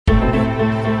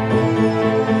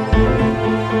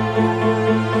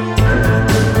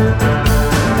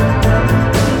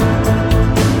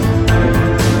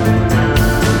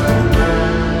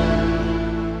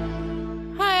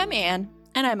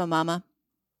I'm a mama.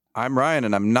 I'm Ryan,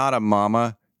 and I'm not a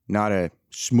mama, not a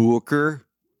smoker,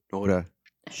 not a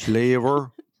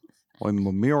slaver. I'm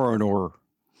a mariner.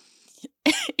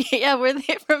 Yeah, were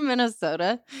they from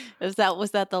Minnesota? Was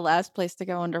that the last place to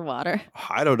go underwater?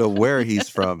 I don't know where he's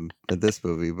from in this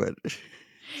movie, but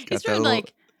He's from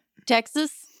like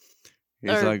Texas.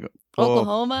 He's or like,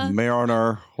 Oklahoma.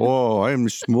 Mariner. Oh, I'm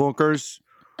smokers.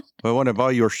 I want to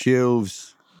buy your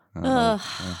shoes. And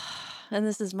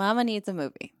this is Mama Needs a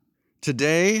Movie.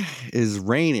 Today is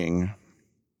raining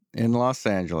in Los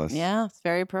Angeles. Yeah, it's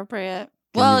very appropriate.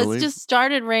 Can It's just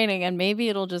started raining, and maybe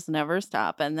it'll just never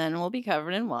stop, and then we'll be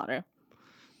covered in water.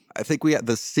 I think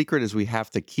the secret is we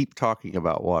have to keep talking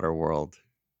about Waterworld.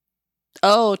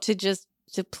 Oh,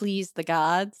 to please the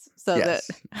gods so Yes.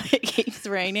 that it keeps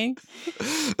raining?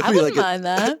 I mean, wouldn't mind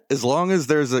that. As long as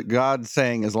there's a God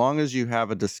saying, as long as you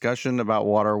have a discussion about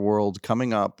Waterworld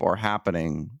coming up or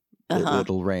happening,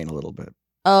 it'll rain a little bit.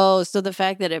 Oh, so the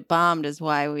fact that it bombed is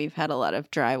why we've had a lot of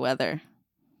dry weather.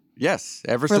 Yes,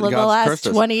 for the last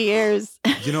 20 years.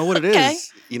 You know what it Okay.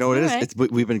 is? You know what it is?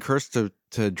 Right. We've been cursed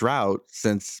to drought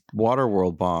since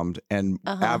Waterworld bombed, and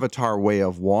Avatar Way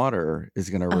of Water is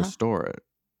going to restore it.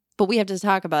 But we have to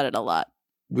talk about it a lot.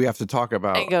 We have to talk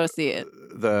about and go see it.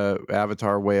 The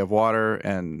Avatar Way of Water,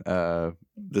 and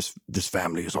this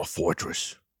family is our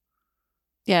fortress.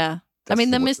 Yeah.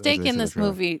 The mistake in this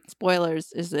movie,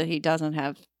 spoilers, is that he doesn't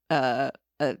have a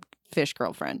fish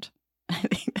girlfriend. I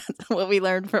think that's what we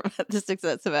learned from the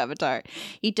success of Avatar.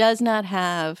 He does not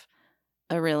have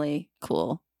a really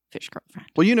cool fish girlfriend.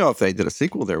 Well, if they did a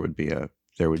sequel, there would be a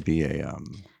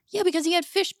Yeah, because he had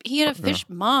a fish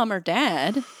mom or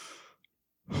dad.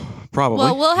 Probably.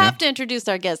 Well, we'll have to introduce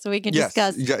our guest so we can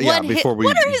discuss. Before we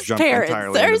what are his jump parents?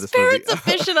 entirely Are into his this parents movie.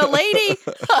 a fish and a lady,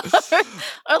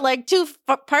 or like two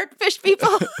part fish people?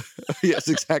 Yes,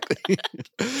 exactly.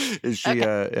 Is she?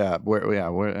 Okay.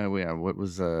 What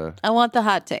was? I want the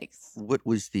hot takes. What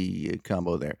was the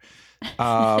combo there?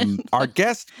 Our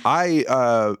guest,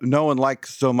 I know and like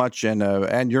so much,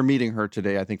 and you're meeting her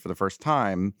today, I think, for the first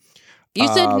time. You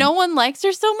said no one likes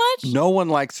her so much? No one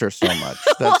likes her so much.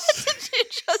 What did you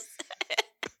just say?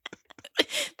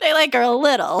 They like her a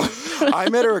little. I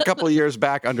met her a couple of years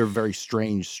back under very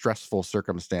strange, stressful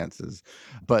circumstances.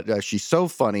 But she's so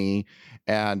funny,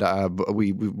 and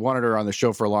we wanted her on the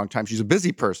show for a long time. She's a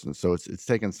busy person, so it's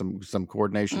taken some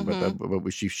coordination.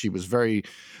 But she was very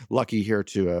lucky here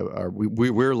to.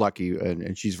 We're lucky,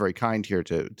 and she's very kind here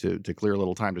to clear a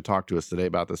little time to talk to us today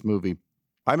about this movie.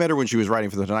 I met her when she was writing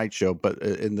for The Tonight Show, but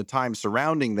in the time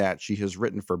surrounding that, she has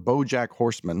written for Bojack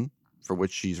Horseman, for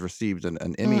which she's received an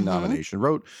Emmy nomination.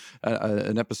 Worked on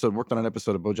an episode of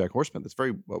Bojack Horseman that's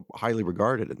very highly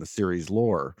regarded in the series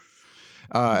lore.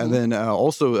 And then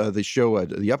also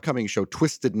the upcoming show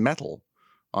Twisted Metal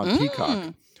on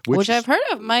Peacock, which I've heard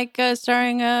of. Mike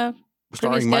starring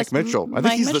Mike Mitchell. I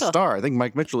think he's the star. I think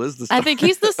Mike Mitchell is the star. I think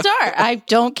he's the star. I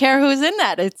don't care who's in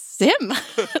that. It's him.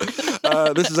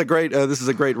 This is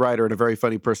a great writer and a very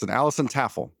funny person, Alison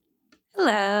Tafel.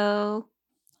 Hello.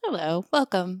 Hello.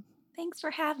 Welcome. Thanks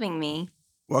for having me.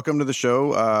 Welcome to the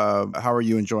show. How are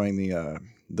you enjoying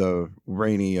the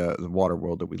rainy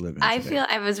Waterworld that we live in today?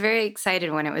 I was very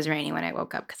excited when it was raining when I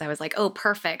woke up, because I was like, oh,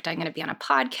 perfect. I'm going to be on a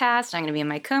podcast. I'm going to be in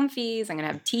my comfies. I'm going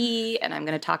to have tea, and I'm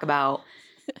going to talk about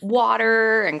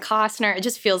water and Costner. It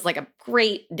just feels like a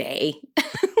great day.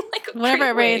 Whenever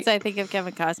it rains, I think of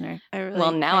Kevin Costner. I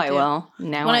will. Now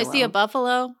when I see a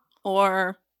buffalo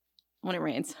or when it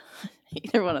rains.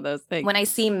 Either one of those things. When I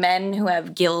see men who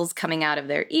have gills coming out of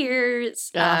their ears,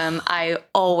 I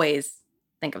always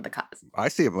think of the cause. I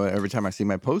see it every time I see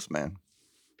my postman.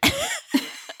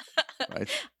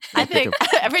 I think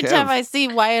every time I see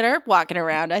Wyatt Earp walking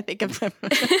around, I think of him.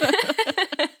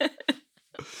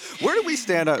 Where do we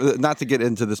stand? Not to get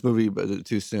into this movie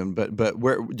too soon, but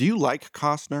where do you like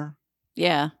Costner?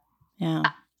 Yeah.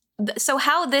 So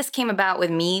how this came about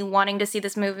with me wanting to see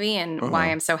this movie and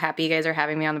why I'm so happy you guys are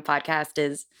having me on the podcast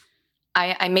is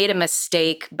I made a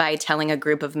mistake by telling a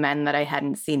group of men that I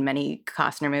hadn't seen many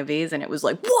Costner movies, and it was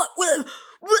like, what?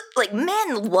 Like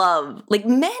men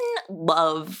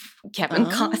love Kevin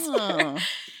Costner.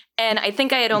 And I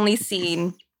think I had only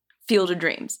seen Field of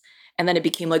Dreams. And then it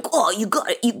became like, oh, you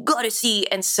gotta see.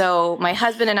 And so my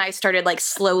husband and I started like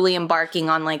slowly embarking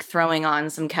on like throwing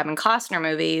on some Kevin Costner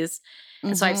movies.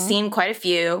 And so I've seen quite a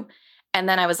few. And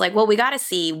then I was like, well, we got to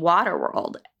see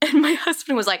Waterworld. And my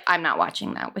husband was like, I'm not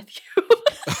watching that with you.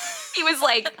 He was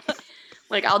like,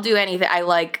 I'll do anything.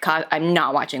 I'm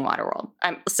not watching Waterworld.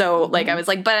 I was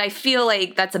like, but I feel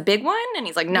like that's a big one. And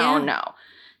he's like, no.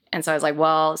 And so I was like,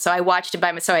 well, so I watched it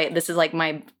by myself. This is like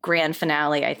my grand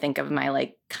finale, I think, of my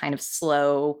like kind of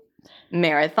slow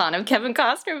marathon of Kevin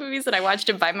Costner movies, and I watched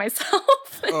it by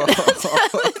myself.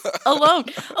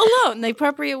 Alone, the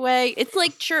appropriate way. It's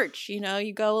like church, you know,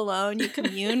 you go alone, you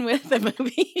commune with the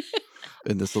movie.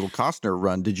 In this little Costner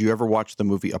run, did you ever watch the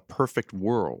movie A Perfect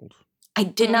World? I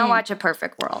did not watch A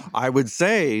Perfect World. I would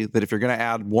say that if you're going to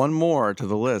add one more to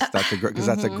the list, that's a great, because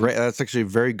that's actually a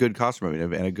very good Costner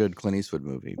movie and a good Clint Eastwood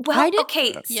movie. Well,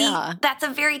 that's a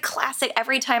very classic.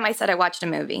 Every time I said I watched a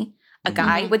movie, a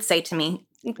guy would say to me,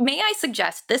 may I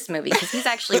suggest this movie? Because he's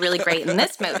actually really great in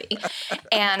this movie.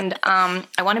 And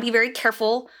I want to be very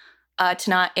careful to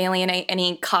not alienate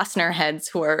any Costner heads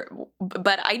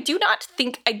but I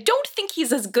don't think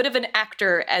he's as good of an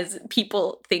actor as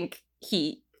people think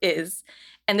he is.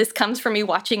 And this comes from me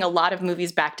watching a lot of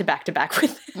movies back to back to back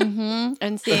with him.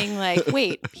 And seeing like,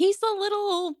 wait, he's a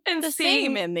little the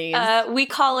same in these. We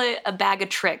call it a bag of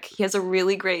trick. He has a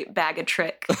really great bag of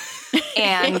trick.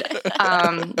 And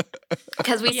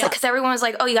because everyone was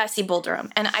like, oh, you got to see Bull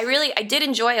Durham. And I did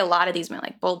enjoy a lot of these movies.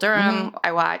 Like Bull Durham,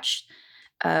 I watched.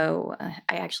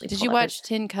 Did you watch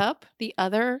Tin Cup? The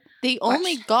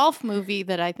only golf movie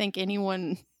that I think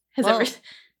anyone has ever.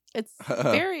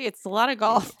 It's a lot of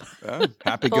golf.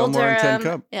 Happy Gilmore and Tin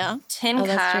Cup. Yeah. Tin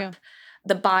Cup,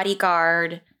 The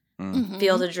Bodyguard,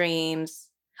 Field of Dreams,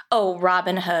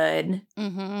 Robin Hood.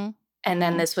 And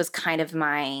then this was kind of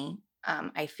my,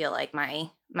 I feel like my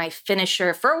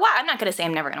finisher for a while. I'm not going to say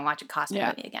I'm never going to watch a Costner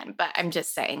movie again, but I'm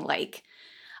just saying like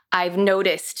I've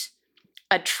noticed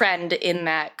a trend in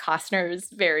that Costner is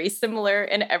very similar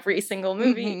in every single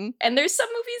movie. And there's some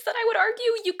movies that I would argue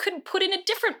you could put in a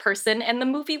different person and the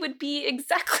movie would be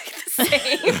exactly the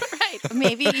same. Right.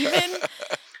 Maybe even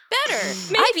better.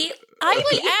 Maybe. I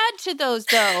would add to those,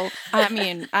 though. I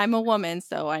mean, I'm a woman,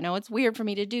 so I know it's weird for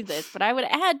me to do this, but I would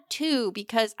add two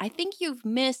because I think you've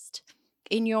missed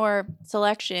in your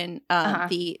selection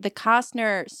the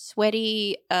Costner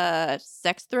sweaty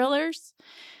sex thrillers.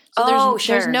 So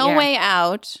there's no way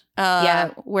out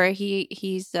where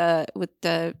he's with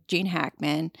Gene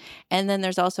Hackman. And then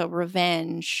there's also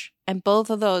Revenge. And both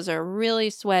of those are really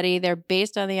sweaty. They're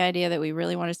based on the idea that we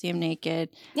really want to see him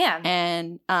naked. Yeah.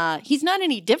 And he's not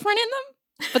any different in them,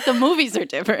 but the movies are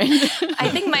different. I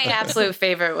think my absolute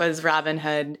favorite was Robin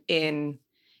Hood in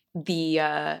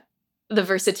the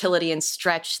versatility and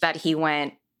stretch that he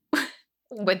went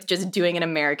with just doing an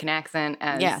American accent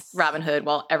as Robin Hood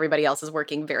while everybody else is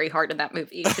working very hard in that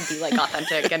movie to be like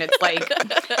authentic. And it's like,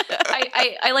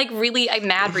 I like really, I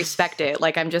mad respect it.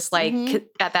 Like, I'm just like,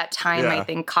 at that time, I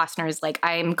think Costner is like,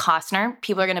 I'm Costner.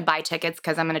 People are going to buy tickets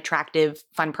because I'm an attractive,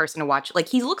 fun person to watch. Like,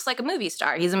 he looks like a movie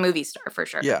star. He's a movie star for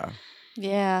sure. Yeah.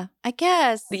 Yeah, I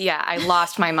guess. But yeah, I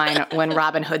lost my mind when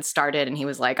Robin Hood started and he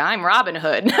was like, I'm Robin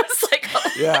Hood. And I was like,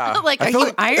 like, are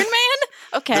you Iron Man?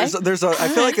 Okay. I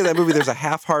feel like in that movie, there's a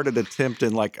half-hearted attempt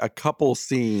in like a couple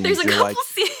scenes. There's a couple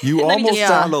scenes. You almost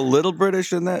sound a little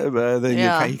British in that, but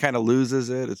then he kind of loses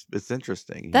it. It's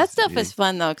interesting. That stuff is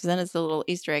fun though, because then it's a little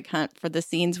Easter egg hunt for the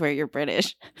scenes where you're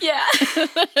British. Yeah. Fun.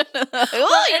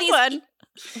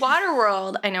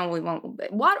 Waterworld, I know we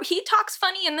won't. He talks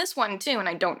funny in this one too, and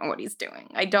I don't know what he's doing.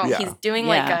 He's doing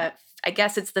like I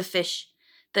guess it's the fish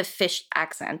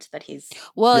accent that he's.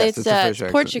 Well, it's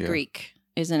Portuguese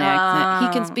is an accent.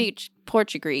 He can speak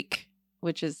Portuguese,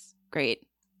 which is great.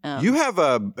 You have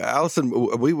Alison.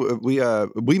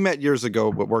 We met years ago,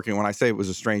 working. When I say it was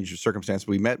a strange circumstance,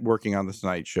 we met working on the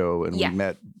Tonight Show, and we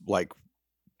met like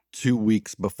 2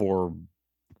 weeks before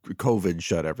COVID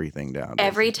shut everything down.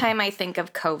 Every time I think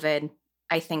of COVID,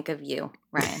 I think of you,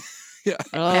 Ryan.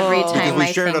 Every time we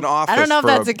shared an office. I don't know if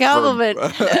that's a compliment.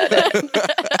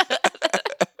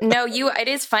 No, it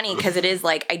is funny because it is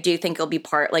like, I do think it'll be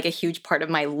a huge part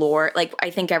of my lore. Like, I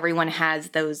think everyone has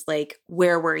those, like,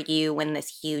 where were you when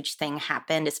this huge thing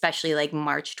happened, especially like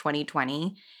March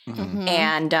 2020.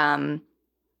 And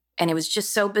it was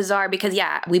just so bizarre because,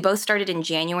 we both started in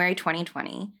January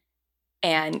 2020.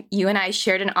 And you and I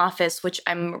shared an office, which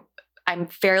I'm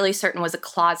fairly certain was a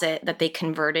closet that they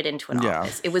converted into an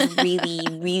office. It was really,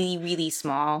 really, really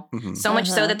small. So much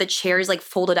so that the chairs like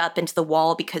folded up into the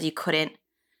wall because you couldn't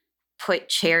put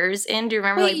chairs in. Do you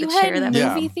remember the chair that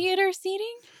movie theater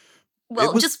seating?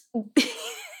 Well,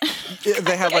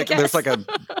 they have like there's like a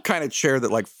kind of chair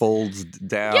that like folds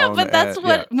down. Yeah, but that's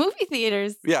what movie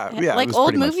theaters. Like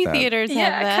old movie theaters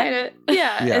have that. Kind of.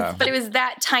 Yeah. But it was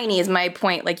that tiny. Is my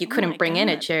point. Like you couldn't bring in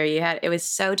a chair. It was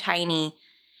so tiny,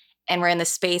 and we're in the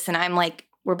space, and I'm like,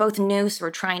 we're both new, so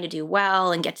we're trying to do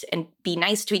well and and be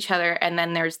nice to each other. And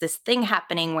then there's this thing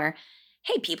happening where,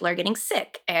 hey, people are getting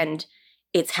sick, and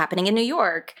it's happening in New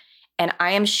York. and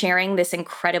I am sharing this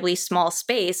incredibly small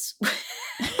space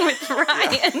with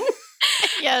Ryan.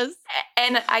 Yes.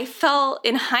 And I felt,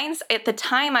 in hindsight, at the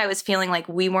time I was feeling like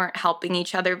we weren't helping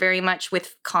each other very much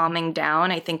with calming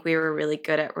down. I think we were really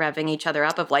good at revving each other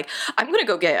up of like, I'm going to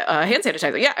go get hand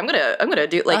sanitizer. Yeah, I'm going to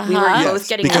do, like, we were both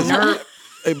getting nervous.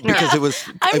 Because it was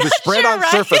spread on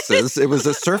surfaces. It was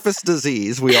a surface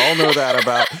disease. We all know that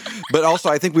about. But also,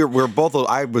 I think we're both.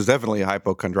 I was definitely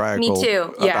hypochondriacal. Me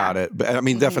too. Yeah. About it. But I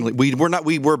mean, definitely,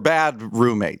 we were bad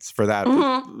roommates for that.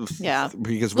 Yeah.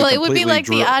 Because it would be like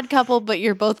the Odd Couple, but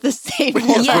you're both the same.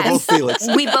 Yes, we're both Felix.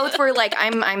 We both were like,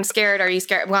 I'm scared. Are you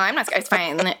scared? Well, I'm not scared. It's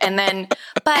fine. And then,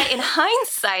 but in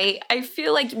hindsight, I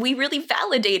feel like we really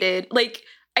validated, like,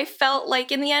 I felt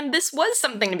like in the end, this was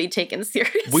something to be taken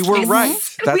seriously. We were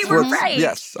right. We were right.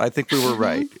 Yes, I think we were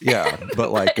right. Yeah,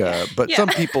 but like, some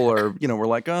people are, we're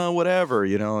like, oh, whatever,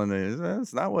 and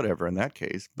it's not whatever in that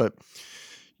case. But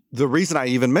the reason I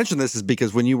even mentioned this is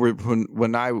because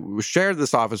when I shared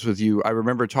this office with you, I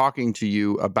remember talking to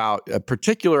you about a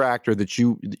particular actor that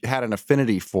you had an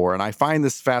affinity for, and I find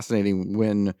this fascinating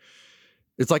when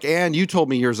it's like, Anne, you told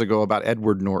me years ago about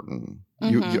Edward Norton. I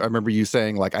remember you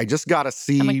saying, like, I just got to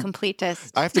see. I'm a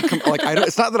completist. I have to come. Like,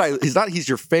 it's not that he's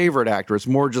your favorite actor. It's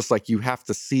more just like you have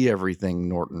to see everything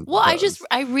Norton. Well, does.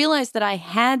 I realized that I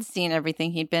had seen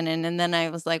everything he'd been in, and then I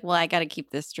was like, well, I got to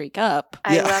keep this streak up.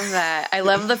 I love that. I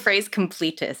love the phrase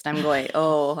completist. I'm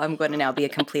going to now be a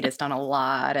completist on a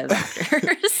lot of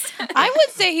actors. I would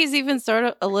say he's even sort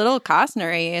of a little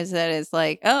Costner-y, is that it's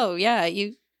like, oh yeah,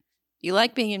 you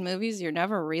like being in movies, you're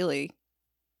never really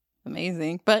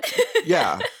amazing, but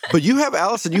yeah. But you have,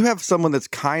 Alison, you have someone that's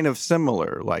kind of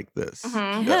similar like this.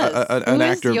 Yes. An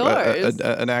actor,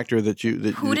 an actor that you.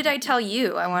 Who did I tell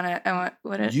you? I want.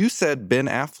 What? You said Ben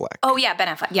Affleck. Oh yeah, Ben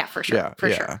Affleck. Yeah, for sure. Yeah,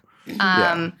 for sure.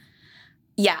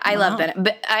 Yeah, I love Ben.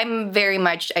 But I'm very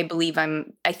much. I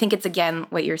think it's again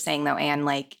what you're saying though, Anne.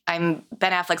 Like, I'm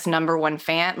Ben Affleck's #1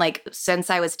 fan. Like,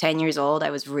 since I was 10 years old, I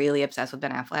was really obsessed with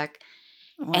Ben Affleck,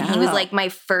 and he was like my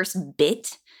first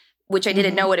bit. Which I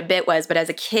didn't know what a bit was, but as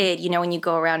a kid, when you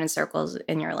go around in circles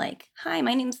and you're like, hi,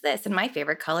 my name's this, and my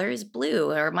favorite color is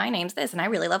blue, or my name's this, and I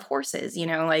really love horses,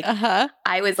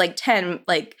 I was like 10,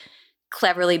 like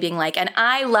cleverly being like, and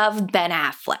I love Ben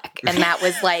Affleck. And that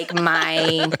was like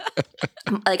my,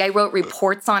 like I wrote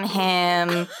reports on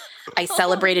him. I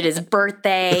celebrated his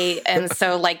birthday. And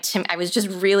so like, I was just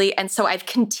really, and so I've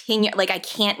continued, like I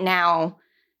can't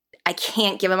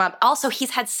give him up. Also,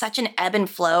 he's had such an ebb and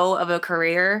flow of a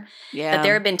career that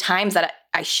there have been times that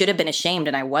I should have been ashamed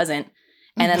and I wasn't.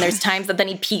 And then there's times that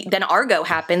then Argo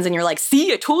happens and you're like,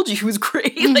 see, I told you he was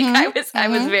great. Like I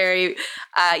was very,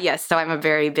 yes. So I'm a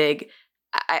very big,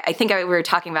 I think we were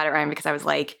talking about it, Ryan, because I was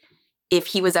like, if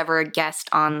he was ever a guest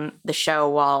on the show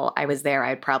while I was there,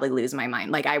 I'd probably lose my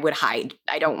mind. Like I would hide.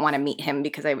 I don't want to meet him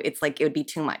because it's like, it would be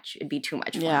too much. It'd be too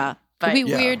much. Yeah. But it'd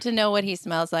be weird to know what he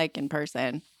smells like in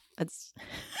person. It's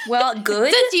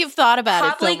good. Since you've thought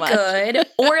about probably it so much. Good.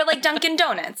 Or like Dunkin'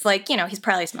 Donuts. Like, he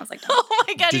probably smells like donuts. Oh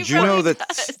my God. Did you know that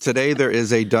today there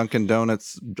is a Dunkin'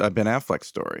 Donuts Ben Affleck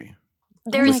story?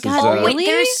 There's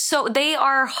really? They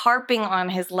are harping on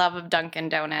his love of Dunkin'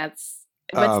 Donuts.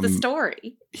 What's the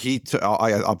story?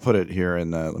 I'll put it here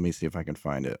in let me see if I can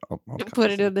find it. I'll put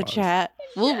it in the chat.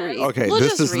 We'll read. Okay, we'll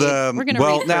this is read. We're gonna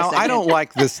well read now I don't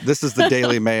like this. This is the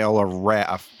Daily Mail, a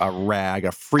freaking rag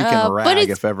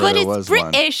if ever there was one. But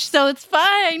it's British, so it's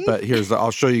fine. But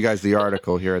I'll show you guys the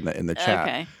article here in the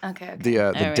chat. Okay.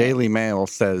 The Daily Mail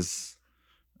says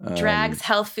drags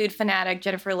health food fanatic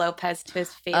Jennifer Lopez to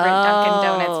his favorite Dunkin'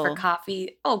 Donuts for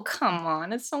coffee. Oh, come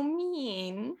on. It's so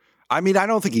mean. I mean, I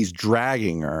don't think he's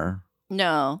dragging her.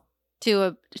 No.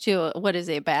 To a what is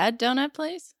it, a bad donut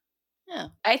place? Yeah.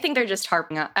 I think they're just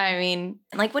harping on. I mean,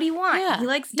 like, what do you want? Yeah. He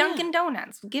likes Dunkin'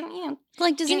 Donuts. Give me,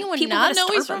 like, does anyone not know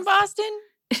he's from Boston?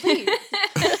 Please.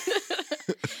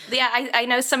 Yeah, I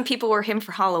know some people were him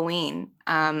for Halloween.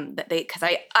 Because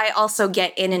I also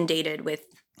get inundated with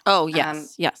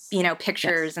yes.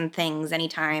 Pictures and things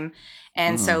anytime.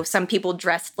 And so some people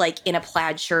dressed like in a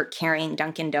plaid shirt carrying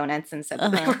Dunkin' Donuts and said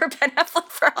that they were Ben Affleck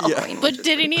for Halloween. Yeah. But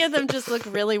did any of them just look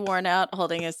really worn out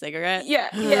holding a cigarette? Yeah.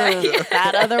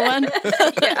 That other one?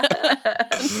 Yeah.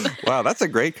 Wow, that's a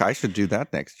great, I should do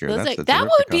that next year. That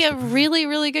would be a really,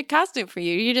 really good costume for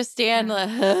you. You just stand like...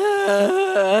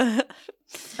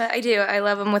 But I do. I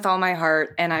love him with all my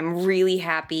heart. And I'm really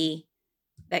happy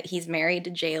that he's married to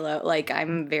J-Lo. Like,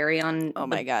 I'm very on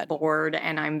board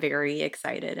and I'm very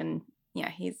excited. And yeah,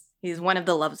 he's one of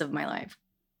the loves of my life.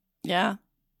 Yeah.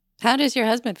 How does your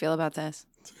husband feel about this?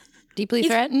 Deeply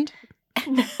threatened?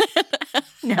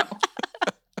 No.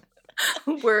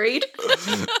 Worried.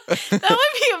 That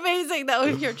would be amazing, though,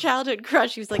 if your childhood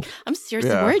crush, he was like, I'm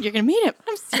seriously Yeah. worried you're going to meet him.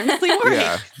 I'm seriously worried.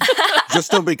 Yeah.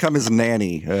 Just don't become his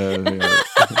nanny.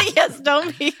 Yes,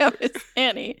 don't become his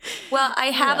nanny. Well, I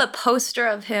have a poster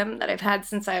of him that I've had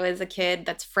since I was a kid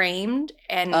that's framed.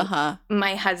 And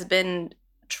my husband,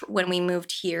 when we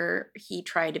moved here, he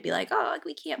tried to be like, oh,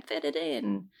 we can't fit it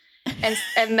in.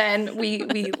 And then we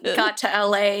got to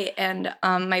LA and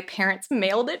my parents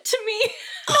mailed it to me.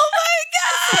 Oh my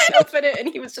I opened it and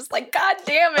he was just like, God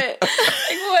damn it. Like,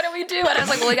 what do we do? And I was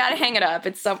like, well, we got to hang it up.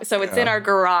 It's so it's in our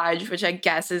garage, which I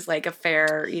guess is like a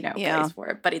fair, place for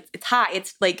it. But it's high.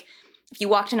 It's like, if you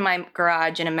walked into my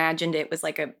garage and imagined it was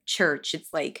like a church,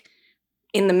 it's like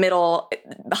in the middle,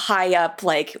 high up,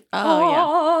 like,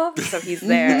 so he's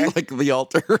there. Like the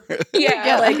altar.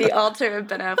 Yeah, like the altar of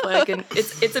Ben Affleck. And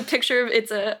it's a picture,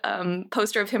 it's a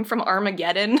poster of him from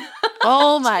Armageddon.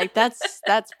 Oh my, that's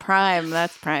prime.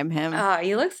 That's prime him. Oh,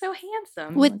 you look so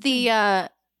handsome. With the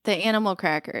animal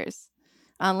crackers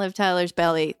on Liv Tyler's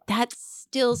belly, that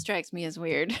still strikes me as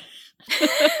weird.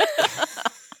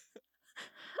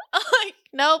 Like,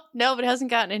 nope, it hasn't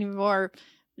gotten any more.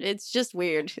 It's just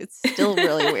weird. It's still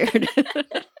really weird.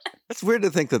 It's weird to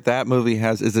think that movie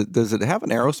does it have an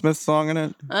Aerosmith song in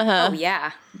it? Oh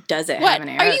yeah. Does it What? have an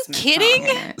Aerosmith Are you kidding?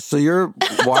 song in it? So you're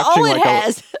That's watching all it like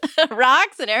has.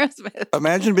 Rocks and Aerosmith.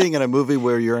 imagine being in a movie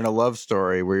where you're in a love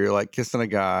story where you're like kissing a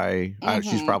guy.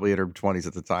 She's probably in her 20s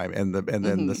at the time, and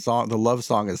then the love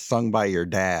song is sung by your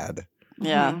dad.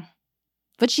 Yeah. Mhm.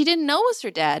 But she didn't know it was her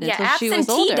dad until she was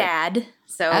absentee older. dad.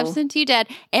 So Absentee dad.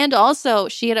 And also,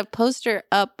 she had a poster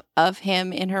up of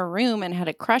him in her room and had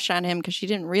a crush on him because she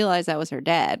didn't realize that was her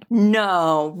dad.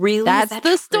 No, really? That's Is that the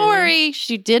true? story.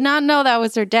 She did not know that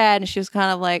was her dad. And she was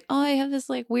kind of like, oh, I have this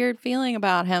like weird feeling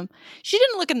about him. She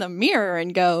didn't look in the mirror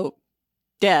and go,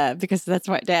 yeah, because that's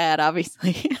my dad,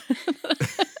 obviously.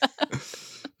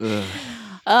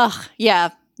 Ugh, yeah.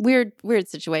 Weird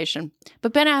situation.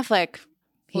 But Ben Affleck.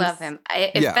 Love him.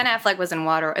 If Ben Affleck was in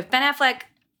if Ben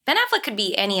Affleck could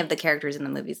be any of the characters in the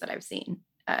movies that I've seen.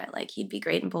 Like he'd be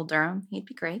great in Bull Durham. He'd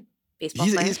be great. Baseball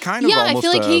player. He's kind of I almost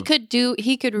feel like he could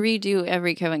redo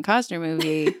every Kevin Costner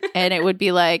movie and it would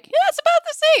be like, yeah, it's about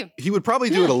the same. He would probably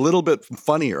do it a little bit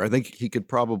funnier. I think he could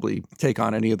probably take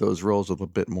on any of those roles with a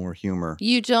bit more humor.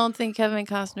 You don't think Kevin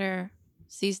Costner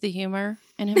sees the humor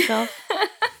in himself?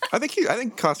 I think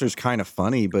Costner's kind of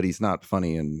funny, but he's not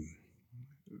funny, and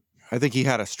I think he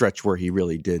had a stretch where he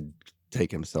really did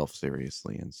take himself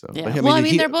seriously, and so. Yeah. But, I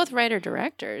mean, they're both writer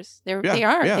directors. They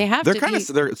are. Yeah. They have they're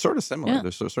to. They're sort of similar. Yeah.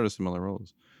 They're sort of similar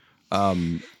roles.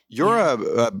 You're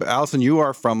Alison. You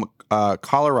are from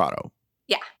Colorado.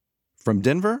 Yeah. From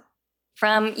Denver.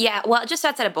 Well, just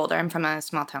outside of Boulder. I'm from a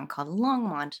small town called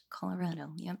Longmont,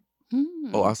 Colorado. Yep.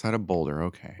 Oh, outside of Boulder.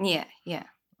 Okay. Yeah.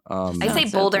 I I say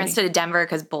so Boulder pretty. instead of Denver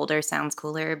because Boulder sounds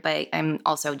cooler, but I'm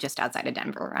also just outside of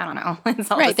Denver. I don't know. It's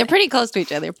all Right, they're pretty close to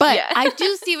each other. But Yeah. I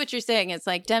do see what you're saying. It's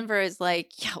like Denver is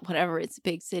like, yeah, whatever, it's a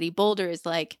big city. Boulder is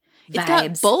like, it's got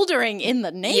Vibes. bouldering in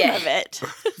the name of it.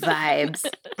 Vibes.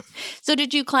 So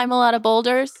did you climb a lot of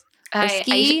boulders? Or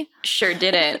ski? I sure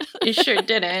didn't. I sure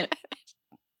didn't.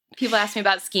 People ask me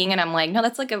about skiing, and I'm like, no,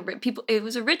 that's like it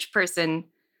was a rich person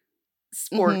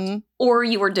sport, or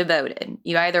you were devoted.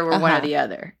 You either were one or the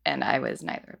other, and I was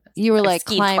neither of us. You were I've like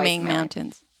skied twice climbing in my life.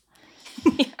 mountains.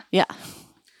 Yeah.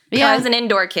 Yeah. I was an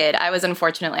indoor kid. As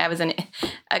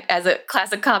a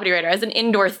classic comedy writer, as an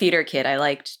indoor theater kid, I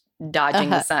liked dodging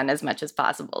the sun as much as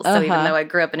possible. So even though I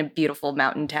grew up in a beautiful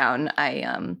mountain town,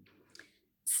 I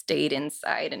stayed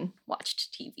inside and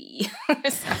watched TV.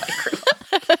 That's how I grew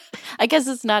up. I guess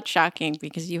it's not shocking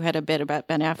because you had a bit about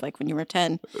Ben Affleck when you were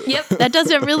 10. Yep. That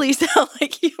doesn't really sound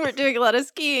like you were doing a lot of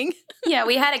skiing. Yeah,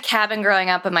 we had a cabin growing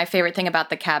up, and my favorite thing about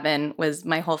the cabin was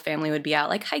my whole family would be out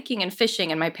like hiking and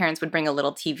fishing, and my parents would bring a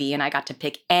little TV, and I got to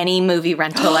pick any movie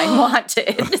rental I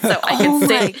wanted. So I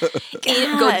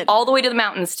could go all the way to the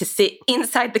mountains to sit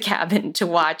inside the cabin to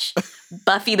watch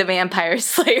Buffy the Vampire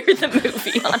Slayer, the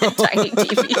movie, on a tiny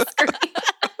TV screen.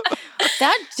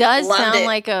 That does Loved sound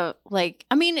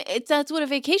it. that's what a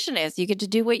vacation is. You get to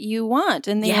do what you want,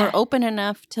 and they were open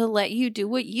enough to let you do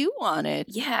what you wanted.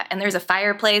 Yeah, and there's a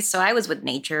fireplace, so I was with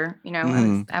nature. You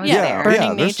know, I was Yeah, there.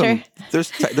 burning there's nature.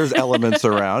 There's elements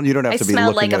around. You don't have I to be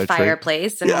smelled looking like at a a tree.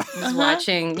 fireplace and was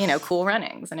watching, Cool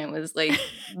Runnings, and it was like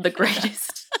the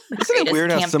greatest. Isn't it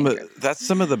weird how camping that's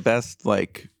some of the best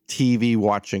like TV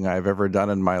watching I've ever done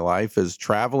in my life is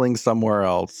traveling somewhere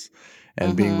else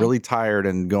and being really tired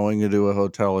and going into a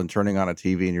hotel and turning on a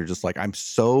TV, and you're just like, I'm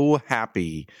so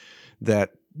happy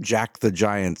that Jack the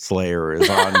Giant Slayer is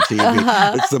on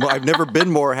TV. I've never been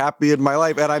more happy in my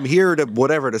life, and I'm here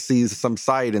to see some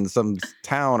site in some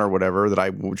town or whatever that I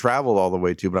traveled all the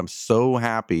way to. But I'm so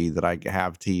happy that I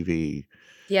have TV.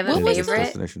 Do you have a favorite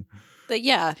destination?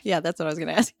 Yeah, that's what I was going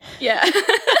to ask. Yeah,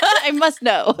 I must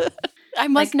know. I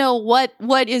must know what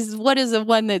is a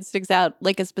one that sticks out,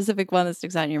 like a specific one that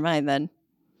sticks out in your mind. Then.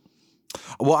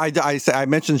 Well, I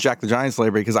mentioned Jack the Giant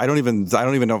Slayer because I don't even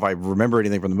know if I remember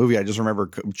anything from the movie. I just remember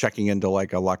checking into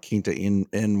like a La Quinta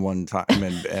Inn one time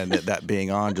and that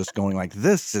being on, just going like,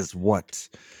 this is what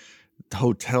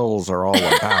hotels are all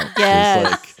about.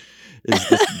 Yes. Is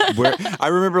this where I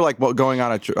remember like going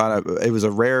on it was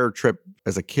a rare trip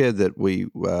as a kid that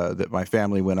that my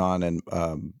family went on, and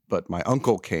but my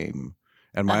uncle came.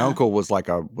 And my uncle was like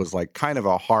kind of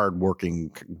a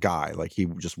hard-working guy. Like he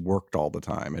just worked all the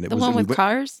time. And the one with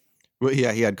cars? Well,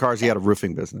 yeah, he had cars. He had a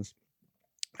roofing business.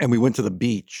 And we went to the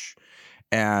beach,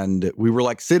 and we were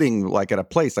like sitting like at a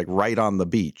place like right on the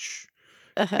beach.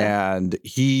 And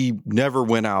he never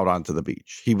went out onto the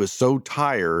beach. He was so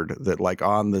tired that like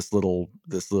on this little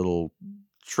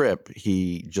trip,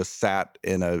 he just sat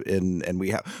and we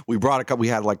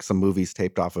had like some movies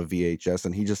taped off of VHS,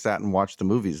 and he just sat and watched the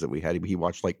movies that we had. He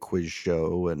watched like Quiz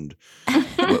Show and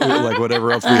like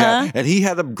whatever else we had, and he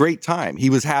had a great time. He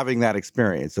was having that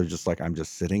experience of just like, I'm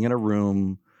just sitting in a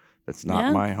room that's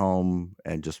not my home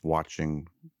and just watching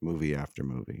movie after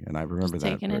movie, and I remember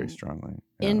that very strongly.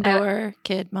 Indoor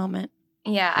kid moment.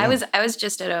 Yeah, I was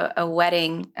just at a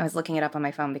wedding. I was looking it up on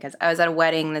my phone because I was at a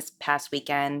wedding this past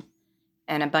weekend.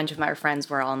 And a bunch of my friends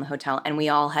were all in the hotel, and we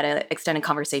all had an extended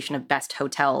conversation of best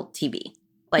hotel TV.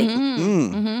 Like,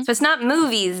 so it's not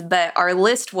movies, but our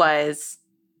list was.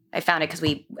 I found it because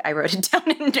I wrote it down,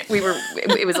 and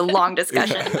it was a long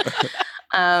discussion.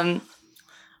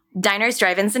 Diners,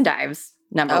 drive-ins, and dives.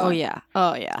 Number one.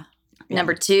 Oh yeah.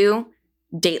 Number 2,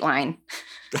 Dateline.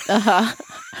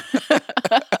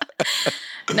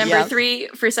 Number 3,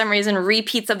 for some reason,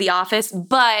 repeats of The Office,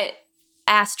 but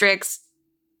asterisks.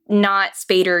 Not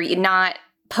Spader, not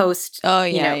post. Steve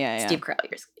Carell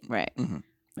years. Right. Mm-hmm.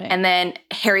 Right. And then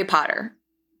Harry Potter.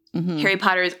 Mm-hmm. Harry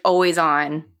Potter is always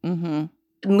on. Mm-hmm.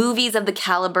 Movies of the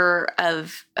caliber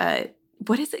of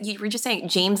what is it? You were just saying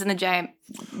James and the Giant.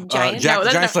 Jack the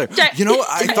Giant Slayer.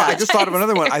 I just thought of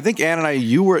another one. I think Ann and I,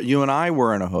 you and I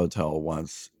were in a hotel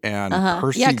once, and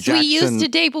Percy Jackson. We used to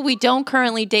date, but we don't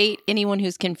currently date anyone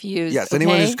who's confused. Yes,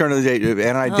 anyone who's currently dated.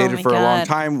 Ann and I dated for a long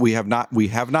time. We have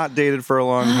not dated for a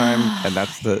long time, and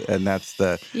that's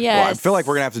the. Yes. Well, I feel like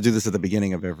we're gonna have to do this at the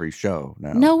beginning of every show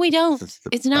now. No, we don't.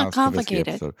 It's not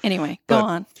complicated. Anyway,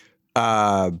 go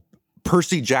on.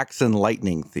 Percy Jackson,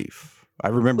 Lightning Thief. I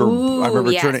remember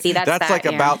turning. See, that's like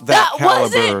about that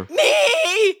caliber. Wasn't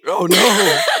me. Oh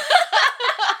no!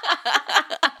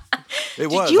 It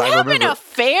was. Did you have an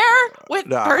affair with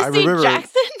Percy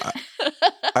Jackson?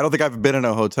 I don't think I've been in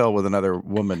a hotel with another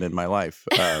woman in my life.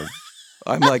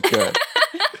 I'm like.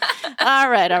 All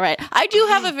right. I do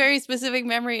have a very specific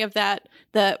memory of that.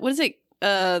 What is it?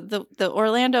 The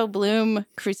Orlando Bloom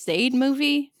Crusade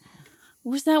movie.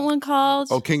 What was that one called?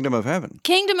 Oh, Kingdom of Heaven.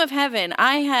 Kingdom of Heaven.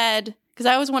 I had. Because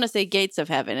I always want to say Gates of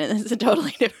Heaven, and it's a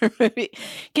totally different movie.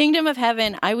 Kingdom of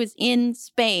Heaven, I was in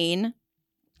Spain,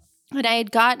 and I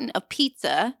had gotten a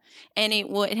pizza, and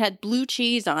it had blue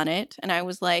cheese on it, and I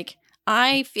was like,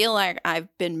 I feel like I've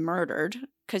been murdered,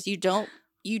 because you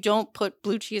don't put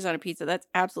blue cheese on a pizza. That's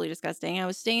absolutely disgusting. I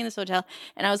was staying in this hotel,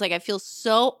 and I was like, I feel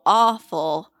so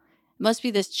awful. Must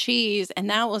be this cheese. And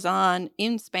that was on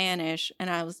in Spanish. And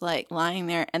I was like lying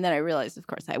there. And then I realized, of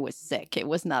course, I was sick. It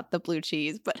was not the blue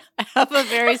cheese, but I have a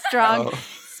very strong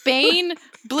Spain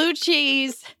blue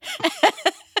cheese,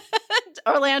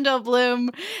 Orlando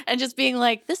Bloom, and just being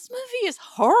like, this movie is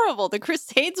horrible. The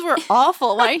Crusades were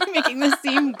awful. Why are you making this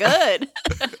seem good?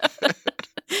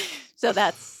 So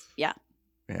that's, yeah.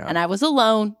 And I was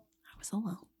alone.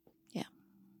 Yeah.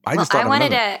 I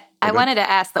wanted to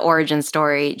ask the origin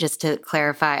story just to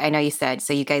clarify. I know you said,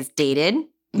 so you guys dated.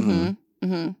 Mm-hmm.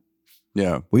 Mm-hmm.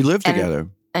 Yeah. We lived together.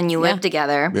 And you lived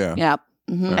together. Yeah. Yep.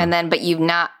 Mm-hmm. And then, but you've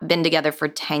not been together for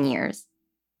 10 years.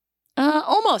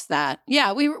 Almost that.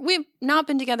 Yeah. We've not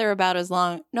been together about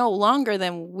longer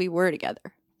than we were together.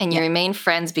 And you remain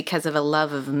friends because of a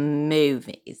love of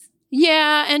movies.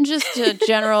 Yeah. And just a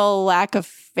general lack of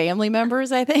family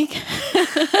members, I think.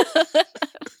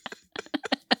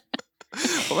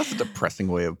 Well, that's a depressing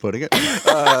way of putting it. No,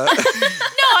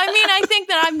 I mean, I think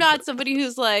that I'm not somebody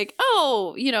who's like,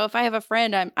 oh, if I have a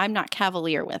friend, I'm not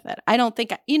cavalier with it. I don't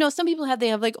think, some people they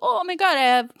have like, oh my God, I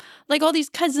have like all these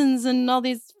cousins and all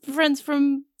these friends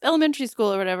from elementary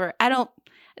school or whatever.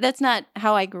 that's not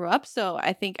how I grew up. So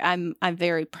I think I'm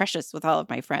very precious with all of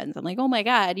my friends. I'm like, oh my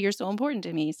God, you're so important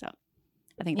to me. So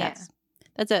I think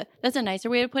that's a nicer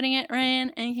way of putting it, Ryan.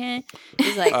 Okay.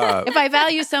 It's like, if I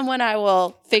value someone, I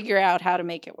will figure out how to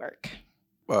make it work.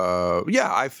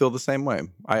 Yeah, I feel the same way.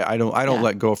 I don't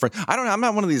let go of friends. I'm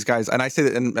not one of these guys, and I say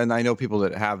that, and I know people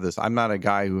that have this. I'm not a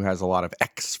guy who has a lot of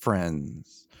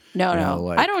ex-friends.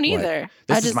 No, I don't either.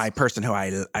 This is my person who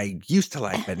I used to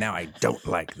like, but now I don't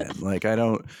like them. Like I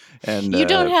don't. And you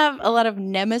don't have a lot of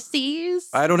nemesis.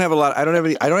 I don't have a lot. I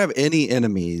don't have any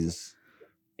enemies.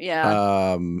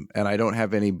 Yeah. And I don't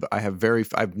have any.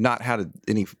 I've not had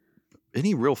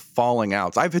any real falling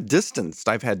outs. I've had distance.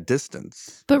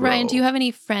 But Ryan, do you have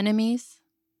any frenemies?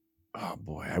 Oh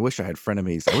boy, I wish I had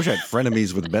frenemies. I wish I had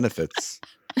frenemies with benefits.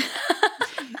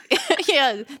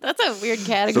 Yeah, that's a weird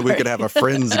category. So we could have a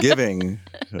Friendsgiving.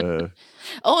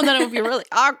 Oh, and then it would be really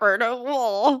awkward.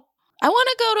 Oh. I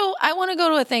want to go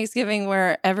to a Thanksgiving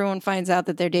where everyone finds out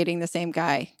that they're dating the same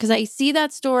guy, because I see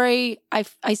that story.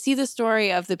 I see the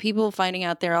story of the people finding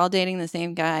out they're all dating the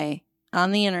same guy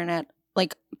on the internet,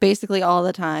 like basically all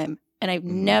the time. And I've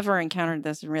never encountered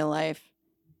this in real life,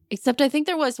 except I think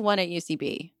there was one at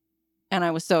UCB, and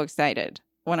I was so excited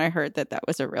when I heard that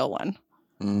was a real one,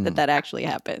 that actually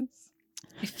happens.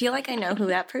 I feel like I know who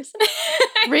that person is.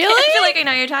 Really? I feel like I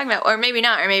know who you're talking about. Or maybe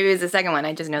not. Or maybe it was the second one.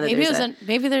 I just know that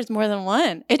maybe there's more than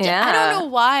one. I don't know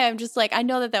why. I'm just like, I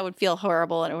know that would feel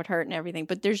horrible and it would hurt and everything.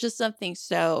 But there's just something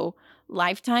so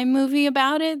Lifetime movie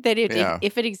about it that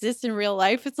if it exists in real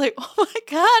life, it's like, oh my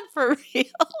God, for real?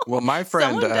 Well, my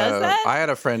friend, I had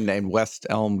a friend named West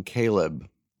Elm Caleb.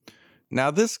 Now,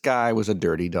 this guy was a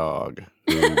dirty dog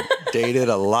who dated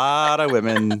a lot of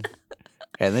women.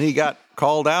 And then he got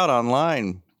called out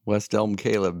online, West Elm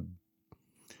Caleb.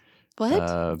 What?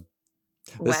 I'm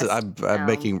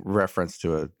making reference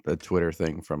to a Twitter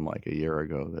thing from like a year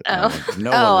ago that no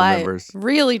one remembers. I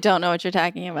really don't know what you're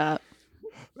talking about.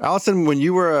 Alison, when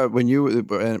you were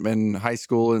in high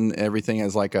school and everything,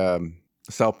 as like a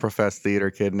self-professed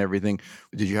theater kid and everything,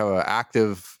 did you have an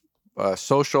active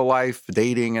social life,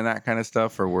 dating, and that kind of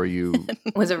stuff, or were you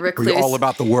was a recluse? Were you all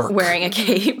about the work, wearing a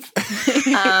cape?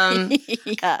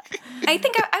 Yeah, I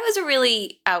think I was a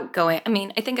really outgoing. I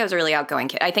mean, I think I was a really outgoing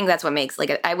kid. I think that's what makes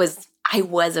I was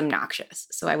obnoxious.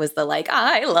 So I was the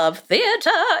I love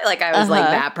theater. Like I was like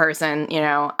that person, you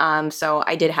know. So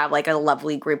I did have like a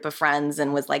lovely group of friends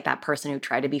and was like that person who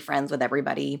tried to be friends with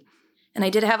everybody. And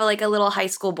I did have a little high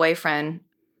school boyfriend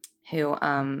who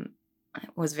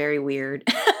was very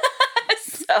weird.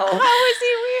 How was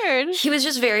he weird? He was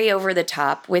just very over the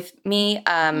top with me.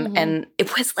 And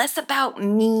it was less about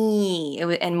me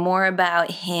and more about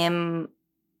him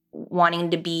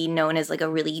wanting to be known as like a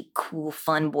really cool,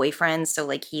 fun boyfriend. So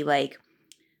like he did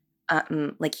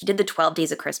the 12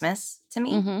 Days of Christmas to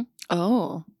me. Mm-hmm.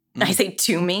 Oh. I say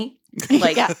to me.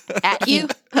 Like at you?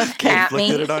 Okay. At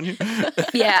me. It on you?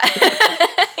 Yeah.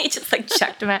 He just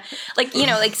checked him out.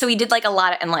 So he did a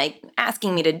lot and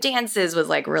asking me to dances was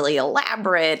really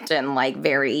elaborate and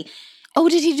very. Oh,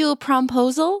 did he do a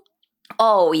promposal?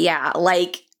 Oh, yeah.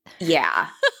 Yeah.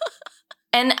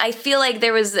 And I feel like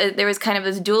there was kind of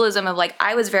this dualism of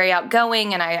I was very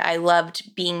outgoing and I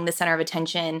loved being the center of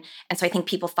attention. And so I think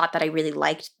people thought that I really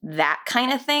liked that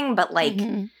kind of thing, but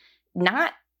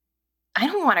not. I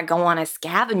don't want to go on a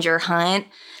scavenger hunt.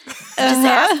 Just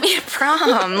ask me to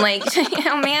prom.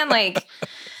 Man, I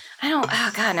don't,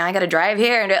 oh God, now I got to drive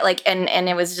here. And and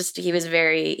it was just, he was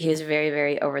very,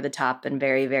 very over the top and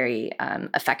very, very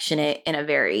affectionate in a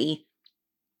very,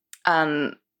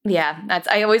 I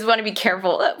always want to be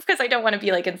careful because I don't want to be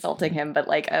insulting him. But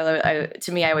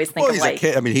to me, I always think he's a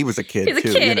kid. I mean, he was a kid. He's a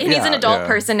kid. And he's an adult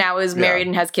person now who's married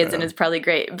and has kids and is probably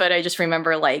great. But I just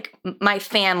remember my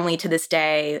family to this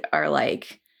day are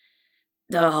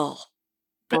oh,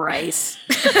 Bryce.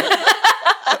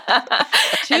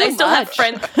 And I still have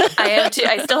friends.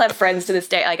 I still have friends to this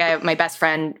day. I have my best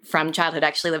friend from childhood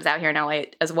actually lives out here in LA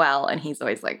as well. And he's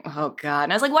always oh God.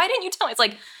 And I was why didn't you tell me?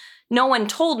 It's no one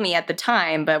told me at the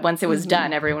time, but once it was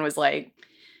done, everyone was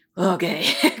okay,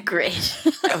 great.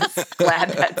 I was glad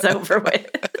that's over with.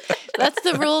 That's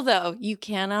the rule, though. You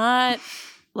cannot,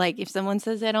 if someone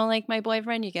says, I don't like my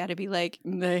boyfriend, you got to be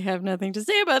they have nothing to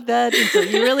say about that until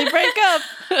you really break up.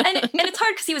 and it's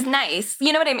hard because he was nice.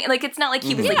 You know what I mean? It's not like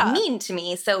he was mean to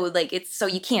me. So, it's so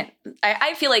you can't,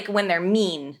 I feel when they're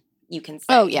mean, you can say,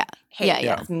 oh, yeah. Hey,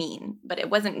 it's mean. But it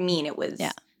wasn't mean. It was,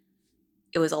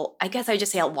 it was, I guess I would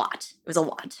just say a lot. It was a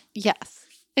lot. Yes.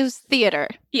 It was theater.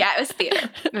 Yeah, it was theater.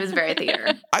 It was very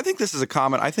theater. I think this is a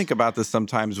common, I think about this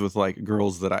sometimes with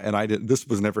girls that this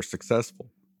was never successful.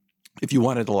 if you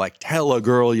wanted to like tell a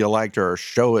girl you liked her or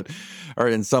show it or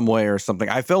in some way or something.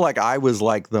 I feel like I was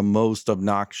like the most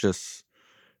obnoxious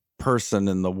person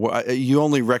in the world. You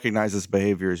only recognize this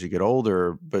behavior as you get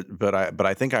older, but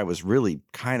I think I was really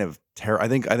kind of I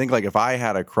think like if I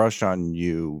had a crush on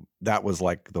you, that was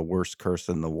like the worst curse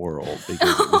in the world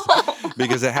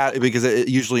because it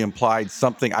usually implied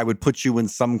something. I would put you in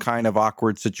some kind of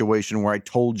awkward situation where I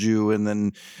told you and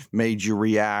then made you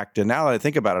react. And now that I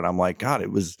think about it, I'm like, God,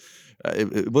 it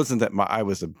wasn't that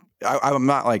I'm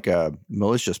not like a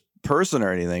malicious person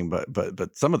or anything,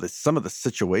 but some of the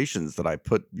situations that I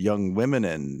put young women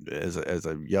in as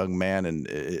a young man and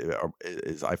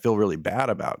is I feel really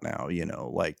bad about now,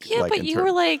 like but you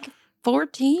were like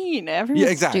 14. Everyone's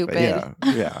exactly. stupid.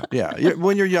 Yeah.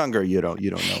 When you're younger, you don't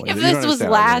know. If this was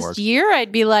last year,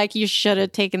 I'd be like, you should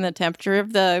have taken the temperature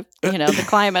of the the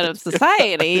climate of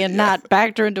society and not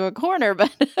backed her into a corner.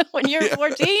 But when you're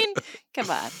 14,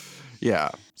 come on. Yeah.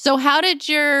 So how did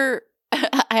your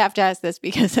I have to ask this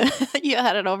because you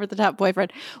had an over-the-top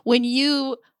boyfriend. When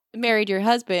you married your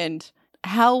husband,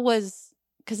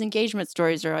 because engagement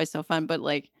stories are always so fun, but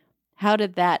like, how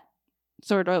did that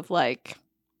sort of like...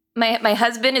 My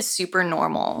husband is super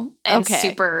normal and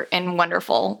super and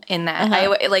wonderful in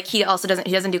that. He also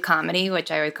doesn't do comedy,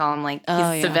 which I always call him like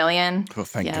he's civilian. Oh,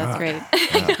 thank God. That's great.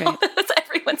 That's great. That's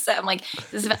everyone said. I'm like,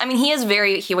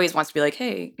 he always wants to be like,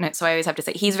 hey. So I always have to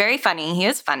say, he's very funny. He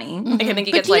is funny. Mm-hmm. Like, I think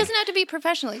he doesn't have to be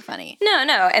professionally funny.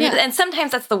 No. And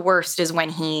sometimes that's the worst is when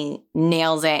he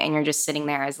nails it and you're just sitting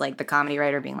there as like the comedy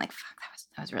writer being like, fuck,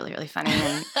 that was really, really funny.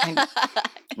 And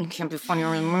I can't be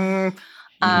funnier than me.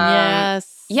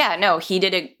 Yes. Yeah, no, he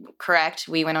did it correct.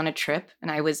 We went on a trip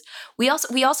and we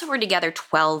also were together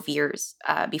 12 years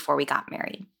before we got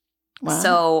married. Wow.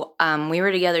 So we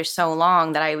were together so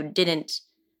long that I didn't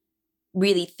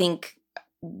really think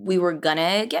we were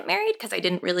gonna get married because I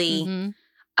didn't really,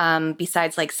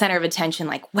 besides like center of attention,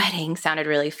 like wedding sounded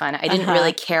really fun. I didn't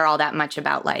really care all that much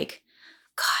about like,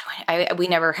 God, we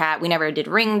never did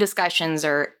ring discussions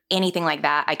or anything like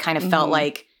that. I kind of felt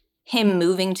like him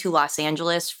moving to Los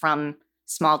Angeles from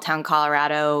small town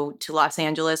Colorado to Los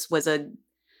Angeles was a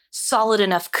solid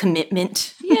enough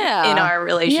commitment in our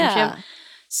relationship. Yeah.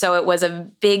 So it was a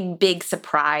big, big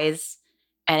surprise.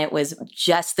 And it was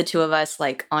just the two of us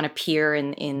like on a pier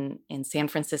in San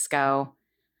Francisco.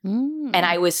 And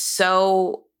I was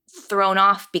so thrown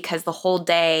off because the whole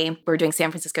day we're doing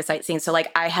San Francisco sightseeing. So like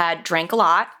I had drank a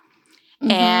lot.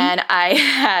 And I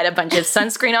had a bunch of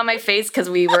sunscreen on my face because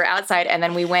we were outside. And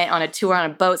then we went on a tour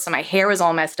on a boat. So my hair was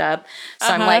all messed up.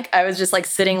 So I was just like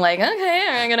sitting like, okay,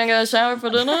 I'm going to go shower for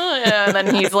dinner. And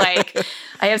then he's like,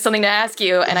 I have something to ask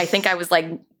you. And I think I was like,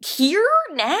 here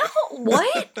now?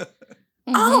 What?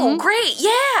 Oh, great.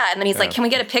 Yeah. And then he's like, can we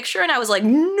get a picture? And I was like,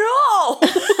 no.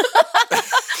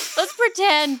 Let's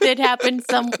pretend it happened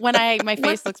when my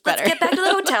face looks better. Let's get back to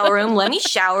the hotel room. Let me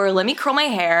shower. Let me curl my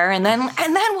hair. And then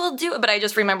we'll do it. But I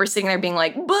just remember sitting there being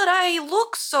like, but I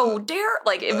look so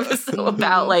like it was so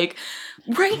about like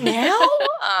right now.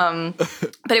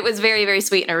 But it was very, very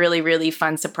sweet and a really, really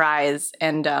fun surprise.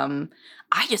 And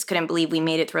I just couldn't believe we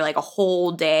made it through like a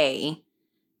whole day.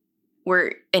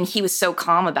 And he was so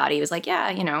calm about it. He was like,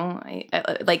 yeah,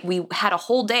 like we had a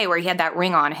whole day where he had that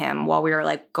ring on him while we were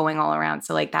like going all around.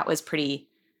 So like that was it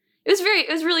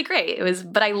was really great.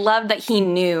 But I loved that he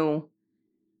knew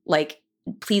like,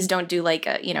 please don't do like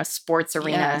a, sports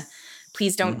arena. Yes.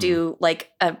 Please don't do like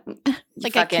a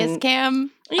kiss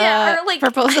cam. Yeah. Or like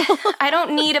proposal. I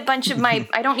don't need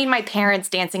I don't need my parents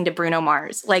dancing to Bruno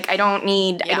Mars. Like I don't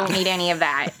need any of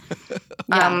that.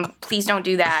 Please don't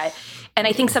do that. And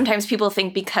I think sometimes people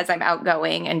think because I'm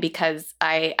outgoing and because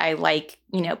I like,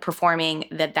 performing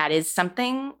that is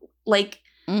something like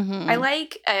I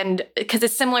like. And because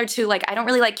it's similar to like, I don't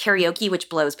really like karaoke, which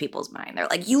blows people's mind. They're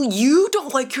like, you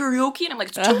don't like karaoke? And I'm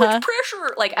like, it's too much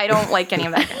pressure. Like, I don't like any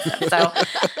of that kind of stuff.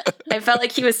 So I felt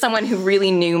like he was someone who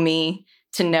really knew me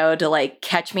to know to like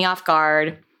catch me off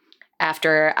guard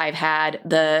after I've had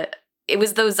it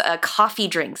was those coffee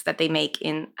drinks that they make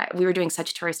we were doing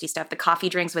such touristy stuff. The coffee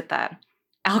drinks with the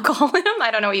alcohol in them. I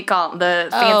don't know what you call them. The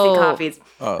fancy coffees.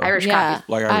 Irish coffees.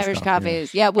 Like Irish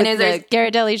coffees. Yeah, with the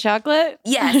Ghirardelli chocolate.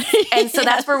 Yes. And so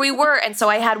that's where we were. And so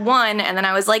I had one and then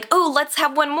I was like, oh, let's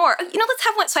have one more. Let's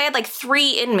have one. So I had like 3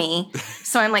 in me.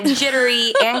 So I'm like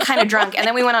jittery and kind of drunk. And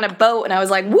then we went on a boat and I was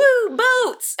like, woo,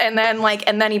 boats. And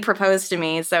then he proposed to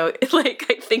me. So like,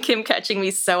 I think him catching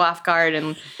me so off guard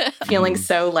and feeling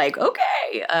so like,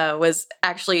 okay, was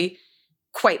actually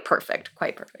quite perfect.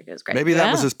 It was great. Maybe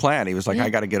that was his plan. He was like, I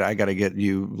gotta get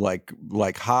you like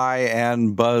high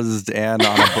and buzzed and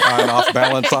on off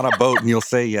balance on a boat, and you'll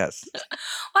say yes.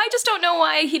 Well, I just don't know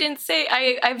why he didn't say,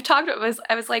 I've talked about this.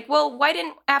 I was like, well, why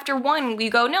didn't after one we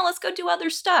go, no, let's go do other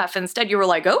stuff. Instead, you were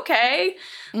like, okay,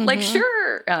 like,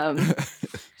 sure.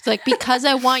 It's like, because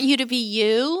I want you to be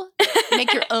you,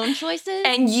 make your own choices.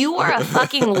 And you are a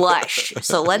fucking lush.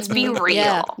 So let's be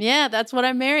real. Yeah, that's what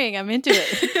I'm marrying. I'm into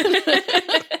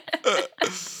it.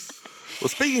 Well,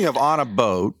 speaking of on a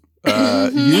boat, you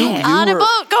on a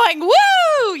boat going,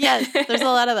 woo! Yes, there's a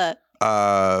lot of that.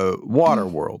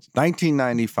 Waterworld,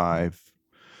 1995,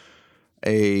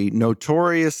 a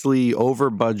notoriously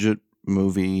over-budget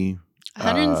movie.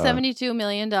 $172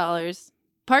 million,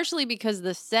 partially because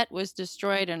the set was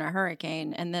destroyed in a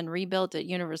hurricane and then rebuilt at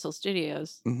Universal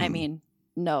Studios. I mean,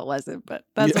 no, it wasn't, but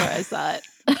that's where I saw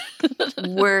it.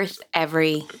 Worth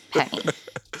every penny.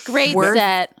 Great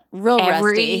set, real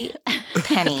every rusty.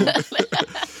 Penny.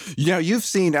 You've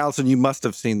seen, Alison, you must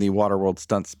have seen the Waterworld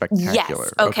Stunt Spectacular.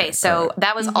 Yes. Okay, so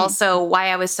that was also why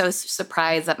I was so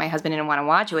surprised that my husband didn't want to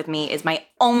watch it with me, is my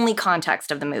only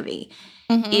context of the movie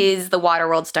is the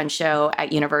Waterworld Stunt Show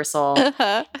at Universal.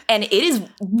 And it is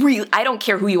really, I don't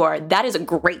care who you are, that is a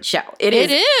great show. It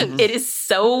is. It is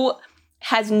so,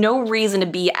 has no reason to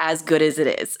be as good as it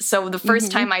is. So the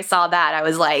first time I saw that, I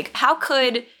was like, how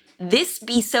could this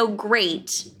be so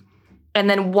great? And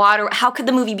then how could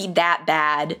the movie be that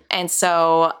bad? And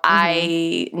so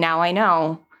now I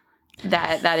know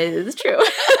that is true.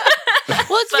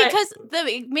 Well, it's because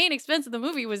the main expense of the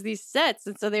movie was these sets.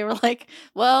 And so they were like,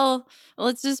 well,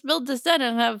 let's just build the set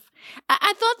and have...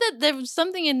 I thought that there was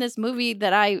something in this movie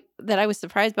that I was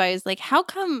surprised by, is like, how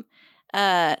come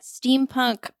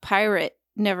steampunk pirate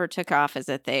never took off as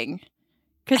a thing?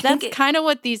 Because that's kind of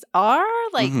what these are.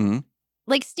 Like,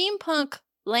 like steampunk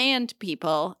land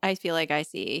people, I feel like I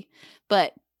see.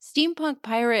 But steampunk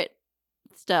pirate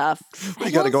stuff,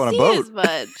 you got to go on a boat. As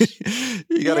much.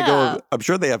 You got to go. I'm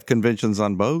sure they have conventions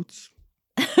on boats.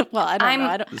 Well, I don't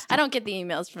know. I don't get the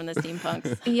emails from the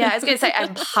steampunks. Yeah, I was going to say,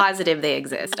 I'm positive they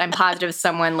exist. I'm positive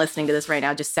someone listening to this right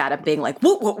now just sat up being like,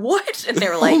 what? And they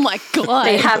were like, oh my God.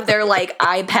 They have their like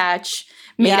eye patch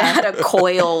made out of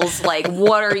coils. Like,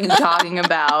 what are you talking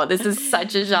about? This is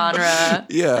such a genre.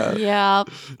 Yeah.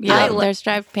 Their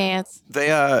striped pants. They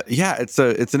it's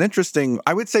an interesting,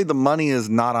 I would say the money is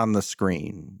not on the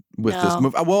screen with this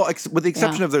movie. Well, with the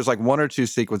exception of there's like one or two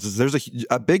sequences. There's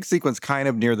a big sequence kind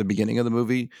of near the beginning of the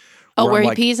movie. Where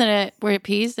he pees in it, where it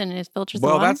pees and it filters.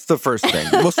 Well, that's the first thing.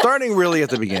 Well, starting really at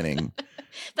the beginning.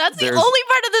 That's the only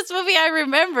part of this movie I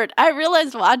remembered. I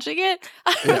realized watching it,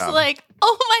 I was like,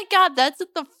 oh my God, that's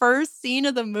at the first scene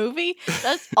of the movie?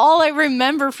 That's all I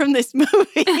remember from this movie.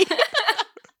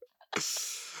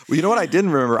 Well, you know what I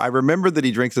didn't remember? I remember that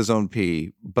he drinks his own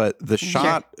pee, but the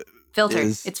shot... Filtered.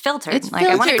 It's filtered.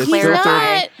 I want to clarify.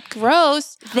 clarify.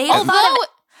 Gross. They thought of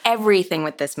everything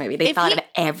with this movie. They thought of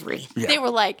everything. Yeah. They were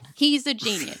like, he's a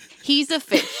genius. He's a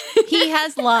fish. He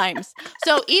has limes.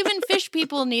 So even fish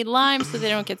people need limes so they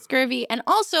don't get scurvy. And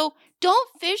also, don't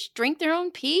fish drink their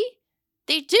own pee?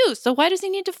 They do. So why does he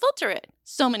need to filter it?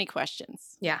 So many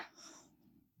questions. Yeah.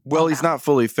 Well, he's not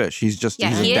fully fish. He's just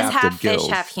he's he is half gills.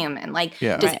 fish, half human. Like,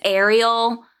 does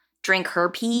Ariel drink her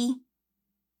pee?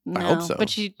 No, I hope so.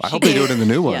 But I hope they do it in the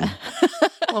new one. Yeah.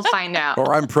 We'll find out.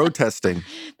 Or I'm protesting.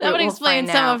 That would explain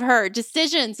some of her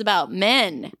decisions about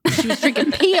men. She was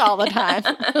drinking pee all the time.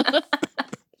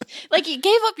 Like, you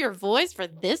gave up your voice for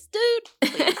this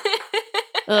dude?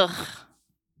 Ugh.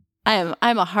 I'm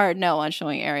a hard no on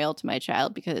showing Ariel to my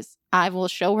child because I will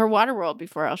show her Waterworld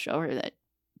before I'll show her that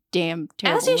damn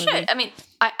terrible As you movie. should. I mean,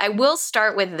 I will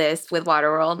start with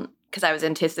Waterworld, because I was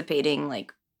anticipating,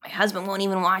 like, my husband won't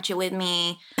even watch it with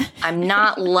me. I'm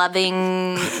not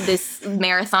loving this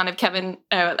marathon of Kevin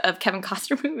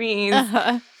Costner movies.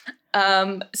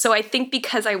 So I think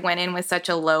because I went in with such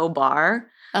a low bar,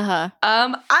 I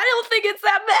don't think it's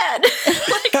that bad.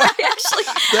 Like,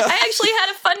 I actually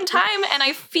had a fun time, and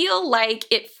I feel like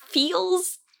it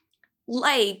feels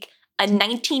like a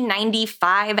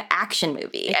 1995 action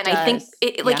movie. I think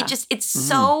it's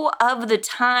so of the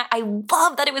time. I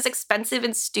love that it was expensive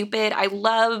and stupid. I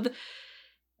love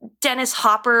Dennis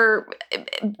Hopper.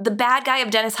 The bad guy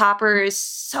of Dennis Hopper is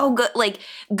so good. Like,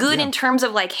 good in terms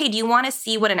of like, hey, do you want to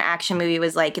see what an action movie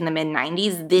was like in the mid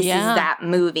 90s? This is that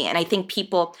movie. And I think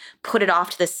people put it off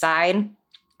to the side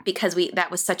because that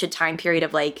was such a time period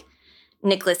of like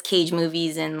Nicolas Cage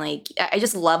movies, and like, I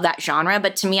just love that genre.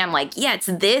 But to me, I'm like, yeah, it's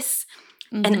this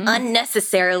and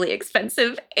unnecessarily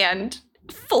expensive and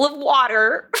full of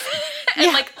water.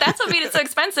 And like, that's what made it so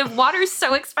expensive. Water's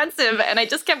so expensive. And I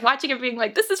just kept watching it being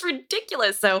like, this is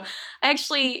ridiculous. So I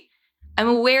I'm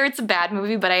aware it's a bad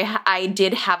movie, but I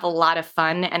did have a lot of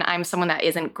fun, and I'm someone that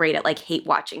isn't great at like hate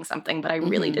watching something, but I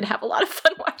really did have a lot of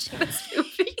fun watching this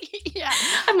movie. Yeah.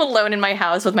 I'm alone in my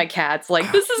house with my cats.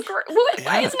 Like, this is great.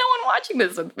 Why is no one watching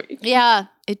this with me? Yeah,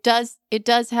 it does. It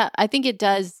does have. I think it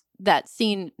does. That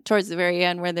scene towards the very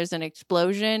end where there's an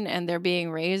explosion and they're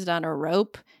being raised on a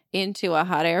rope into a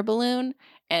hot air balloon,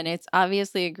 and it's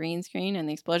obviously a green screen, and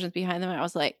the explosion's behind them. I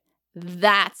was like,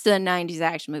 that's a 90s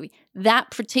action movie. That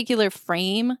particular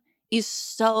frame is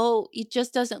so, it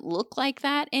just doesn't look like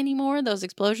that anymore. Those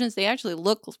explosions, they actually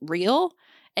look real.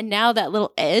 And now that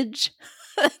little edge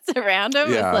that's around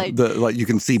him is like you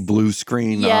can see blue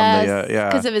screen on the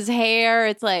because of his hair.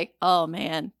 It's like, oh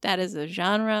man, that is a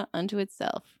genre unto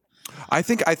itself. I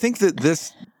think that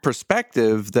this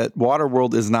perspective that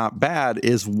Waterworld is not bad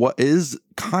is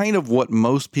kind of what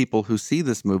most people who see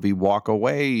this movie walk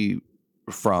away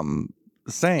from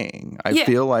saying. I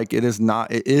feel like it is not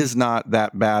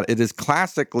that bad. It is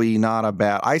classically not a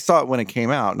bad. I saw it when it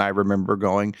came out, and I remember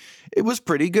going, it was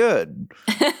pretty good.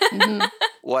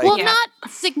 Like, well, not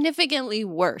significantly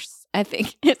worse, I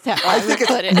think is how I would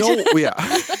put it.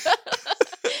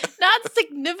 Not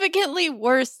significantly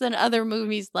worse than other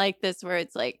movies like this, where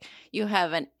it's like you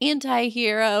have an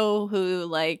anti-hero who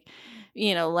likes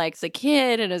a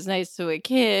kid and is nice to a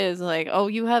kid. It's like, oh,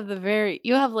 you have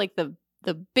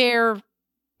the bare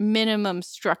minimum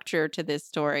structure to this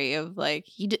story of like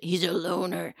he's a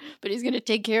loner, but he's gonna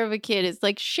take care of a kid. It's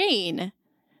like Shane.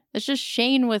 It's just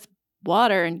Shane with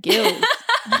water and gills.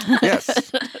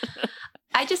 Yes.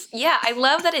 I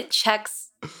love that it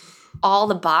checks all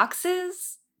the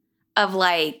boxes of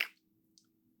like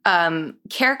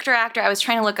character actor. I was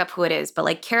trying to look up who it is, but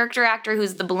like character actor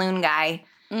who's the balloon guy.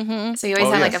 Mm-hmm. So you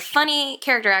always have like a funny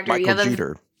character actor. Michael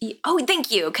Jeter. Oh,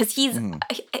 thank you, because he's.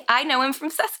 I know him from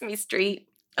Sesame Street.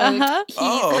 He's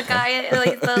the guy,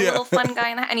 like the little fun guy,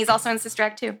 and he's also in Sister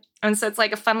Act 2. And so it's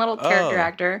like a fun little character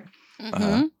actor.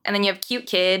 And then you have cute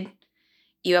kid.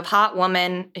 You have hot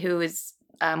woman who is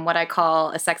what I call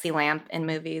a sexy lamp in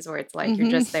movies, where it's like you're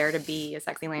just there to be a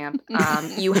sexy lamp.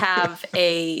 You have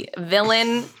a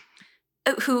villain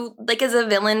who like is a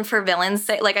villain for villain's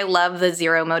sake. Like I love the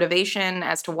zero motivation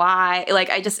as to why. Like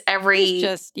I just I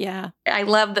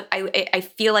love that. I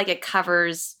feel like it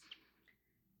covers.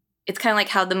 It's kind of like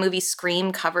how the movie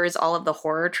Scream covers all of the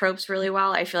horror tropes really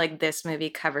well. I feel like this movie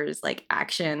covers like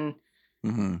action,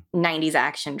 90s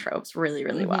action tropes really,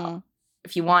 really well.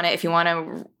 If you want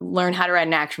to learn how to write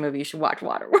an action movie, you should watch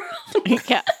Waterworld.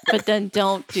 Yeah, but then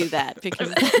don't do that because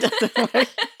that doesn't work.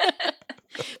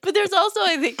 But there's also,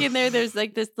 I think, in there's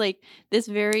like this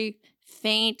very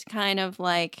faint kind of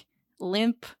like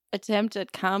limp attempt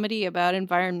at comedy about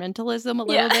environmentalism a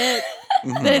little bit.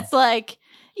 That it's like,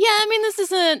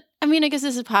 I guess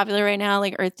this is popular right now,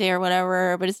 like Earth Day or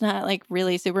whatever, but it's not like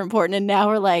really super important. And now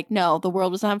we're like, no, the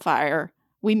world was on fire.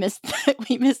 We missed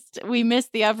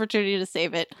the opportunity to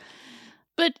save it.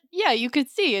 But yeah, you could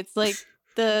see it's like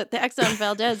the Exxon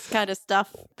Valdez kind of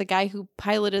stuff. The guy who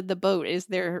piloted the boat is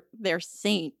their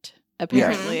saint,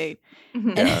 apparently.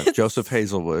 Yeah, Joseph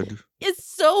Hazelwood. It's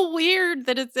so weird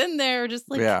that it's in there. Just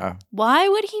like, why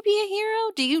would he be a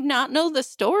hero? Do you not know the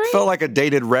story? Felt like a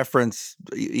dated reference,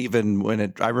 even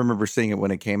when I remember seeing it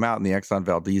when it came out, and the Exxon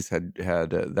Valdez had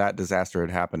that disaster had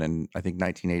happened in I think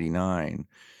 1989.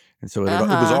 And so it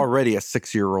was already a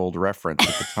 6-year-old reference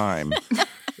at the time.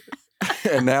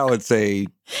 And now it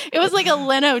was like a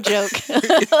Leno joke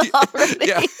already.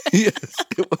 Yeah, yes,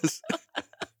 it was.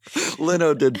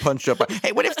 Leno did punch up.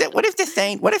 Hey, what if the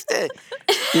saint? What if the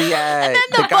and then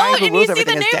the guy boat, who and rules you see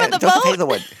everything the is name dead? of the Joseph boat.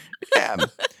 Hazelwood. Yeah.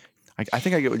 I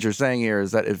think I get what you're saying here is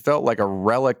that it felt like a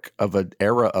relic of an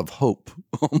era of hope,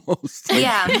 almost.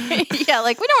 Yeah,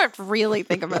 like we don't have to really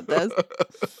think about this.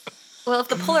 Well, if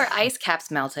the polar ice caps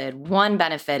melted, one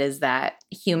benefit is that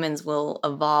humans will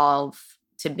evolve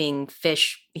to being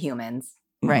fish humans.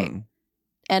 Right.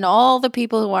 And all the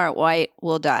people who aren't white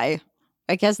will die.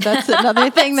 I guess that's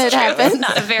another thing that happens. It's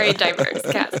not a very diverse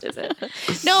cast, is it?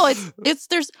 No,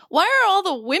 why are all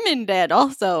the women dead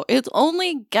also? It's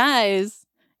only guys,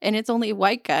 and it's only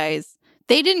white guys.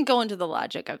 They didn't go into the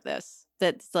logic of this.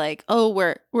 That's like, oh,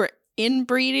 we're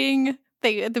inbreeding.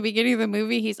 At the beginning of the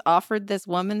movie, he's offered this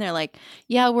woman. They're like,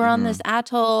 yeah, we're on this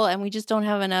atoll, and we just don't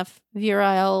have enough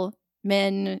virile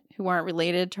men who aren't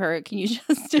related to her. Can you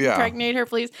just impregnate her,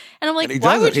 please? And I'm like,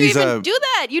 why would you even do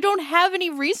that? You don't have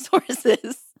any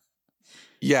resources.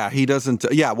 Yeah, he doesn't.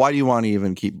 Yeah, why do you want to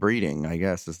even keep breeding? I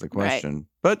guess is the question.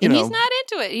 Right. But he's not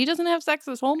into it. He doesn't have sex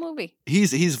this whole movie.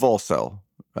 He's Volcel.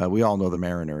 We all know the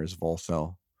Mariner is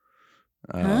Volcel.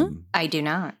 I do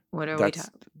not. What are we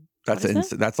talking?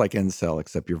 That's like incel,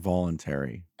 except you're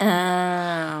voluntary.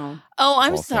 Oh,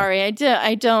 I'm sorry. I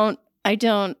don't.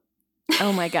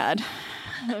 Oh my God.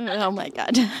 Oh my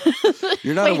God.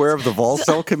 You're not aware of the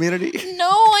volcel community?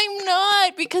 No, I'm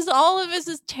not, because all of this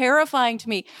is terrifying to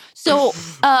me. So,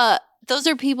 those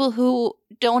are people who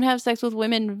don't have sex with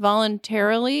women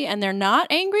voluntarily, and they're not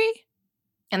angry,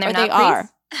 and they're or not they are.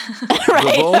 Right? The Are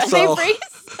they volcel.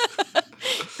 priests?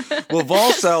 Well,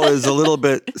 volcel is a little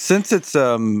bit since it's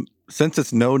No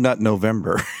Nut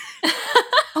November.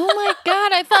 Oh my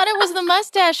God! I thought it was the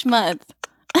mustache month.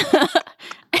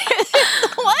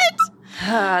 What?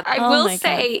 I will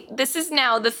say this is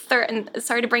now the third. And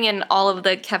sorry to bring in all of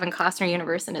the Kevin Costner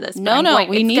universe into this. No, it's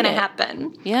going to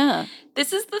happen. Yeah.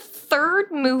 This is the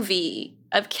third movie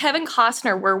of Kevin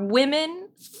Costner where women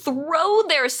throw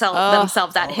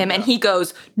themselves at him, and he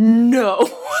goes, "No."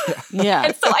 Yeah.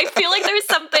 And so I feel like there's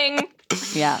something.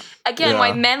 Yeah. Again,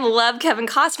 why men love Kevin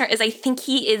Costner is I think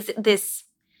he is this,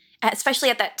 especially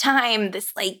at that time,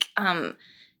 this like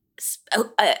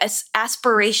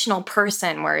aspirational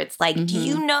person where it's like, do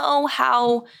you know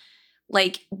how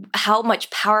much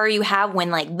power you have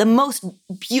when like the most and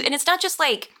it's not just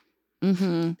like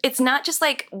it's not just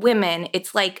like women,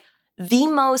 it's like the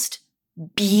most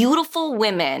beautiful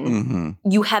women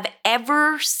you have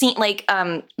ever seen. Like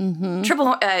Jeanne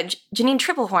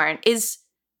Tripplehorn is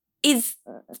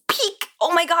peak.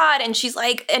 Oh my God. And she's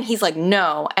like, and he's like,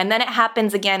 no. And then it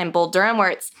happens again in Bull Durham where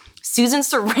it's Susan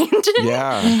Sarandon.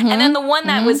 Yeah. And then the one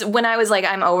that was when I was like,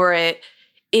 I'm over it,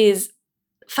 is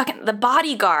fucking The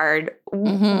Bodyguard,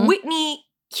 Whitney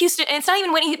Houston. And it's not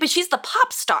even Whitney, but she's the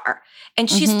pop star. And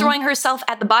she's throwing herself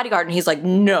at The Bodyguard. And he's like,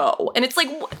 no. And it's like,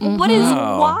 what is,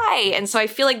 why? And so I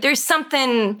feel like there's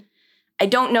something, I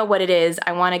don't know what it is.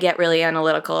 I want to get really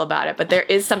analytical about it. But there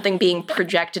is something being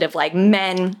projected of like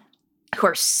men who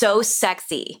are so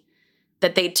sexy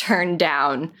that they turn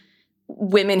down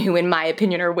women who, in my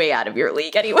opinion, are way out of your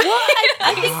league anyway. Well,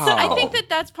 I think that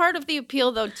that's part of the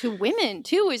appeal, though, to women,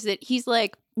 too, is that he's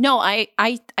like, no, I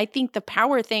think the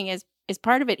power thing is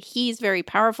part of it. He's very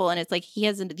powerful, and it's like he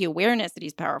has the awareness that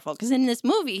he's powerful. Because in this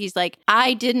movie, he's like,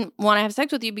 I didn't want to have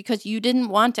sex with you because you didn't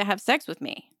want to have sex with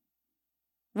me.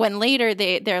 When later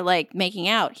they're like making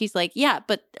out, he's like, yeah,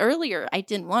 but earlier I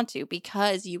didn't want to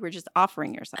because you were just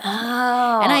offering yourself.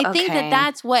 Oh, and I think that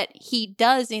that's what he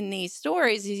does in these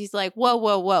stories. Is he's like,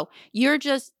 whoa, you're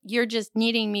just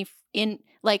needing me in,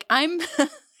 like, I'm.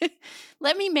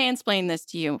 Let me mansplain this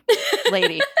to you,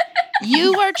 lady.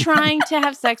 You are trying to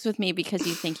have sex with me because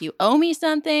you think you owe me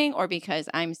something, or because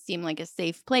I seem like a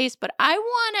safe place. But I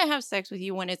want to have sex with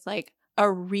you when it's like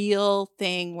a real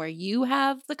thing where you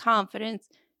have the confidence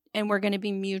and we're going to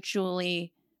be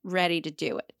mutually ready to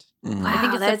do it. Wow, I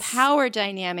think it's a power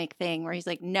dynamic thing where he's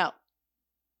like, no,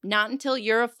 not until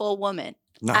you're a full woman.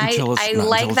 I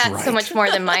like that right. So much more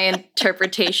than my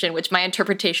interpretation, which my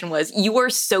interpretation was, you are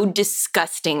so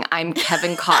disgusting. I'm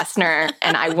Kevin Costner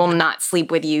and I will not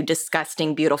sleep with you,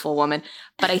 disgusting, beautiful woman.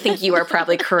 But I think you are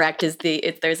probably correct.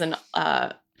 There's an,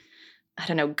 I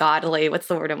don't know, godly, what's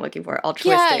the word I'm looking for?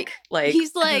 Altruistic. Yeah, like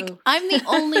he's like, I'm the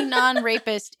only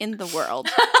non-rapist in the world.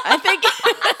 I think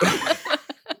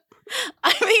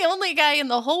I'm the only guy in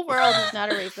the whole world who's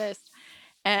not a rapist.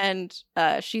 And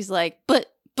she's like, but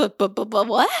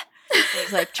what?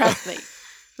 He's like, trust me,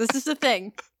 this is the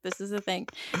thing. This is the thing.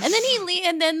 And then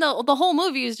and then the whole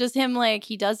movie is just him like,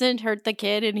 he doesn't hurt the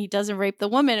kid and he doesn't rape the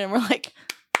woman. And we're like,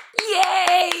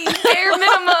 yay, bare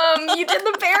minimum. You did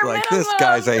the bare minimum. This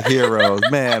guy's a hero.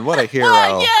 Man, what a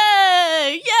hero.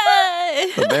 Yay!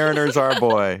 The mariner's our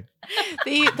boy.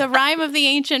 The rhyme of the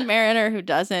ancient mariner who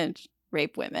doesn't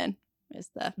rape women is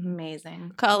the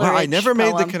amazing color. Wow, I never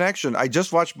made the connection. I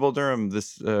just watched Bull Durham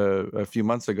this a few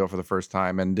months ago for the first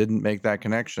time and didn't make that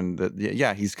connection. That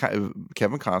he's Kevin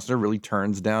Costner really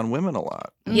turns down women a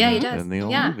lot. Yeah, he does in the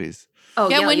old movies. Oh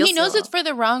yeah, when he knows it's for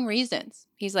the wrong reasons,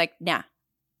 he's like, nah,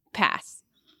 pass.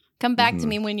 Come back to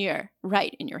me when you're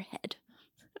right in your head.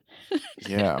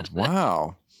 Yeah.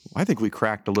 Wow. I think we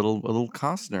cracked a little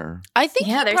Costner. I think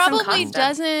he probably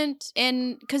doesn't,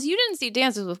 because you didn't see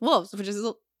Dances with Wolves, which is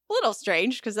a little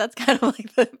strange because that's kind of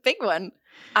like the big one.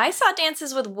 I saw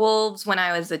Dances with Wolves when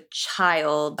I was a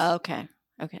child. Okay.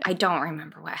 I don't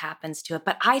remember what happens to it,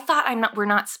 but I thought we're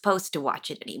not supposed to watch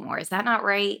it anymore. Is that not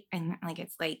right? And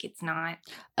it's not.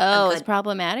 Oh, it's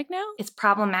problematic now? It's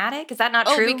problematic? Is that not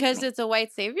true? Oh, because it's a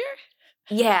white savior?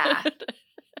 Yeah.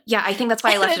 Yeah, I think that's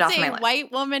why I left it off my list. It's a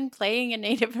white woman playing a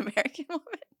Native American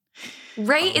woman.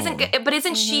 Right?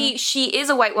 Isn't she is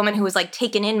a white woman who was like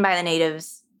taken in by the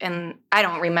natives. And I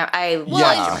don't remember.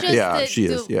 She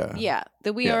is. Yeah,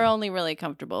 that we are only really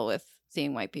comfortable with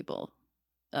seeing white people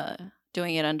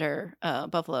doing it under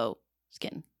buffalo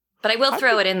skin. But I will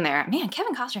throw it in there. Man,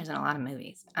 Kevin Costner's in a lot of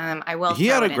movies. I will. He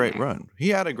had a great run. He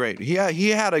had a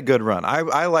good run.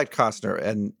 I liked Costner,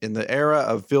 and in the era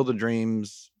of Field of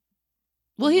Dreams.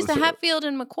 Well, he's the Hatfield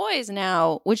and McCoys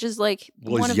now, which is like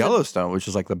Yellowstone, which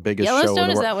is like the biggest show. Yellowstone,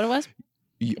 is that what it was?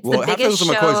 It's the biggest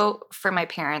show for my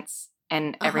parents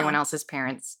and everyone else's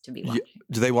parents to be watching.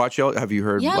 Do they watch Yellowstone? Have you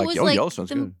heard? Yeah, it was like Yellowstone's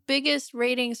the good. biggest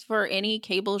ratings for any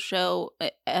cable show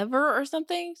ever, or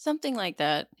something like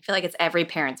that. I feel like it's every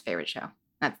parent's favorite show.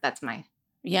 That's my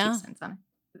 2 cents on it.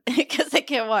 Because they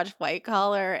can't watch White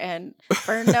Collar and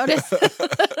Burn Notice.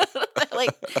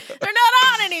 Like, they're not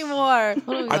on anymore.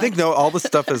 I think all the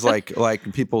stuff is like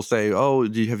people say, oh,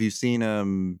 have you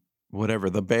seen whatever,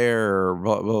 The Bear,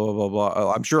 blah, blah, blah,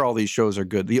 blah. I'm sure all these shows are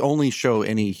good. The only show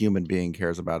any human being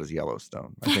cares about is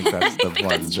Yellowstone. I think that's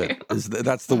the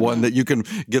that's the one that you can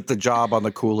get the job on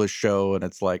the coolest show. And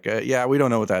it's like, yeah, we don't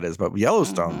know what that is, but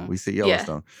Yellowstone, we see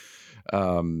Yellowstone. Yeah.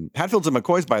 Hatfields and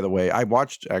McCoys, by the way, I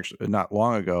watched actually not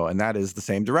long ago, and that is the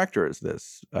same director as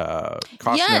this,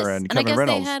 Costner and Kevin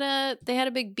Reynolds. They had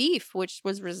a big beef, which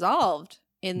was resolved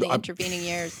in the intervening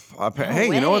years. Hey,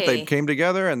 you know what? They came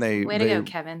together and they to go,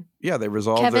 Kevin. Yeah, they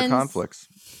resolved their conflicts.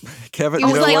 Kevin, he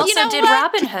also did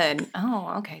Robin Hood.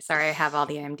 Oh, okay. Sorry, I have all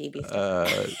the IMDb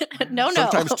stuff. No.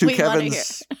 Sometimes two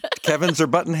Kevins are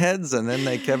button heads, and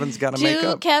then Kevin's got to make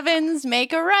up. Two Kevins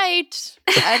make a right.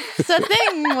 That's a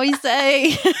thing we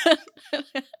say.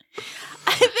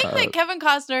 I think that Kevin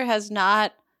Costner has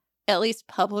not, at least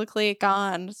publicly,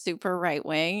 gone super right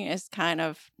wing is kind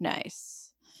of nice.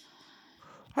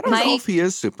 I don't know if he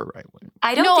is super right wing.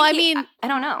 I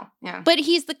don't know. Yeah. But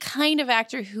he's the kind of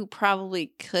actor who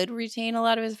probably could retain a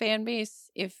lot of his fan base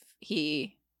if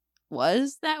he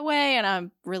was that way. And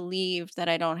I'm relieved that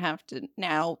I don't have to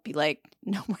now be like,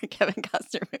 no more Kevin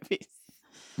Costner movies.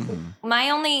 Mm-hmm. My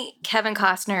only Kevin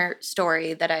Costner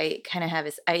story that I kind of have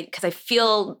is because I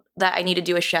feel that I need to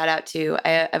do a shout out to.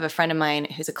 I have a friend of mine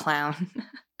who's a clown.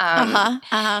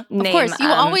 Of course, you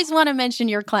always want to mention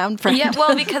your clown friend. Yeah,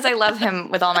 well, because I love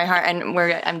him with all my heart, and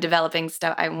I'm developing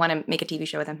stuff. I want to make a TV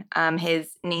show with him.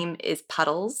 His name is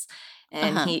Puddles,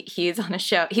 and he's on a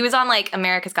show. He was on like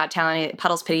America's Got Talent.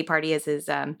 Puddles Pity Party is his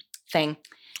thing.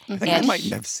 I think I might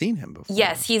have seen him before.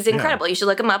 Yes, he's incredible. You should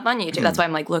look him up on YouTube. That's why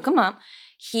I'm like, look him up.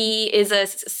 He is a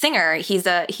singer. He's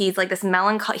like this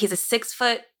melancholy. He's a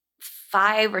 6'5"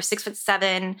 or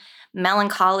 6'7"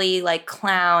 melancholy like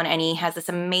clown, and he has this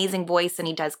amazing voice, and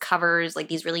he does covers, like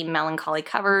these really melancholy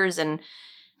covers. And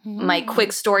my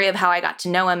quick story of how I got to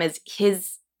know him is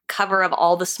his cover of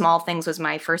All the Small Things was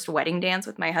my first wedding dance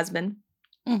with my husband.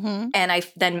 And I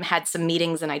then had some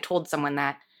meetings, and I told someone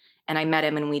that, and I met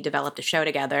him, and we developed a show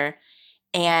together.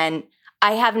 And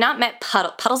I have not met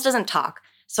Puddles. Puddles doesn't talk.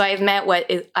 So I've met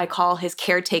I call his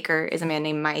caretaker is a man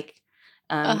named Mike.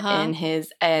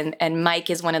 And Mike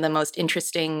is one of the most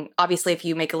interesting, obviously, if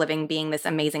you make a living being this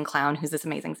amazing clown who's this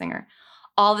amazing singer.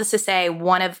 All this to say,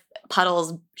 one of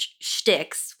Puddles'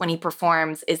 shticks when he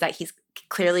performs is that he's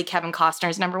clearly Kevin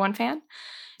Costner's #1 fan.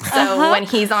 So when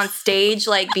he's on stage,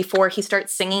 like before he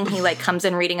starts singing, he like comes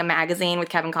in reading a magazine with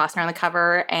Kevin Costner on the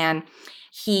cover. And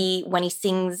when he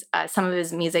sings some of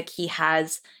his music, he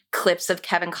has clips of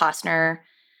Kevin Costner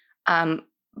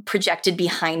projected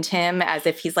behind him as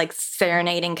if he's like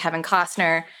serenading Kevin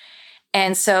Costner.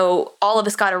 And so all of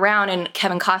us got around, and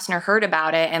Kevin Costner heard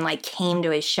about it and like came to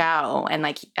his show. And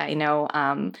like, I know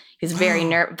he was very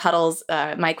Puddles,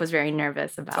 Mike was very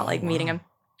nervous about meeting him.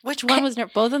 Which one was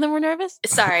nervous? Both of them were nervous?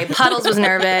 Sorry, Puddles was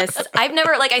nervous.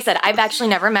 I've actually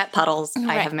never met Puddles.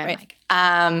 I have met Mike.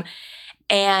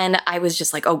 And I was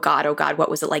just like, oh God, what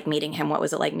was it like meeting him?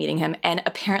 And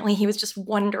apparently he was just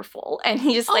wonderful. And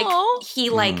he just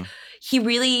he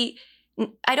really,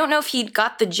 I don't know if he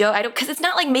got the joke. Because it's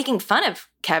not like making fun of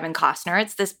Kevin Costner.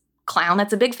 It's this clown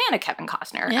that's a big fan of Kevin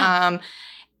Costner. Yeah.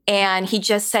 And he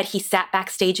just said he sat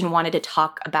backstage and wanted to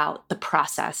talk about the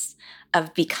process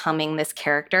of becoming this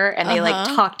character. And they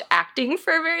talked acting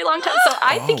for a very long time. So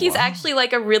I think he's actually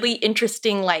like a really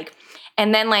interesting,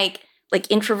 and then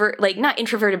introvert, not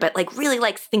introverted, but really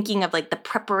thinking of the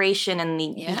preparation and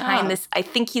the behind this. I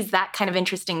think he's that kind of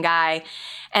interesting guy.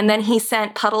 And then he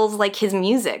sent Puddles his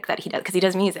music that he does, because he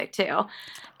does music too.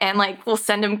 And we'll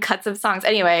send him cuts of songs.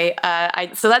 Anyway,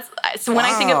 I'm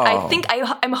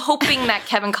hoping that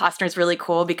Kevin Costner is really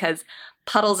cool, because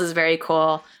Puddles is very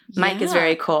cool. Mike is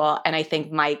very cool. And I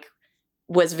think Mike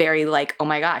was very oh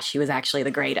my gosh, he was actually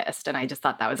the greatest. And I just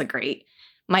thought that was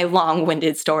my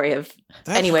long-winded story of,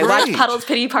 watch Puddles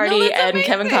Pity Party and amazing.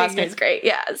 Kevin Costner is great.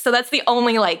 Yeah. So that's the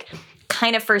only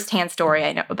kind of firsthand story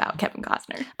I know about Kevin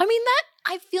Costner. I mean,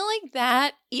 I feel like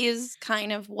that is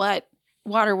kind of what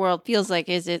Waterworld feels like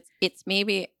is it's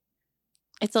maybe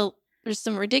there's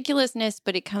some ridiculousness,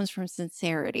 but it comes from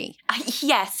sincerity.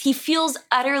 Yes, he feels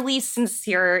utterly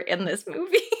sincere in this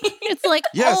movie. It's like,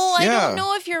 Yes, I yeah. don't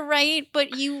know if you're right,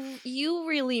 but you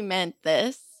really meant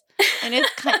this, and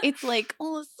it's like, it's a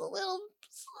little bit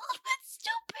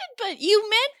stupid, but you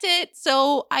meant it,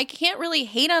 so I can't really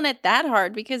hate on it that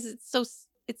hard because it's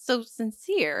so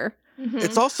sincere. Mm-hmm.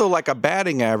 It's also like a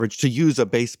batting average, to use a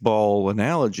baseball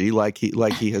analogy, like he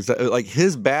has like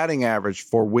his batting average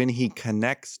for when he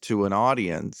connects to an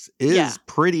audience is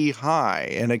pretty high.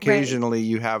 And occasionally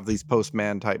you have these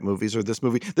Postman type movies, or this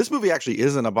movie. This movie actually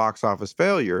isn't a box office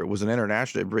failure. It was an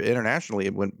internationally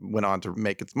it went on to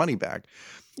make its money back.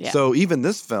 Yeah. So even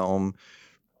this film,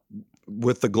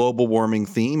 with the global warming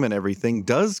theme and everything,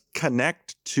 does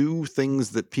connect to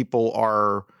things that people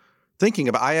are thinking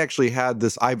about. I actually had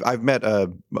this. I've met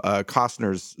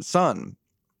Costner's son.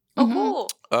 Oh, cool.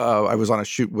 I was on a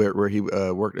shoot where he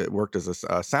worked as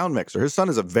a sound mixer. His son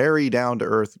is a very down to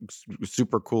earth,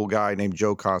 super cool guy named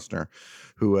Joe Costner,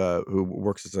 who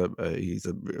works as he's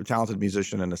a talented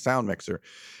musician and a sound mixer.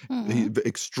 He's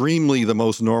extremely the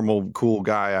most normal, cool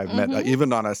guy I've met,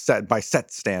 even on a set by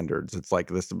set standards. It's like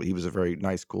this. He was a very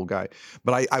nice, cool guy.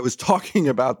 But I was talking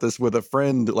about this with a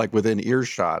friend, like within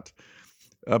earshot,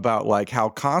 about like how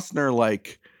Costner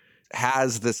like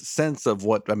has this sense of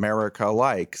what America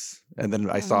likes. And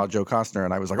then I saw Joe Costner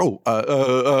and I was like,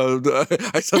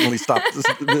 I suddenly stopped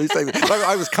saying that.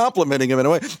 I was complimenting him in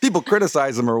a way. People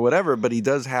criticize him or whatever, but he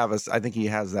does have I think he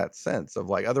has that sense of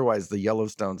like, otherwise the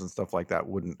Yellowstones and stuff like that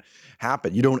wouldn't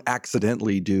happen. You don't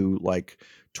accidentally do like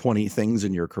 20 things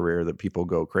in your career that people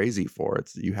go crazy for.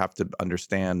 You have to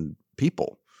understand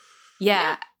people.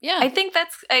 Yeah. I think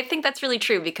that's really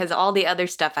true, because all the other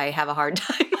stuff I have a hard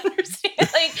time understanding.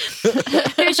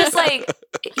 Like, there's just like,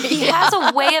 he has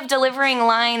a way of delivering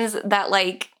lines that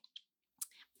like,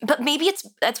 but maybe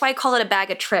that's why I call it a bag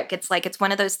of trick. It's like, it's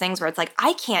one of those things where it's like,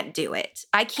 I can't do it.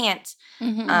 I can't,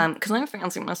 because I'm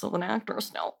fancying myself an actor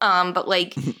still. But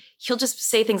like, he'll just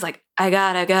say things like, I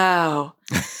gotta go.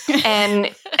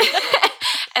 and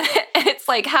it's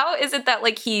like, how is it that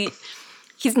like he's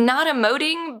not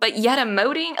emoting, but yet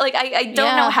emoting? Like, I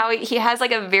don't know how he has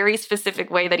like a very specific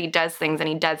way that he does things, and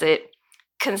he does it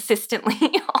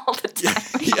consistently all the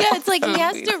time. Yeah, it's like he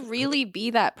has to really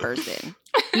be that person.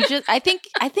 I think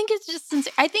it's just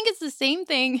sincere. I think it's the same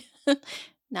thing.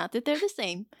 Not that they're the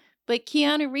same, but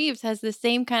Keanu Reeves has the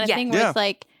same kind of thing where it's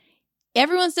like,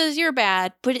 everyone says you're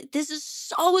bad, but this is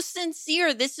so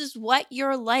sincere. This is what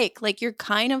you're like. Like, you're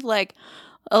kind of like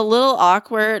a little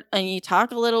awkward and you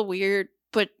talk a little weird,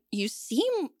 but you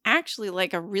seem actually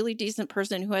like a really decent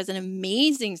person who has an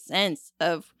amazing sense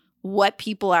of what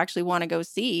people actually want to go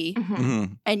see.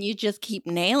 And you just keep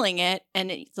nailing it. And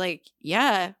it's like,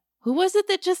 who was it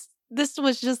that this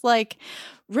was just like,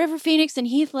 River Phoenix and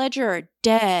Heath Ledger are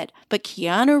dead, but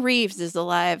Keanu Reeves is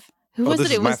alive. Who was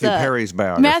it? It was Matthew Perry's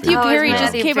biography. Matthew Perry just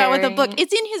Matthew came out with a book.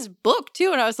 It's in his book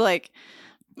too. And I was like,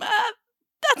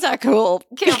 that's not cool.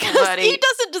 Careful, buddy. He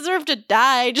doesn't deserve to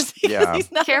die just because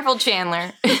he's not. Careful,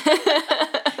 Chandler.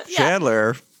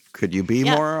 Chandler, could you be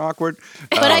more awkward?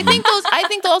 But I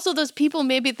think also those people,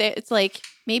 maybe it's like,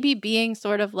 maybe being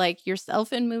sort of like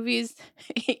yourself in movies,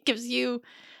 it gives you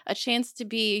a chance to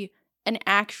be an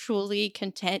actually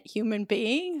content human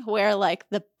being, where like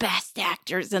the best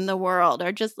actors in the world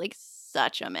are just like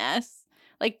such a mess.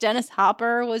 Like Dennis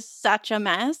Hopper was such a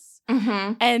mess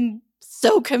and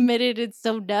so committed and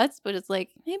so nuts, but it's like,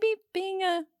 maybe being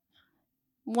a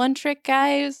one trick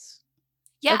guy is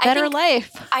a better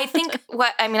life. I think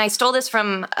I stole this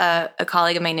from a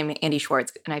colleague of mine named Andy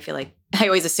Schwartz, and I feel like I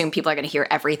always assume people are going to hear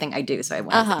everything I do, so I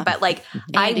want but like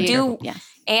Andy, I do. Yes.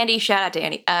 Andy, shout out to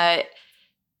Andy. A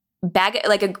bag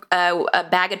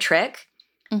of trick.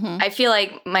 I feel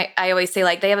like I always say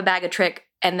like they have a bag of trick,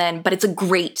 but it's a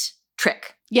great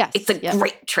trick. Yes, it's a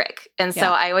great trick, and so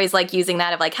I always like using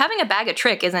that of like having a bag of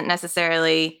trick isn't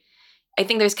necessarily. I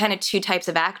think there's kind of two types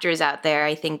of actors out there.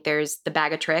 I think there's the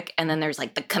bag of trick, and then there's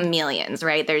like the chameleons,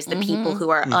 right? There's the people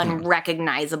who are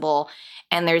unrecognizable,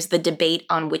 and there's the debate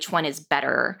on which one is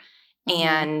better.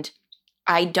 And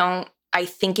I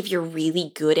think if you're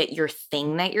really good at your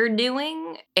thing that you're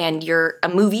doing and you're a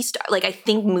movie star, like I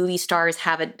think movie stars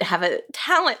have a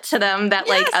talent to them that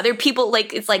like other people,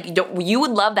 like it's like you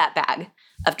would love that bag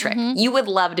of trick. You would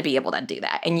love to be able to do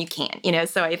that, and you can't,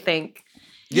 so I think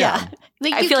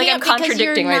like, I feel like I'm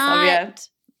contradicting myself.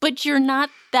 But you're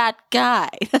not that guy.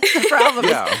 That's the problem.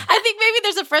 I think maybe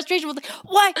there's a frustration with like,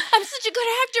 why? I'm such a good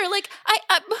actor. Like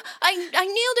I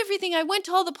nailed everything. I went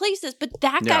to all the places, but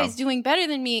that guy's doing better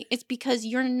than me. It's because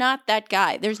you're not that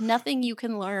guy. There's nothing you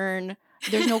can learn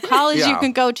There's no college you Yeah.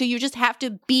 can go to. You just have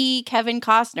to be Kevin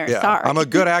Costner. Yeah, Sorry. I'm a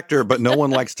good actor, but no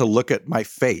one likes to look at my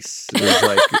face.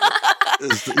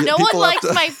 It's like, no one likes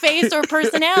my face or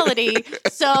personality.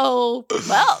 So,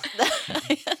 well.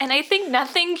 And I think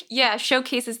nothing,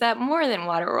 showcases that more than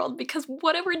Waterworld, because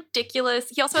what a ridiculous.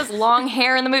 He also has long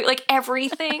hair in the movie. Like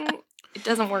everything, it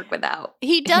doesn't work without.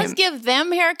 He does him. give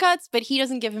them haircuts, but he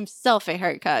doesn't give himself a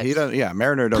haircut. He doesn't. Yeah,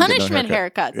 Mariner don't Punishment get no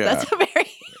haircut. haircuts. Yeah. That's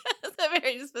a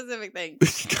very specific thing.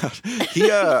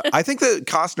 God. I think that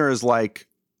Costner is like,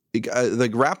 the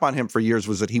rap on him for years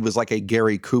was that he was like a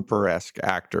Gary Cooper-esque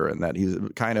actor, and that he's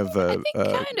kind of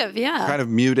kind of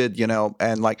muted,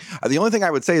 and like the only thing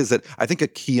I would say is that I think a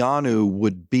Keanu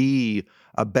would be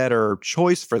a better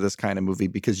choice for this kind of movie,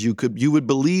 because you would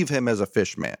believe him as a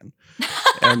fish man.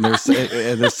 And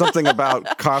there's something about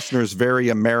Costner's very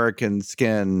American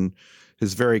skin,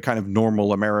 his very kind of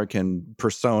normal American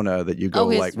persona that you go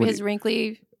his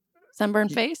wrinkly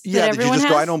sunburned face. Yeah, that everyone you just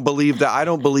has? go, I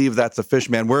don't believe that's a fish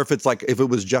man. Where if it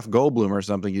was Jeff Goldblum or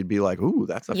something, you'd be like, ooh,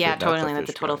 that's a that's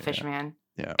a total fish man.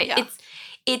 Yeah.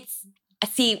 It's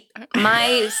see,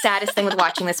 my saddest thing with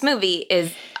watching this movie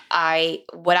is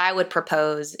what I would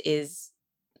propose is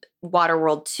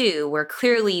Waterworld 2, where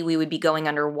clearly we would be going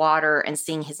underwater and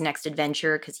seeing his next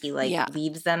adventure, because he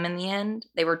leaves them in the end.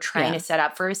 They were trying to set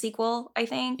up for a sequel, I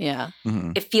think. Yeah.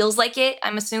 Mm-hmm. It feels like it,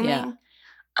 I'm assuming.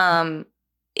 Yeah.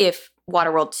 If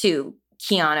Waterworld 2,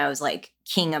 Keanu's like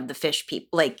king of the fish people.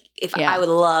 Like, I would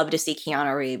love to see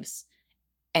Keanu Reeves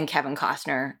and Kevin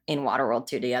Costner in Waterworld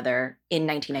 2 together in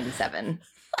 1997.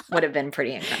 Would have been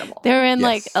pretty incredible. They're in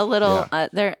like a little,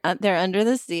 they're under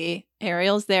the sea.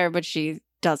 Ariel's there, but she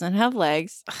doesn't have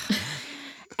legs.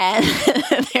 And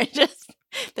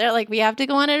they're like, we have to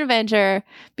go on an adventure,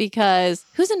 because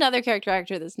who's another character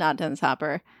actor that's not Dennis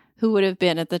Hopper who would have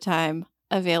been at the time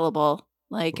available?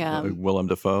 Like Willem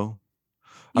Dafoe.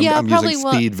 I'm probably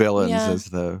using speed villains as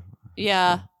the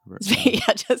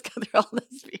just go through all the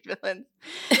speed villains.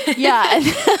 Yeah.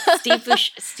 Steve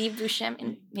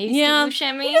Buscemi. Maybe Steve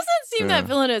Buscemi. He doesn't seem that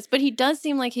villainous, but he does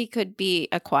seem like he could be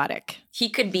aquatic. He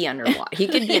could be underwater. He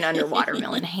could be an underwater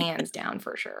villain, hands down,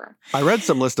 for sure. I read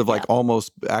some list of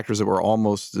almost actors that were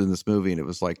almost in this movie, and it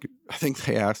was like, I think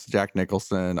they asked Jack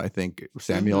Nicholson. I think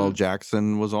Samuel L.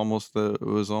 Jackson was almost the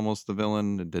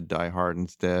villain, and did Die Hard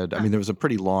instead. I mean, there was a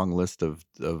pretty long list of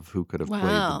who could have played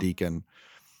the Deacon.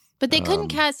 But they couldn't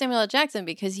cast Samuel L. Jackson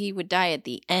because he would die at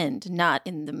the end, not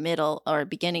in the middle or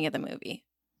beginning of the movie.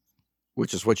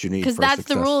 Which is what you need. Because that's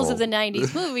the rules of the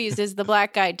 90s movies, is the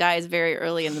black guy dies very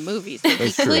early in the movie. So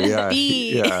he couldn't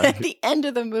be at the end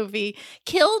of the movie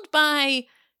killed by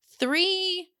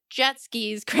 3 jet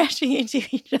skis crashing into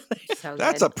each other. So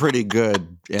that's a pretty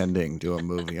good ending to a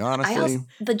movie, honestly.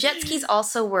 The jet skis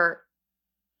also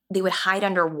they would hide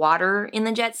underwater in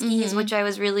the jet skis, which I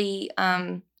was really...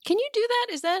 Can you do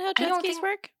that? Is that how jet skis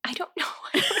work? I don't know.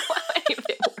 I don't know how any of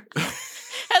it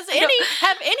works.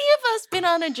 Have any of us been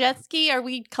on a jet ski? Are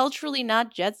we culturally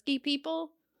not jet ski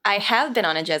people? I have been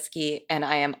on a jet ski, and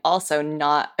I am also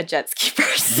not a jet ski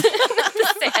person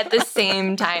at the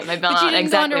same time. I've been on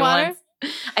exactly once.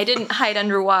 I didn't hide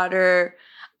underwater.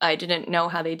 I didn't know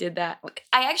how they did that.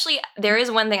 There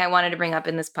is one thing I wanted to bring up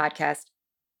in this podcast,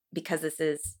 because this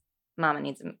is Mama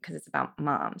Needs Them, because it's about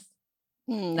moms.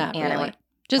 Not really.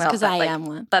 Just because I am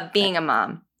one. But being a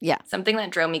mom. Yeah. Something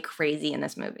that drove me crazy in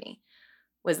this movie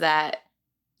was that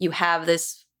you have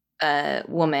this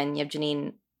woman, you have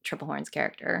Jeanne Tripplehorn's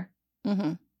character,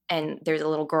 and there's a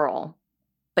little girl,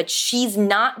 but she's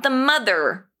not the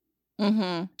mother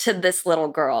to this little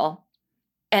girl.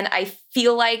 And I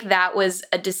feel like that was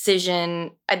a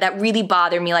decision that really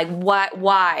bothered me. Like,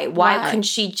 why couldn't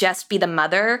she just be the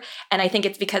mother? And I think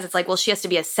it's because it's like, well, she has to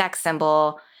be a sex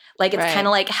symbol. Like, it's kind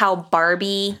of like how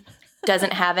Barbie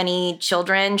doesn't have any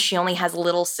children. She only has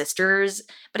little sisters.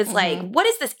 But it's like, what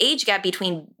is this age gap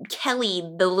between Kelly,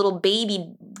 the little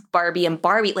baby Barbie, and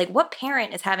Barbie? Like, what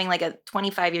parent is having like a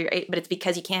 25-year age? But it's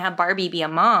because you can't have Barbie be a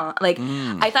mom. Like,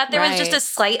 I thought there was just a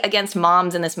slight against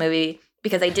moms in this movie,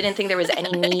 because I didn't think there was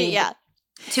any need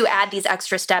to add these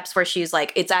extra steps where she's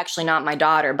like, it's actually not my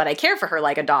daughter, but I care for her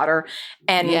like a daughter.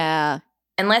 And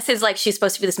unless it's like she's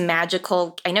supposed to be this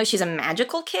magical, I know she's a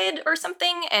magical kid or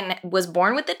something and was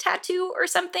born with the tattoo or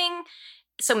something.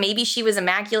 So maybe she was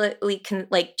immaculately,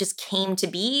 just came to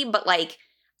be. But like,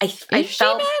 I felt. She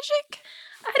magic?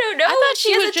 I don't know. I thought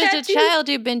she was just a child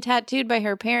who'd been tattooed by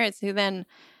her parents who then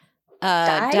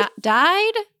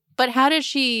died. But how did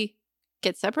she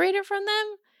get separated from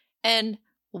them? And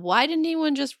why didn't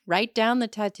anyone just write down the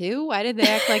tattoo? Why did they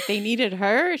act like they needed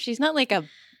her? She's not like a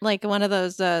like one of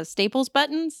those Staples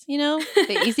buttons,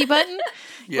 the easy button.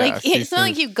 Yeah, like it's not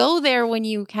like you go there when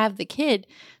you have the kid.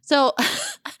 So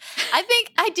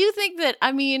I do think that,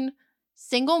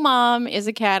 single mom is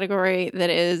a category that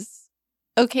is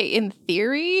okay in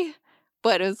theory,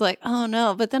 but it's like, oh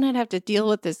no, but then I'd have to deal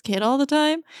with this kid all the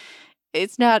time.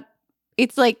 It's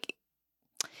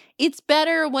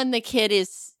better when the kid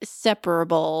is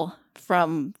separable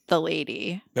from the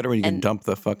lady. Better when you can dump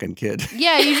the fucking kid.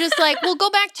 Yeah, you just well, go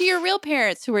back to your real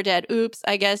parents who are dead. Oops,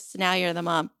 I guess now you're the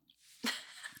mom.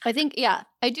 I think,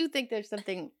 I do think there's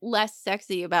something less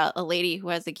sexy about a lady who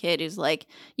has a kid who's like,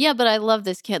 yeah, but I love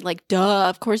this kid. Like, duh,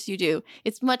 of course you do.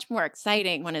 It's much more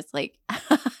exciting when it's like,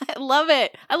 I love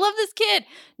it. I love this kid.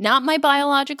 Not my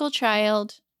biological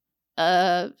child.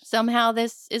 Somehow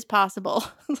this is possible.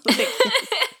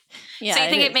 Yeah, so you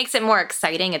think it makes it more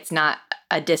exciting? It's not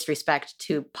a disrespect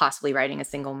to possibly writing a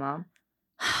single mom?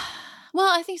 Well,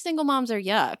 I think single moms are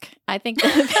yuck. I think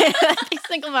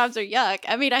single moms are yuck.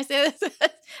 I say this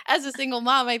as a single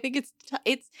mom. I think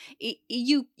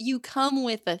you come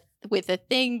with a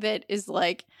thing that is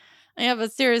like, yeah,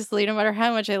 but seriously, no matter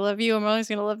how much I love you, I'm always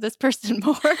going to love this person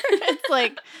more. It's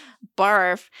like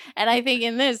barf. And I think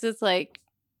in this, it's like,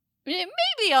 maybe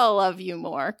I'll love you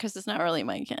more because it's not really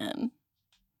my kid.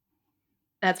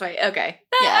 That's right. Okay.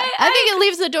 Yeah, I think it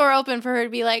leaves the door open for her to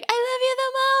be like, I love you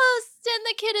the most, and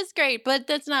the kid is great, but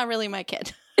that's not really my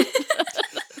kid.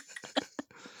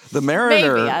 The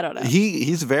Mariner, maybe, I don't know.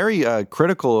 He's very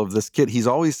critical of this kid. He's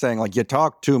always saying, like, you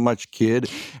talk too much, kid.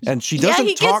 And she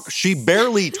doesn't talk. She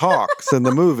barely talks in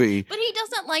the movie. But he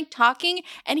doesn't like talking,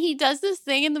 and he does this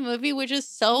thing in the movie which is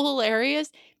so hilarious.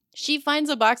 She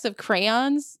finds a box of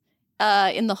crayons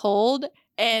in the hold,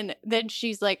 and then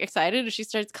she's like excited and she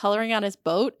starts coloring on his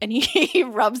boat, and he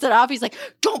rubs it off. He's like,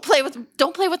 don't play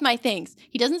with my things.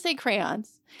 He doesn't say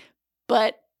crayons,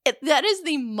 but that is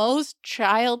the most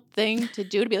child thing to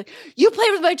do, to be like, you play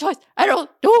with my toys. I don't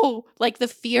know. Like the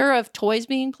fear of toys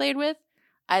being played with.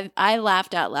 I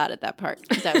laughed out loud at that part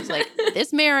because I was like,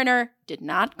 this Mariner did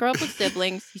not grow up with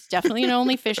siblings. He's definitely an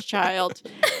only fish child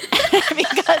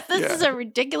because this is a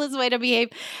ridiculous way to behave.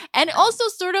 And also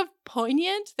sort of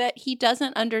poignant that he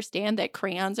doesn't understand that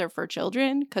crayons are for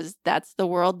children because that's the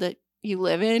world that you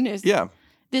live in.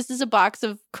 This is a box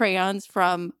of crayons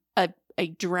from a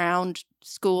drowned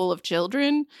school of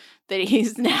children that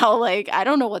he's now like, I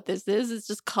don't know what this is. It's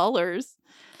just colors.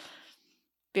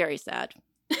 Very sad.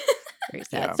 Very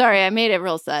sad. Yeah. Sorry, I made it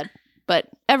real sad. But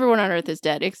everyone on Earth is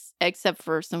dead except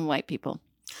for some white people.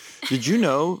 Did you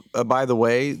know, by the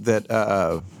way, that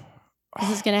this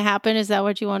is going to happen? Is that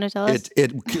what you want to tell us?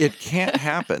 It can't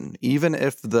happen. Even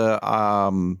if the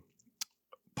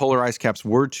polar ice caps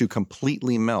were to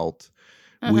completely melt,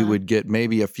 we would get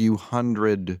maybe a few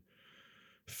hundred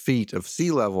feet of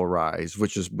sea level rise,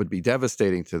 which would be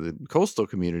devastating to the coastal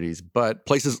communities. But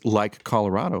places like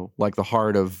Colorado, like the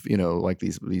heart of, like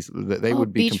these they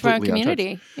would be beachfront completely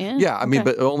community. Untouched. Yeah, I mean,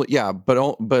 but only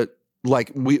but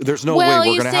like there's no way we're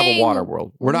going to have a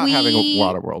Waterworld. We're not having a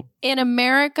Waterworld in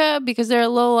America because there are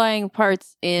low-lying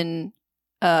parts in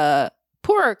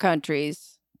poorer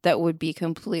countries that would be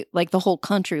complete, like the whole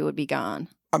country would be gone.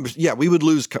 We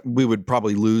would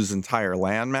probably lose entire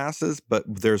land masses, but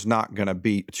there's not going to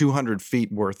be 200 feet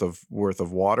worth of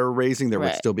water raising. There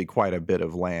would still be quite a bit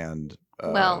of land.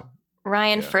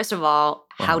 Ryan, first of all,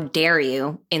 how dare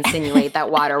you insinuate that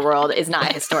Waterworld is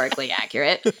not historically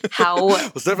accurate? It's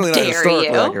definitely not historically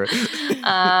accurate.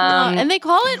 And they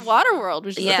call it Waterworld,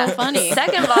 which is so funny.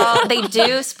 Second of all, they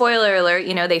do, spoiler alert,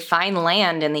 they find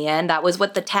land in the end. That was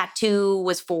what the tattoo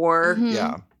was for. Mm-hmm.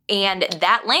 Yeah. And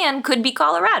that land could be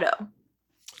Colorado.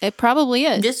 It probably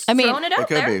is. Just throwing it out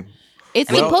there. Be. It's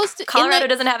supposed to. Colorado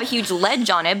doesn't have a huge ledge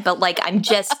on it, but I'm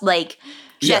just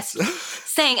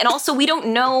saying. And also, we don't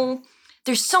know.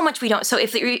 There's so much we don't. So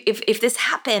if this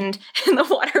happened and the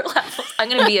water levels, I'm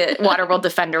going to be a Waterworld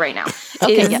defender right now.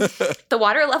 Okay, the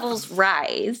water levels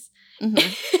rise.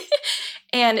 Mm-hmm.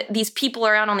 And these people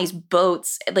are out on these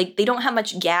boats, they don't have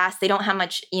much gas. They don't have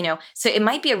much, so it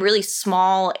might be a really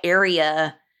small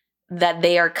area that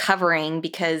they are covering,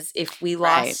 because if we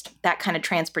lost that kind of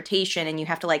transportation and you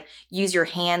have to use your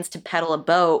hands to pedal a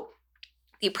boat,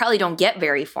 you probably don't get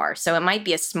very far. So it might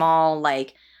be a small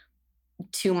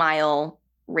 2-mile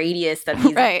radius that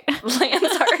these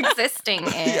lands are existing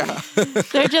in. Yeah.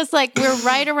 They're just we're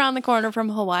right around the corner from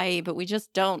Hawaii, but we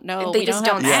just don't know. They just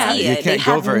don't see it. You can't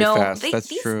go very fast.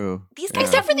 That's true. These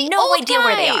guys have no idea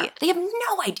where they are. They have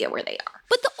no idea where they are.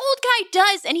 But the old guy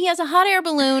does, and he has a hot air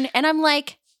balloon, and I'm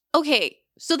like, okay,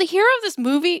 so the hero of this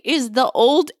movie is the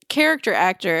old character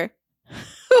actor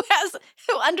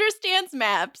who understands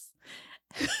maps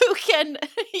who can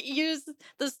use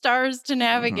the stars to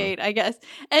navigate, I guess.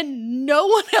 And no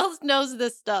one else knows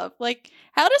this stuff. Like,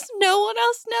 how does no one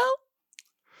else know?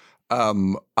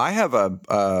 I have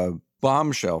a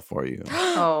bombshell for you.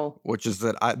 Oh. Which is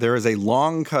that there is a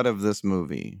long cut of this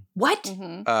movie. What?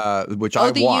 Which I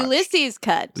watched. The Ulysses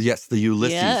cut. Yes, the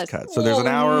Ulysses cut. So there's an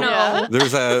hour. No.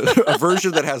 There's a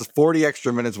version that has 40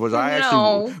 extra minutes, which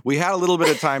we had a little bit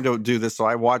of time to do this, so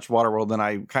I watched Waterworld, and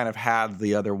I kind of had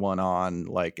the other one on,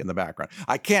 like, in the background.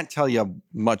 I can't tell you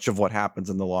much of what happens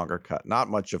in the longer cut. Not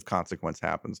much of consequence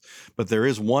happens, but there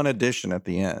is one addition at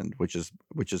the end, which is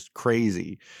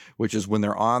crazy, which is when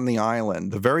they're on the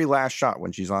island, the very last shot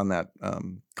when she's on that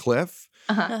cliff,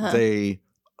 they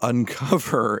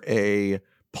uncover a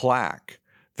plaque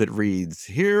that reads,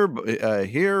 here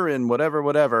in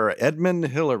whatever, Edmund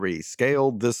Hillary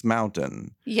scaled this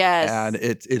mountain. Yes. And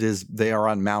it is, they are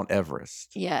on Mount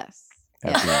Everest. Yes.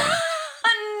 At the end.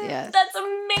 Yes. That's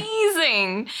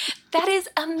amazing. That is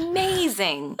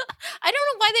amazing. I don't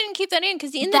know why they didn't keep that in,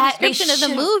 because in the description of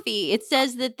the movie, it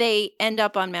says that they end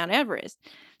up on Mount Everest.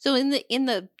 So in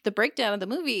the breakdown of the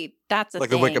movie, that's a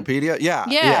like thing. the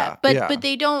Wikipedia, but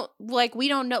they don't, like, we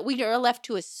don't know. We are left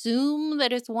to assume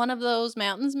that it's one of those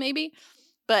mountains, maybe,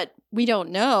 but we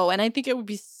don't know. And I think it would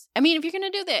be. I mean, if you're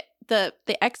gonna do the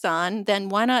Exxon, then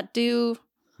why not do?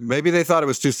 Maybe they thought it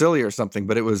was too silly or something,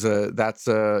 but it was that's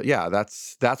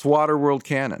Waterworld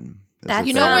canon.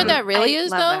 You know where that really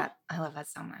is, though? That. I love that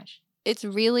so much. It's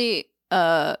really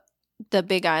the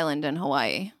Big Island in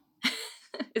Hawaii.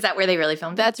 Is that where they really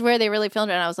filmed it? That's where they really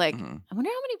filmed it. And I was like, I wonder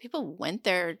how many people went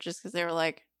there just because they were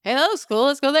like, hey, that looks cool.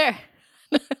 Let's go there.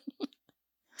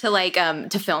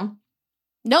 To film?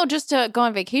 No, just to go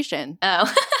on vacation.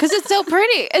 Oh. Because it's so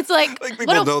pretty. It's like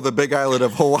people know the Big Island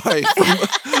of Hawaii from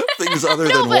things other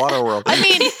than Waterworld. I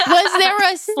mean, was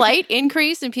there a slight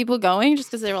increase in people going just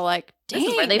because they were like, dang,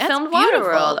 this is where they filmed beautiful.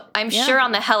 Waterworld. I'm sure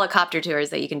on the helicopter tours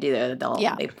that you can do there,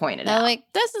 they pointed out. Like,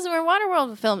 this is where Waterworld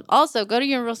was filmed. Also, go to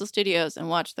Universal Studios and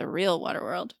watch the real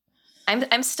Waterworld.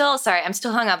 I'm still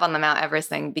hung up on the Mount Everest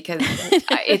thing because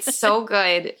it's so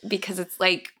good, because it's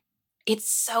like, it's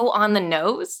so on the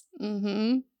nose.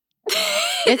 Mm-hmm.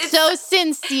 It's so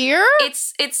sincere.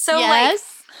 It's so like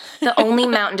the only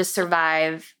mountain to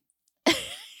survive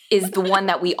is the one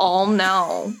that we all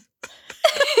know.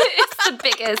 It's the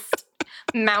biggest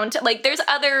mountain. Like, there's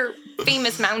other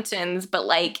famous mountains, but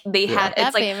like it's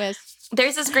like famous.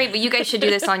 There's this great, but you guys should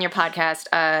do this on your podcast.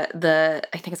 I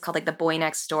think it's called like The Boy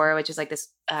Next Door, which is like this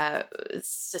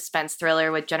suspense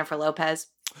thriller with Jennifer Lopez.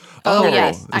 Oh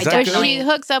yes, she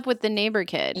hooks up with the neighbor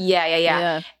kid.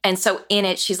 Yeah. And so in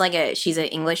it, she's an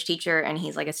English teacher and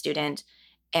he's like a student,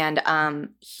 and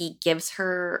he gives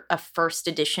her a first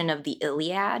edition of the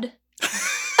Iliad.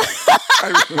 I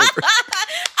remember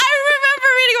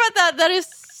reading about that. That is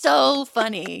so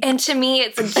funny. And to me,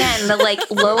 it's again the like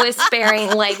lowest bearing,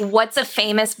 like, what's a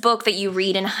famous book that you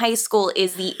read in high school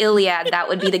is the Iliad. That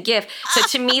would be the gift. So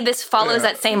to me, this follows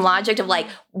that same logic of like,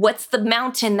 what's the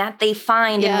mountain that they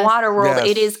find in Waterworld? Yes.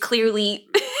 It is clearly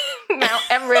Mount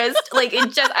Everest. Like,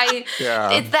 it just, I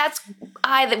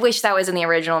wish that was in the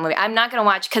original movie. I'm not going to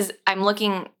watch, because I'm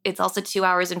looking, it's also 2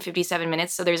 hours and 57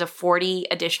 minutes. So there's a 40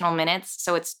 additional minutes.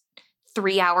 So it's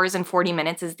 3 hours and 40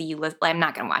 minutes is the list. I'm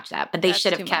not going to watch that, but they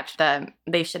should have kept the Mount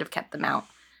Everest.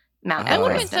 That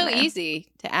would have been so easy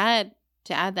to add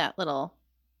that little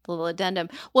addendum.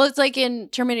 Well, it's like in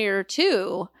Terminator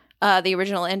 2, the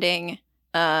original ending,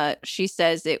 she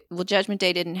says Judgment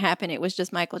Day didn't happen. It was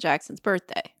just Michael Jackson's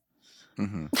birthday.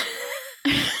 Mm-hmm.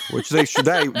 Which they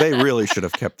really should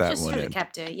have kept that one in.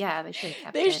 Kept it. Yeah, they should have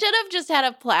kept it. They should have just had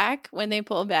a plaque when they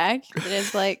pull back that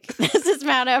is like, this is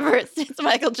Mount Everest. It's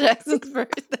Michael Jackson's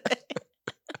birthday.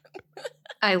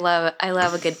 I love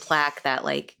a good plaque that,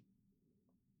 like,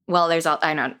 well,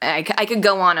 I could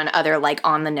go on other like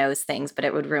on the nose things, but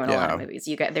it would ruin a lot of movies.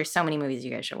 There's so many movies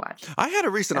you guys should watch. I had a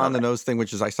recent on the nose thing,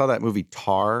 which is I saw that movie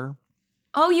Tar.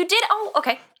 Oh, you did? Oh,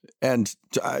 okay. And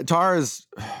Tar is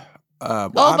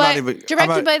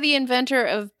directed by the inventor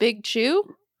of Big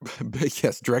Chew.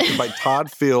 Yes, directed by Todd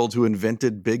Field, who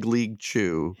invented Big League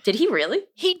Chew. Did he really?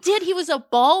 He did. He was a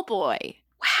ball boy.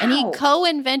 Wow. And he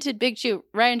co-invented Big Chew.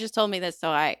 Ryan just told me this, so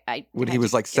I when he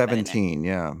was like 17,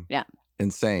 yeah.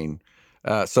 Insane.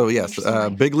 So yes,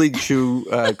 Big League Chew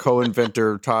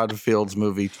co-inventor Todd Field's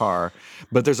movie Tar.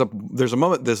 But there's a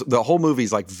moment. The whole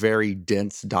movie's like very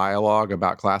dense dialogue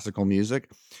about classical music,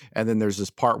 and then there's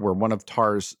this part where one of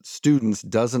Tar's students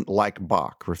doesn't like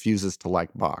Bach, refuses to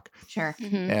like Bach. Sure.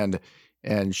 Mm-hmm.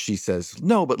 And she says,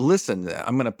 "No, but listen,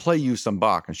 I'm going to play you some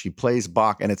Bach," and she plays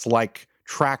Bach, and it's like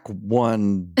track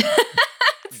one.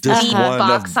 disc one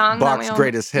Bach of song Bach's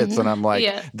greatest hits, and I'm like,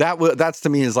 Yeah. that's to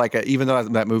me is like, even though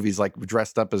that movie's like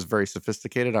dressed up as very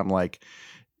sophisticated, I'm like,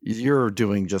 you're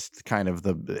doing just kind of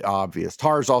the obvious.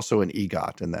 Tar's also an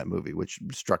EGOT in that movie, which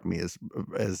struck me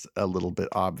as a little bit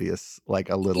obvious, like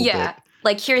a little bit.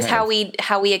 Like here's how we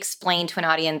explain to an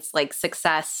audience like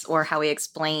success, or how we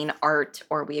explain art,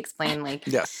 or we explain like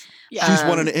yes. She's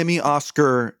won an Emmy,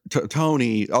 Oscar,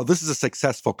 Tony. Oh, this is a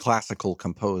successful classical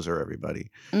composer,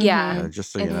 everybody. Yeah.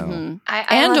 Just so you know. I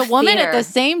and a woman theater. at the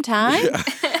same time?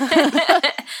 Yeah.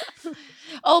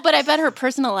 Oh, but I bet her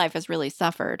personal life has really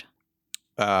suffered.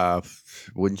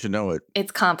 Wouldn't you know it?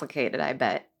 It's complicated, I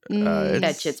bet. I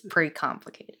bet you it's pretty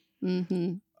complicated.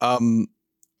 Mm-hmm.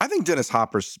 I think Dennis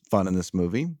Hopper's fun in this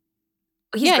movie.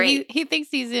 He's great. He thinks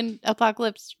he's in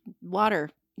apocalypse water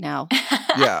now.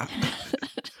 Yeah.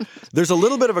 There's a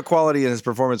little bit of a quality in his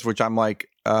performance, which I'm like,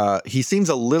 he seems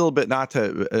a little bit, not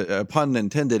to pun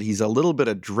intended, he's a little bit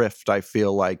adrift, I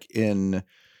feel like,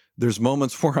 there's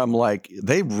moments where I'm like,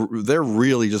 they're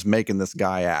really just making this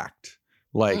guy act.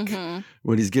 Like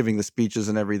when he's giving the speeches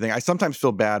and everything. I sometimes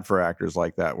feel bad for actors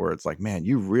like that, where it's like, man,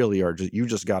 you really are you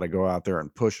just got to go out there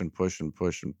and push and push and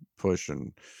push and push.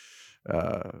 And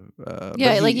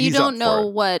like you don't know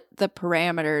what the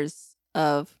parameters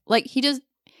of, like, he didn't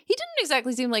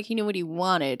exactly seem like he knew what he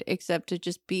wanted, except to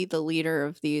just be the leader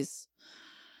of these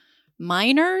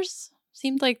miners.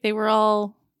 Seemed like they were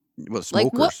all smokers.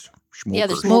 Like what? Yeah,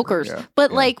 they're smokers. Yeah.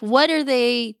 But like, what are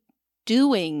they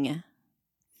doing?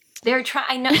 They're trying.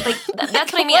 I know, like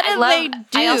that's what I mean.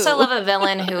 I also love a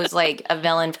villain who's like a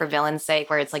villain for villain's sake,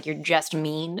 where it's like you're just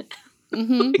mean.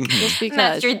 Just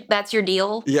because that's your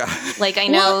deal. Yeah. Like I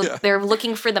know they're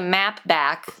looking for the map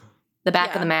back. The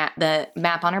back of the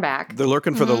map on her back. They're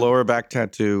looking for the lower back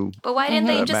tattoo. But why didn't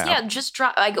they just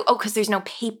drop? I go, because there's no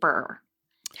paper.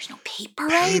 There's no paper.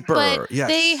 Right, but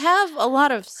they have a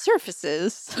lot of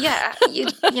surfaces. Yeah, you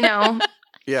know.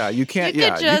 Yeah, you can't.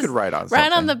 You could write on something.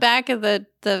 Write on the back of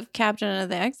the captain of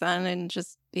the Exxon and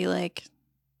just be like,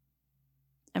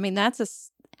 I mean, there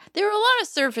are a lot of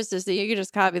surfaces that you could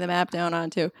just copy the map down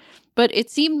onto, but it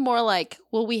seemed more like,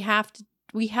 well, we have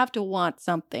to want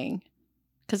something,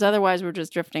 because otherwise we're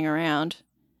just drifting around.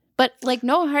 But like,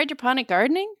 no hydroponic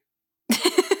gardening,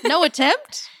 no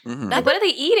attempt. Like, what are they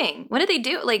eating? What do they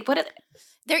do? Like,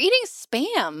 they're eating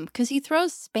Spam, because he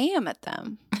throws Spam at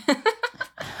them.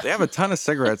 They have a ton of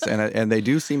cigarettes, and they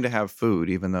do seem to have food,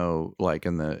 even though, like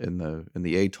in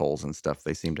the atolls and stuff,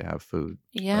 they seem to have food.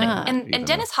 Yeah, and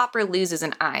Dennis Hopper loses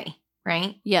an eye,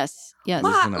 right? Yes.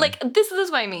 Why? Like this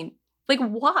is what I mean. Like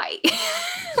why?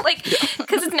 Like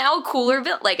because it's now a cooler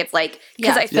villain. Like it's like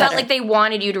because I felt like they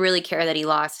wanted you to really care that he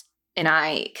lost an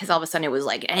eye, because all of a sudden it was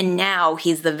like, and now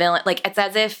he's the villain. Like it's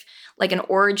as if like an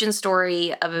origin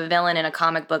story of a villain in a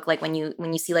comic book, like when you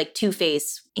see like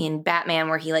Two-Face in Batman,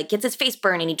 where he like gets his face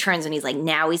burned and he turns and he's like,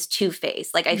 now he's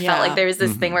Two-Face. Like I felt like there was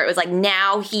this thing where it was like,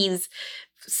 now he's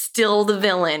still the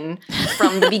villain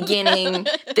from the beginning.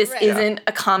 This isn't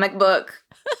a comic book,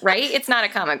 right? It's not a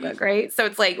comic book, right? So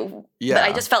it's like, but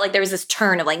I just felt like there was this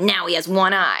turn of like, now he has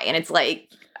one eye, and it's like,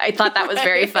 I thought that was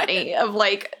very funny. Of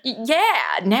like,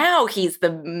 now he's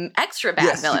the extra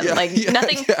bad villain.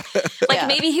 Nothing. Like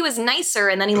maybe he was nicer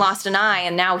and then he lost an eye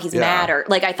and now he's madder.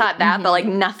 Like I thought that, but like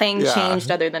nothing changed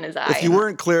other than his eye. If you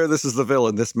weren't clear, this is the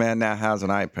villain. This man now has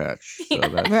an eye patch. So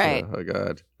that's, right. Oh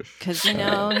God. Because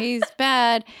he's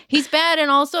bad. He's bad, and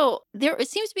also it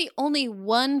seems to be only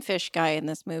one fish guy in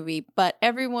this movie, but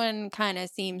everyone kind of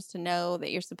seems to know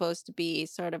that you're supposed to be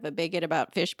sort of a bigot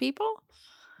about fish people.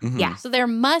 Yeah. So there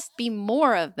must be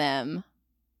more of them.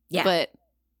 Yeah. But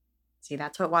see,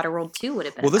 that's what Waterworld 2 would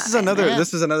have been. Well, this is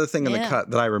another thing in the cut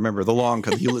that I remember, the long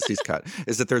cut, the Ulysses cut,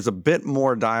 is that there's a bit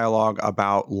more dialogue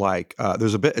about like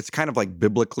it's kind of like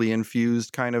biblically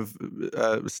infused kind of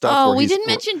stuff. Oh, we didn't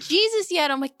mention Jesus yet.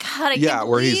 Oh my God, I can't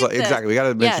where he's like, this. Exactly. We got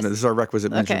to mention it. This is our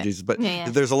requisite mention of Jesus. But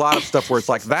there's a lot of stuff where it's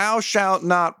like, thou shalt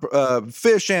not,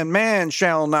 fish and man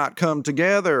shall not come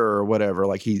together, or whatever.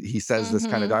 Like he says this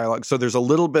kind of dialogue. So there's a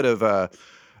little bit of a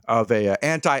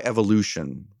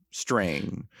anti-evolution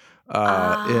strain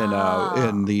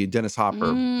in the Dennis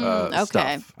Hopper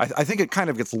stuff. I think it kind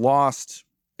of gets lost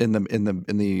in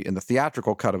the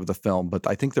theatrical cut of the film, but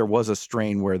I think there was a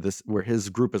strain where his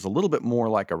group is a little bit more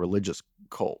like a religious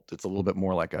cult. It's a little bit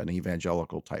more like an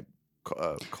evangelical type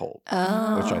cult,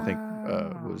 which I think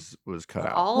was cut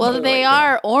out. Well, they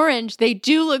are orange. They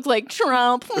do look like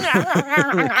Trump.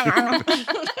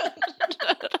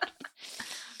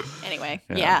 Anyway,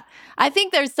 I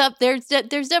think there's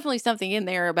definitely something in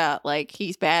there about like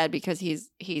he's bad because he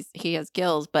has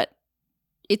gills, but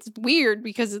it's weird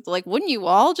because it's like, wouldn't you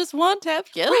all just want to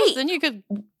have gills? Right. And you could.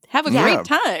 have a great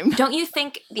time. Don't you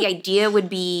think the idea would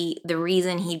be the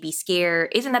reason he'd be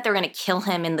scared isn't that they're going to kill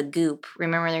him in the goop?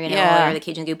 Remember, they're going to lower the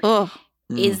cage in the goop.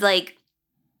 Is like,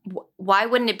 why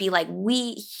wouldn't it be like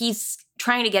he's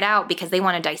trying to get out because they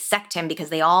want to dissect him because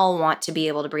they all want to be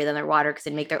able to breathe underwater because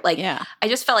it'd make their I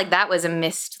just felt like that was a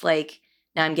missed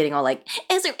Now I'm getting all like,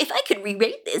 if I could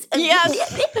rewrite this.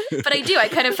 Yes. But I do. I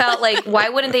kind of felt like, why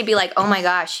wouldn't they be like, oh my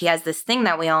gosh, he has this thing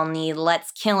that we all need.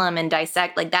 Let's kill him and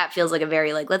dissect. Like that feels like a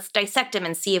very let's dissect him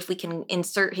and see if we can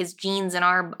insert his genes in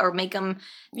or make him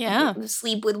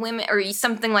sleep with women or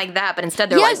something like that. But instead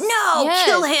they're like, no,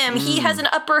 kill him. He has an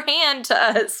upper hand to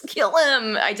us. Kill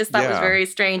him. I just thought it was very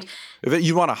strange. If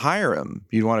you want to hire him,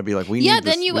 you'd want to be like, we need this. Yeah,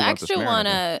 then you extra want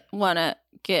to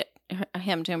get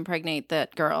him to impregnate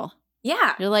that girl.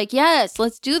 Yeah. You're like, yes,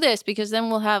 let's do this because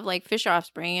then we'll have fish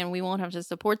offspring and we won't have to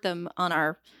support them on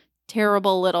our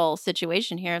terrible little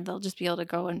situation here. They'll just be able to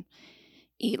go and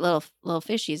eat little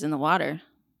fishies in the water.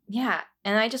 Yeah.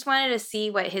 And I just wanted to see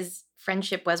what his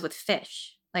friendship was with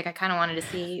fish. I kind of wanted to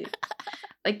see,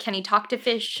 can he talk to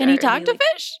fish? Can he talk to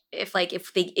fish?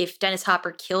 If Dennis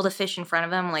Hopper killed a fish in front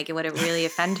of him, would it really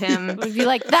offend him? It would be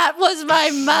like, that was my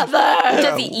mother.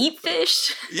 Does he eat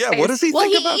fish? Yeah, what does he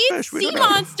think about fish? He eats sea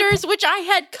monsters, which I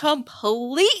had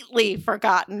completely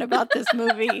forgotten about this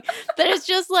movie. That it's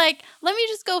just let me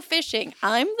just go fishing.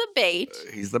 I'm the bait.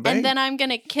 He's the bait. And then I'm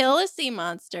going to kill a sea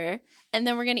monster, and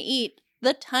then we're going to eat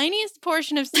the tiniest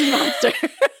portion of sea monster.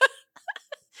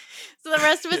 So the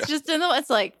rest of it's just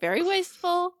it's very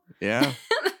wasteful. Yeah.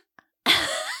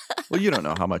 Well, you don't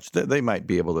know how much they might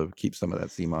be able to keep some of that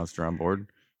sea monster on board.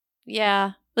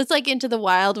 Yeah. It's like Into the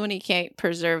Wild when he can't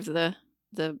preserve the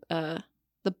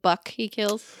buck he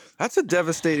kills. That's a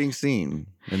devastating scene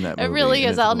in that movie. It really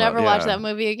is. I'll never watch that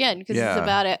movie again because it's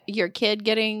about your kid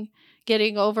getting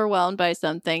overwhelmed by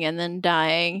something and then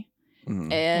dying.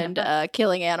 Mm-hmm. And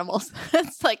killing animals.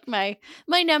 That's my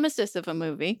nemesis of a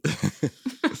movie.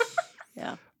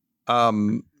 Yeah.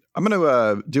 I'm going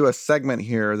to do a segment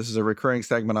here. This is a recurring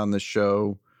segment on this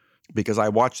show because I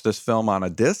watched this film on a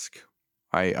disc.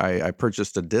 I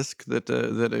purchased a disc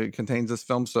that contains this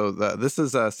film. So this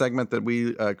is a segment that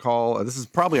we call. This is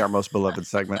probably our most beloved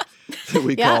segment that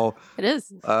we call. It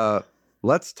is.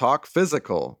 Let's talk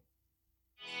physical.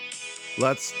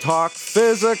 Let's talk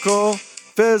physical.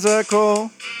 Physical.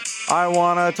 I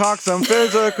want to talk some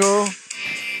physical.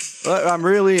 I'm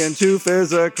really into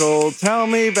physical. Tell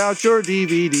me about your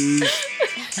DVDs,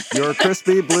 your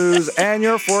crispy blues, and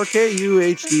your 4K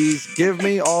UHDs. Give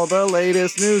me all the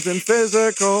latest news in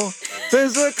physical.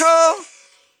 Physical!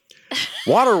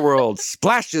 Waterworld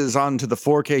splashes onto the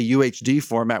 4K UHD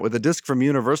format with a disc from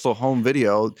Universal Home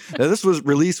Video. Now, this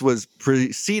release was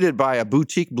preceded by a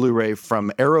boutique Blu-ray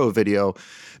from Arrow Video.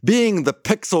 Being the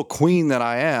pixel queen that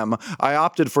I am, I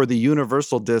opted for the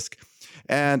Universal disc.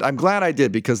 And I'm glad I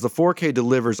did because the 4K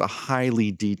delivers a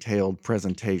highly detailed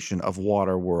presentation of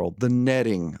Waterworld. The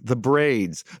netting, the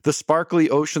braids, the sparkly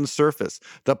ocean surface,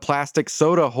 the plastic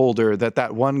soda holder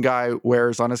that one guy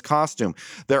wears on his costume.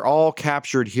 They're all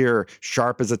captured here,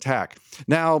 sharp as a tack.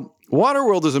 Now,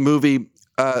 Waterworld is a movie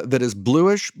that is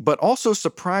bluish, but also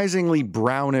surprisingly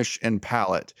brownish in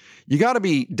palette. You got to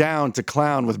be down to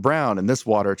clown with brown in this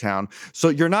water town. So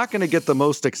you're not going to get the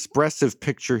most expressive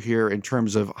picture here in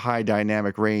terms of high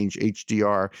dynamic range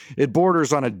HDR. It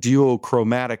borders on a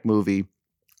duochromatic movie.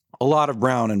 A lot of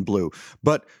brown and blue.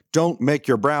 But don't make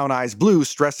your brown eyes blue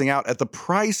stressing out at the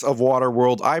price of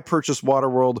Waterworld. I purchased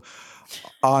Waterworld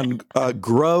on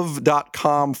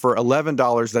gruv.com for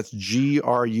 $11. That's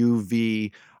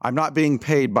GRUV. I'm not being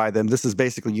paid by them. This is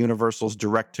basically Universal's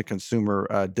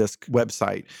direct-to-consumer disc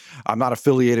website. I'm not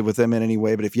affiliated with them in any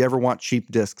way, but if you ever want cheap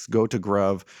discs, go to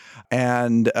Gruv.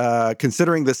 And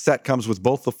considering this set comes with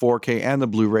both the 4K and the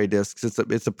Blu-ray discs,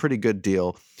 it's a pretty good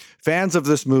deal. Fans of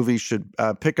this movie should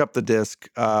pick up the disc,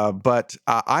 but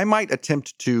I might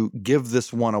attempt to give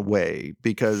this one away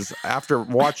because after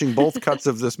watching both cuts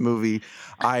of this movie,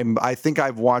 I think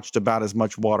I've watched about as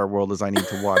much Waterworld as I need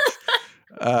to watch.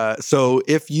 So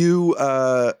if you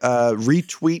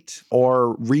retweet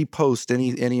or repost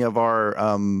any of our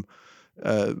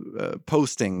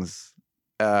postings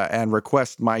and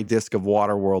request my disc of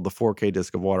Waterworld, the 4K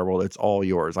disc of Waterworld, it's all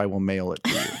yours. I will mail it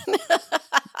to you.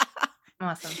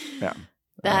 Awesome. Yeah.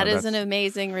 That is an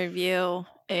amazing review,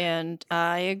 and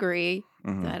I agree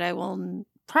that I will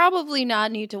probably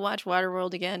not need to watch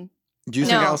Waterworld again. Do you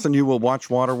think, Alison, you will watch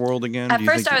Waterworld again? At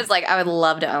first I was like, I would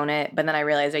love to own it, but then I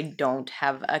realized I don't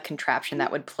have a contraption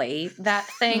that would play that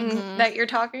thing that you're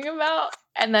talking about.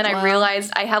 And then I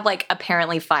realized I have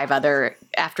apparently 5 other,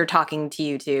 after talking to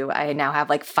you two, I now have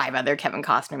 5 other Kevin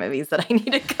Costner movies that I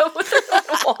need to go through and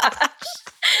watch.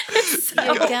 So,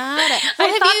 You got it.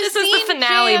 I thought this was the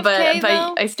finale, JFK,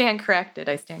 but I stand corrected.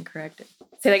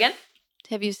 Say that again.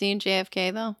 Have you seen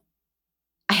JFK though?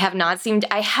 I have not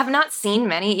seen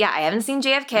many. Yeah, I haven't seen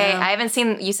JFK. No. I haven't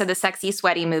seen, you said, the sexy,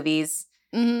 sweaty movies.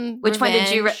 Which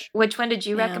Revenge. one did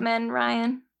you recommend,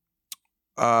 Ryan?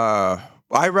 I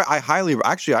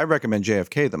recommend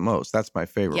JFK the most. That's my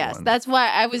favorite one. Yes, that's why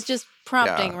I was just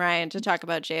prompting Ryan to talk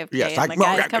about JFK. Yes, and the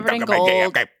guy's covered in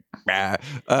gold.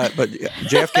 But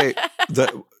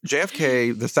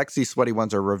JFK, the sexy, sweaty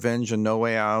ones are Revenge and No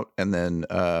Way Out, and then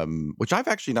which I've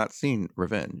actually not seen.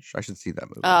 Revenge. I should see that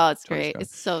movie. Oh, it's great.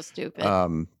 It's so stupid.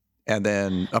 And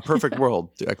then A Perfect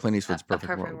World. Clint Eastwood's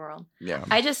Perfect World. Yeah.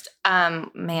 I just,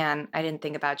 man, I didn't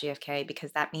think about JFK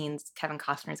because that means Kevin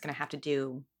Costner is going to have to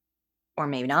do, or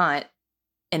maybe not,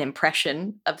 an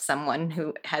impression of someone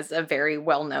who has a very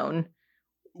well-known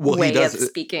way of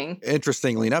speaking.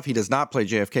 Interestingly enough, he does not play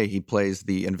JFK. He plays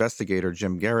the investigator,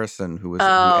 Jim Garrison, who is.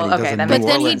 But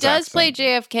then he does play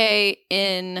JFK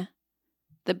in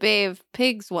the Bay of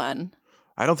Pigs one.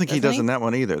 I don't think he does in that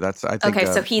one either. I think. Okay,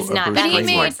 so he's not. That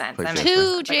makes more sense.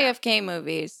 Two JFK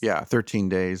movies. Yeah, 13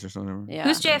 Days or something. Yeah.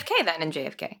 Who's JFK then in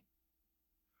JFK?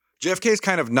 JFK is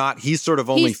kind of not. He's sort of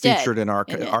only featured in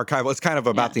archival. It's kind of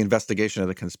about the investigation of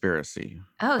the conspiracy.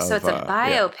 Oh, so it's a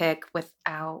biopic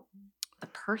without the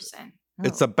person. Oh.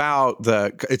 It's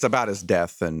about his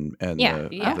death and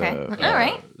okay, all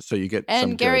right. So you get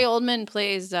Gary Oldman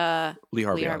plays Lee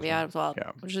Harvey Oswald,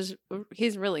 which is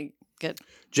he's really good.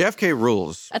 JFK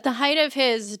rules. At the height of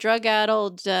his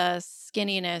drug-addled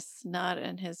skinniness, not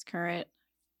in his current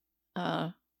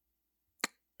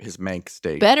his Mank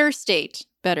state. Better state.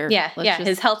 Better.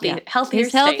 His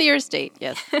healthier state,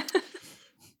 yes.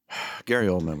 Gary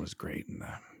Oldman was great in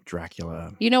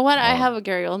Dracula. You know what? I have a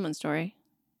Gary Oldman story.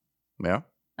 Yeah?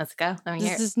 Let's go.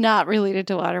 This is not related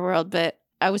to Waterworld, but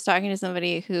I was talking to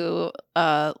somebody who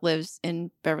lives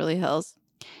in Beverly Hills,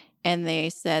 and they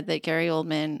said that Gary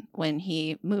Oldman, when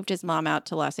he moved his mom out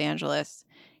to Los Angeles,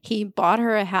 he bought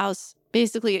her a house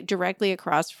basically directly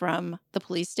across from the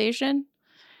police station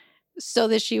so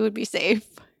that she would be safe.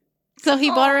 So he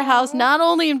bought her a house not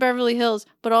only in Beverly Hills,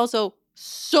 but also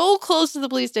so close to the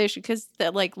police station because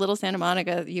that like Little Santa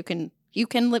Monica, you can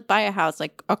buy a house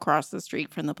like across the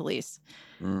street from the police.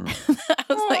 I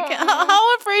was like,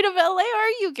 how afraid of LA are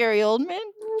you, Gary Oldman?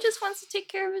 He just wants to take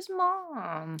care of his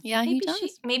mom. Yeah, he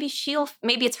does. Maybe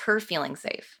it's her feeling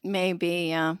safe. Maybe,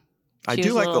 yeah. I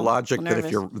do like the logic that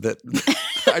if you're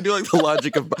I do like the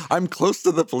logic of I'm close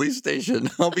to the police station.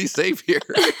 I'll be safe here.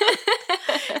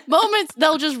 Moments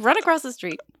they'll just run across the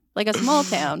street like a small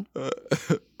town. But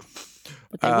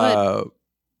they would.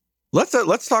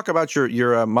 Let's talk about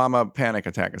your mama panic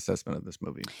attack assessment of this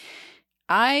movie.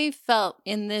 I felt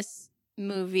in this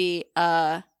movie,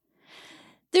 there's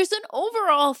an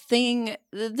overall thing.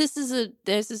 This is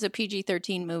a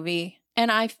PG-13 movie,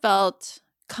 and I felt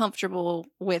comfortable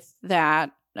with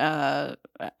that.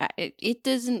 It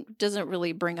doesn't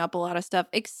really bring up a lot of stuff,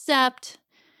 except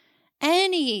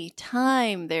any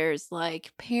time there's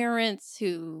like parents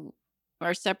who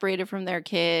are separated from their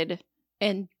kid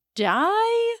and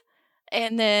die,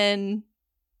 and then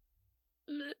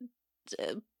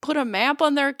put a map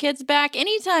on their kid's back.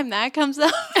 Anytime that comes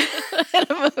up in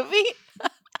a movie,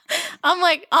 I'm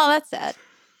like, oh, that's sad.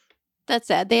 That's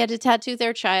sad. They had to tattoo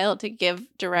their child to give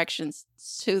directions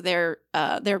to their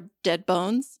dead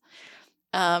bones.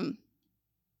 No,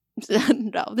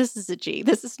 this is a G.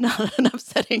 This is not an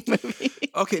upsetting movie.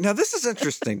 Okay, now this is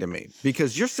interesting to me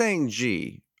because you're saying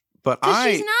G, but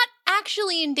she's not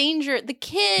actually in danger. The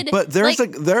kid, but there's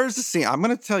a scene. I'm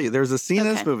going to tell you, there's a scene in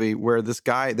this movie where this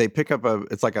guy they pick up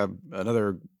it's like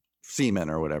another seaman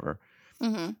or whatever,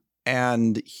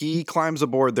 and he climbs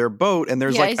aboard their boat, and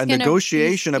there's like a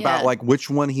negotiation about like which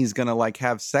one he's gonna like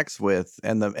have sex with,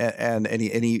 and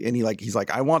he like he's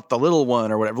like I want the little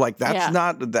one or whatever. Like that's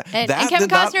not that. And Kevin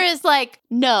Costner is like,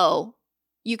 no,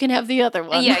 you can have the other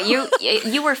one. Yeah,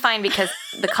 you were fine because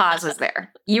the cause was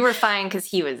there. You were fine because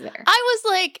he was there. I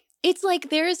was like, it's like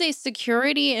there is a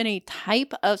security in a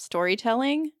type of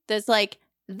storytelling that's like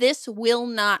this will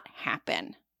not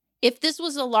happen. If this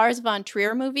was a Lars von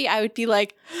Trier movie, I would be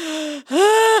like, is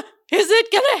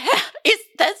it gonna is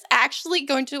that's actually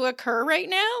going to occur right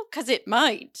now? Because it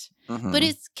might. But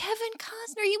it's Kevin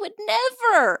Costner. You would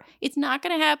never. It's not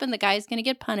going to happen. The guy's going to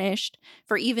get punished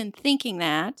for even thinking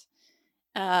that.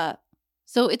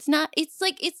 So it's not. It's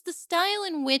like it's the style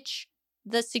in which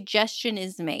the suggestion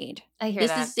is made. I hear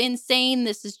that. This is insane.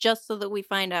 This is just so that we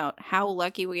find out how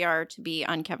lucky we are to be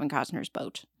on Kevin Costner's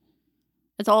boat.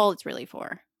 That's all it's really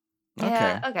for.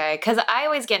 Yeah, okay. Because I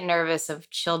always get nervous of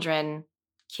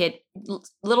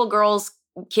little girls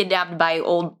kidnapped by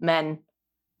old men.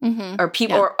 Or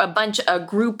people, or a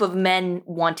group of men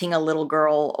wanting a little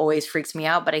girl always freaks me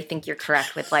out. But I think you're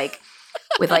correct with it's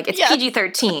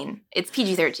PG-13. It's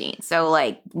PG-13. So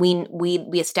like we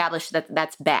established that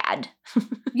that's bad.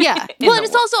 Yeah. Well, and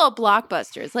it's also a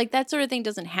blockbuster. It's like that sort of thing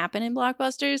doesn't happen in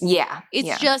blockbusters. Yeah.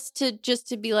 It's just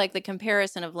to be like the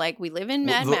comparison of like we live in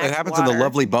Mad Max. It happens water. in The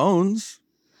Lovely Bones.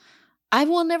 I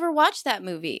will never watch that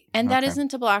movie. And that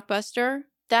isn't a blockbuster.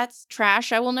 That's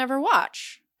trash I will never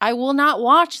watch. I will not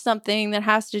watch something that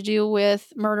has to do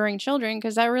with murdering children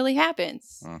because that really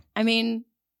happens. I mean,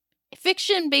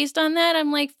 fiction based on that,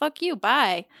 I'm like, fuck you,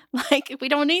 bye. Like, we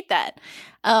don't need that.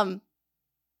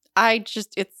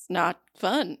 It's not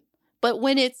fun. But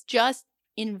when it's just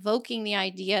invoking the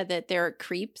idea that there are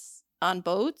creeps on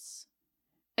boats,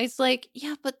 it's like,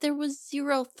 yeah, but there was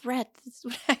zero threat. This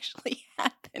would actually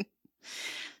happen.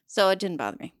 So it didn't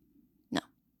bother me.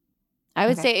 I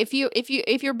would say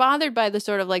if you're bothered by the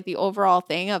sort of like the overall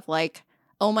thing of like,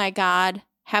 oh my God,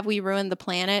 have we ruined the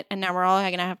planet and now we're all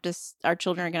gonna have to, our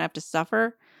children are gonna have to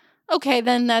suffer? Okay,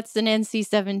 then that's an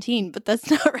NC-17, but that's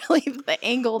not really the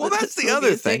angle. Well, that's the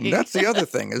other thing. That's the other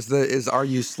thing. Are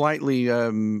you slightly?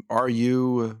 Are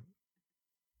you,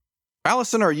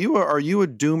 Alison? Are you a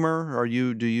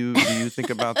doomer? Do you think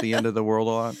about the end of the world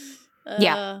a lot?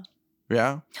 Yeah.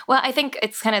 Yeah. Well, I think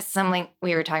it's kind of something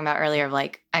we were talking about earlier. Of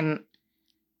like I'm.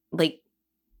 Like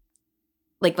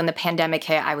when the pandemic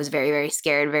hit, I was very, very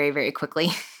scared very, very quickly.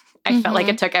 I felt like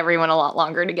it took everyone a lot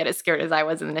longer to get as scared as I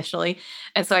was initially.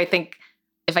 And so I think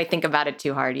if I think about it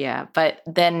too hard, yeah. But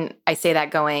then I say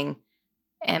that going,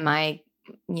 am I,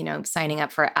 signing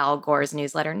up for Al Gore's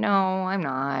newsletter? No, I'm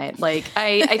not. Like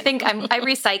I think I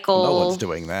recycle. No one's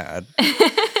doing that.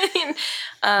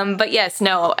 But yes,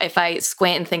 no, if I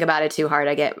squint and think about it too hard,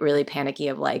 I get really panicky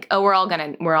of like, oh, we're all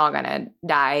gonna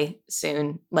die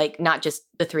soon. Like not just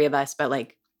the three of us, but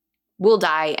like we'll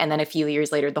die. And then a few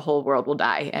years later, the whole world will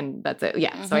die. And that's it.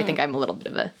 Yeah. So I think I'm a little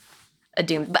bit of a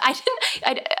doom, but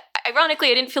ironically,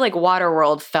 I didn't feel like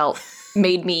Waterworld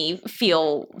made me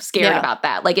feel scared about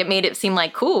that. Like it made it seem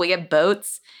like, cool, we get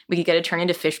boats, we could get to turn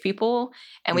into fish people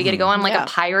and we get to go on like a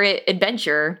pirate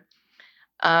adventure.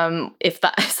 If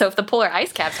the polar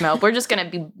ice caps melt, we're just going to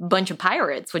be a bunch of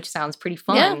pirates, which sounds pretty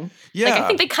fun. Yeah. Like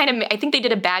I think they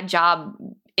did a bad job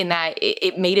in that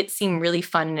it made it seem really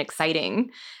fun and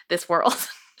exciting, this world.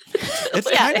 It's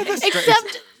kind of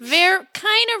except very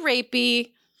kind of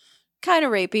rapey,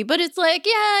 but it's like,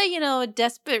 a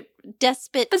despot.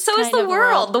 But so is the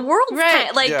world. The world's kind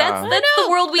of like that's the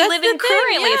world we live in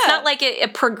currently. Yeah. It's not like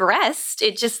it progressed.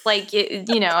 It just like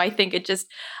I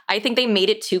think they made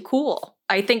it too cool.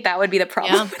 I think that would be the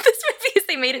problem with this movie is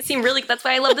they made it seem really. That's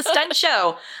why I love the stunt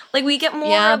show. Like we get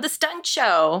more of the stunt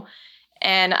show,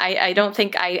 and I don't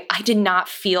think I did not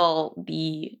feel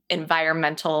the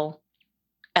environmental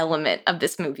element of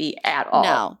this movie at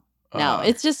all. No,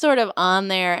 it's just sort of on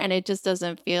there, and it just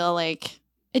doesn't feel like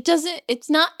it doesn't. It's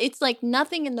like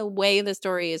nothing in the way the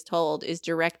story is told is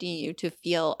directing you to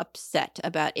feel upset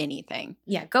about anything.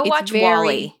 Yeah, watch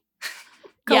Wall-E.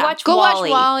 Go watch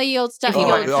Wall-E. You'll stuff.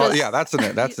 That's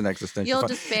an existential. You'll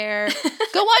despair.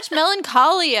 Go watch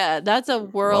Melancholia. That's a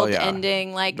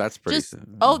world-ending. Like that's pretty.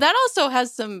 That also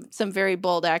has some very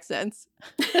bold accents.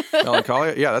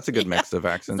 Melancholia, that's a good mix of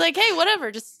accents. It's like, hey,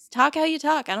 whatever, just talk how you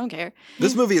talk. I don't care.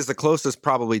 This movie is the closest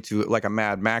probably to like a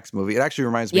Mad Max movie. It actually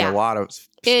reminds me a lot of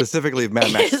specifically of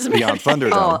Mad Max Beyond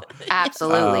Thunderdome. Oh,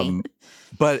 absolutely.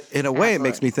 But in a way, it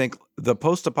makes me think the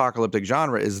post-apocalyptic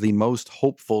genre is the most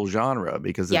hopeful genre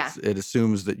because it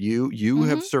assumes that you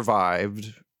have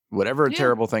survived. Whatever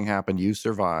terrible thing happened, you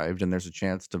survived, and there's a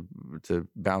chance to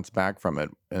bounce back from it.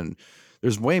 And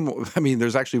there's way more. I mean,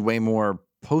 there's actually way more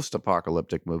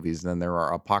post-apocalyptic movies than there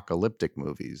are apocalyptic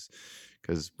movies.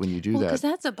 Because when you do that, because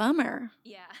that's a bummer.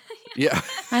 Yeah.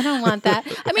 I don't want that.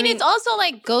 I mean, it's also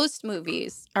like ghost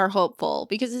movies are hopeful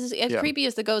because as creepy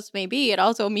as the ghost may be, it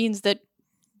also means that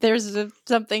there's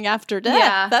something after death.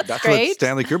 Yeah, that's great. What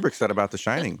Stanley Kubrick said about The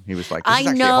Shining. He was like, "I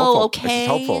know, okay, this is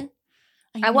hopeful."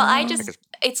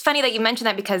 It's funny that you mentioned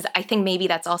that because I think maybe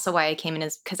that's also why I came in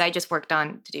is because I just worked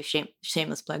on to do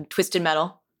shameless plug Twisted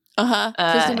Metal.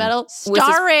 Twisted Metal,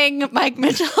 starring Mike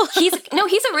Mitchell. He's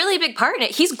a really big part in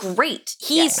it. He's great.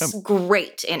 He's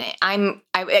great in it.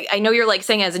 I know you're like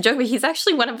saying it as a joke, but he's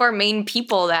actually one of our main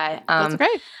people that that's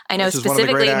great. I know this specifically. Is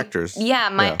one of the great actors.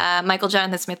 Yeah, Michael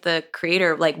Jonathan Smith, the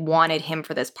creator, like wanted him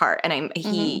for this part, and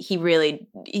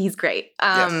he's great.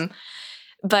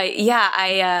 But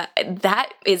that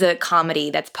is a comedy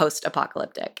that's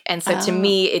post-apocalyptic, and so to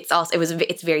me,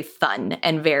 it's very fun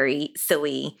and very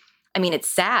silly. I mean, it's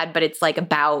sad, but it's like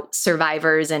about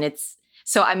survivors, and it's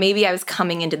So maybe I was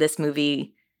coming into this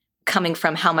movie coming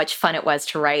from how much fun it was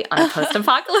to write on a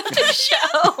post-apocalyptic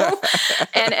show,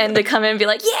 and to come in and be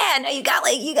like, yeah, now you got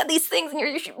these things and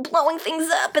you're blowing things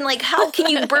up, and like, how can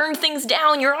you burn things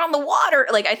down? You're on the water.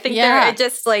 Like, I think they're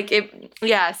just like it.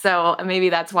 Yeah, so maybe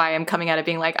that's why I'm coming at it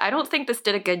being like, I don't think this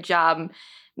did a good job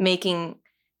making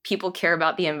people care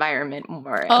about the environment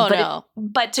more.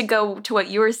 But to go to what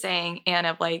you were saying, Anne,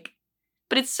 of like,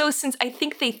 but it's so I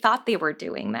think they thought they were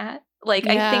doing that. Like,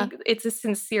 I think it's a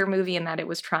sincere movie in that it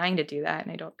was trying to do that,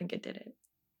 and I don't think it did it.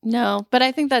 No, but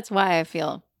I think that's why I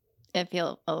feel a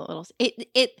little.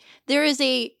 There is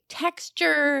a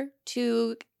texture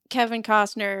to Kevin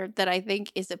Costner that I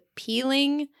think is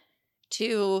appealing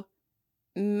to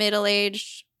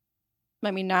middle-aged,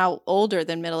 I mean, now older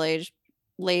than middle-aged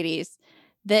ladies.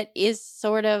 That is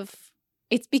sort of.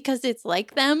 It's because it's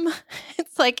like them.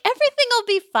 It's like, everything will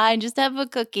be fine. Just have a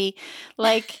cookie,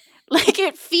 like. Like,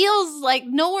 it feels like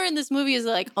nowhere in this movie is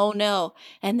like, oh no,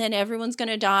 and then everyone's going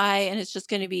to die and it's just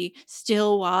going to be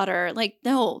still water. Like,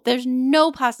 no, there's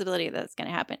no possibility that's going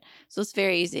to happen. So it's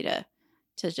very easy to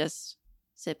just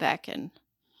sit back and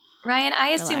Ryan, I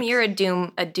assume you're a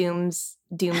doomsy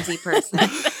person.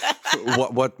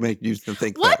 What made you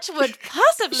think what that? Would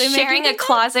possibly make sharing a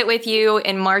closet with you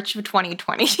in March of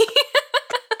 2020?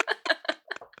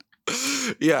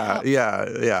 Yeah.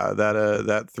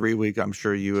 That 3 week, I'm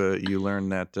sure you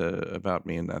learned that about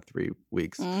me in that 3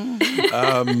 weeks. Yeah,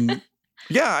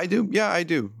 I do. Yeah, I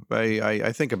do.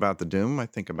 I think about the doom. I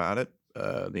think about it.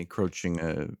 The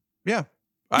encroaching. Yeah.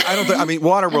 I don't think. I mean,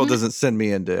 Waterworld doesn't send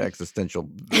me into existential.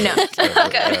 No.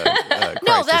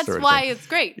 No, that's why it's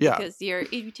great. Yeah. Because you're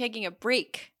taking a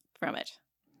break from it.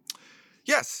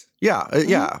 Yes. Yeah.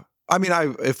 Yeah. I mean,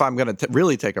 if I'm gonna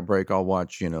really take a break, I'll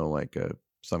watch like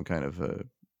some kind of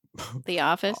The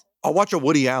Office. I'll watch a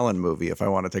Woody Allen movie if I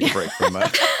want to take a break from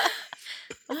it.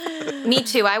 Me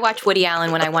too. I watch Woody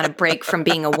Allen when I want to break from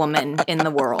being a woman in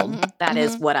the world. That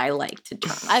is what I like to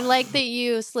turn. I like that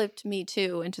you slipped "me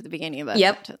too" into the beginning of that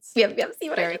sentence. Yep. See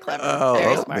what very I clever. Oh,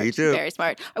 very smart. Me too. Very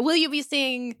smart. Will you be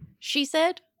seeing "She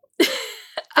Said"?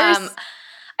 I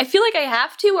feel like I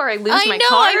have to, or I lose my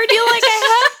card. I feel like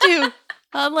I have to.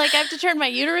 Like, I have to turn my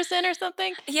uterus in or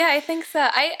something. Yeah, I think so.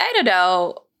 I don't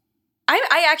know.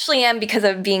 I actually am, because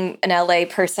of being an LA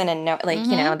person and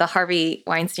the Harvey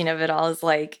Weinstein of it all is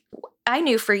like, I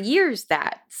knew for years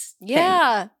that thing.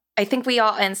 I think we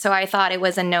all, and so I thought it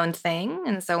was a known thing.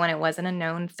 And so when it wasn't a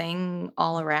known thing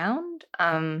all around,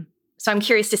 so I'm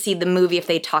curious to see the movie if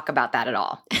they talk about that at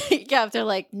all. Yeah, if they're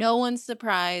like, no one's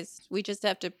surprised. We just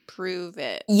have to prove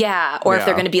it. Yeah, or if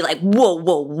they're going to be like, whoa,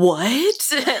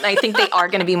 what? And I think they are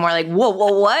going to be more like, whoa,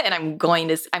 what? And I'm going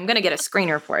to get a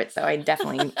screener for it. So I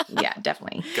definitely. God,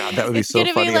 that would be so funny.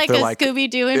 It's going to be like a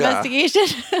Scooby-Doo investigation.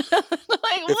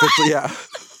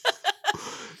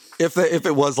 If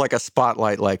it was like a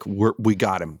spotlight, like we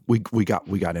got him, we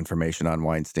got information on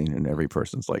Weinstein, and every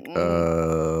person's like,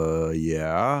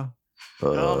 yeah.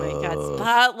 Oh my God,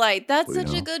 Spotlight. That's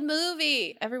such a good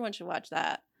movie. Everyone should watch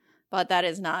that. But that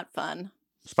is not fun.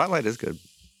 Spotlight is good.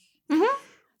 Mm-hmm.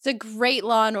 It's a great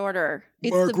Law and Order.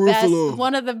 It's Mark the best, Ruffalo.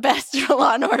 one of the best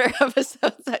Law and Order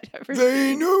episodes I've ever seen.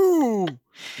 They know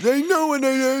and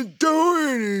they don't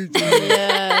do anything.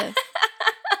 Yes.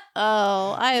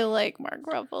 Oh, I like Mark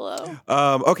Ruffalo.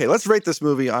 Okay, let's rate this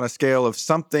movie on a scale of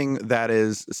something that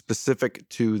is specific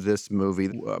to this movie.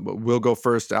 We'll go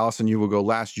first. Allison, you will go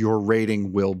last. Your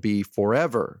rating will be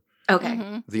forever. Okay.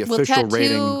 Mm-hmm. The official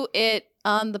rating. We'll tattoo it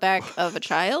on the back of a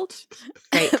child.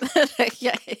 Great.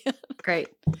 Yeah. Great.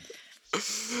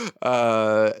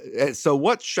 So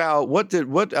what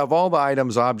of all the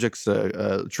items, objects,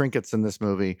 trinkets in this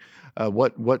movie,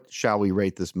 what shall we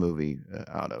rate this movie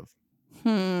out of?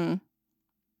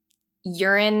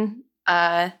 Urine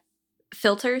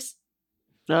filters.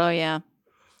 Oh yeah.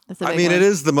 I mean, it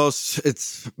is the most.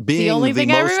 It's being the only thing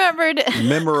most I remembered.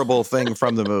 memorable thing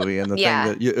from the movie, and the thing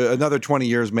that another 20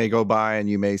 years may go by, and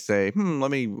you may say,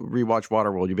 "Let me rewatch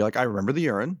Waterworld." You'd be like, "I remember the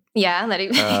urine." Yeah,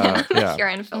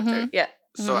 urine filter. Mm-hmm. Yeah.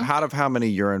 So, out of how many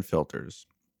urine filters?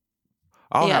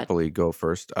 I'll happily go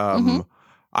first.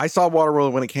 I saw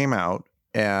Waterworld when it came out,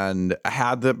 and I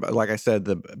had like I said,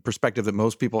 the perspective that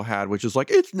most people had, which is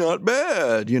like, it's not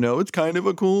bad, it's kind of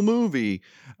a cool movie.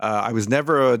 I was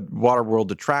never a Waterworld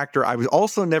detractor. I was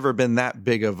also never been that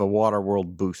big of a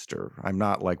Waterworld booster. I'm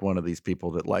not like one of these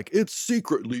people that like, it's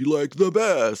secretly like the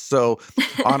best. So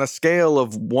on a scale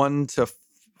of 1 to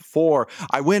 4,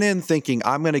 I went in thinking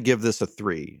I'm going to give this a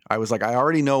 3. I was like, I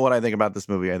already know what I think about this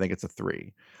movie. I think it's a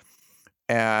 3.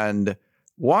 And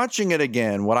Watching it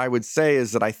again, what I would say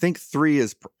is that I think 3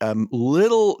 is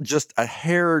just a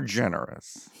hair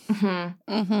generous.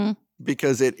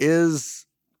 Because it is,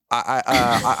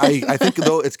 I think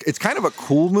though it's kind of a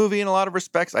cool movie in a lot of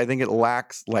respects. I think it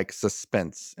lacks like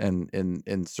suspense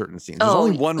in certain scenes. There's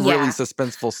only one really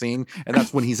suspenseful scene, and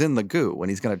that's when he's in the goo, when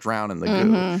he's going to drown in the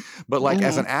goo. But like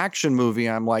as an action movie,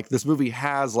 I'm like, this movie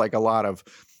has like a lot of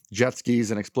jet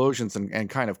skis and explosions and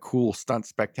kind of cool stunt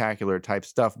spectacular type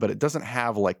stuff, but it doesn't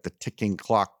have like the ticking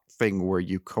clock thing where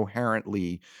you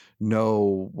coherently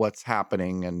know what's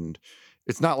happening, and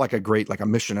it's not like a great, like a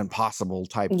Mission Impossible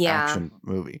type action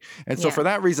movie. And so for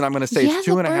that reason, I'm going to say it's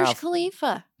 2.5. Burj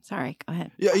Khalifa. Sorry, go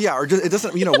ahead. Yeah, or it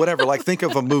doesn't, whatever. Like think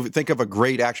of a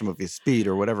great action movie, Speed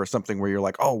or whatever, something where you're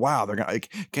like, oh wow, they're gonna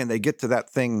can they get to that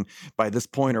thing by this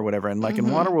point or whatever. And like in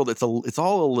Waterworld, it's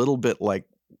all a little bit like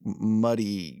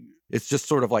muddy. It's just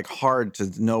sort of like hard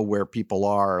to know where people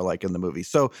are like in the movie.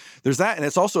 So there's that, and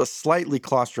it's also a slightly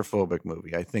claustrophobic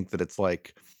movie. I think that it's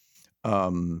like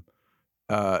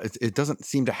it doesn't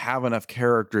seem to have enough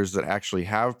characters that actually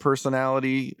have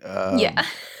personality.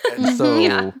 And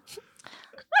so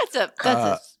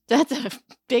that's a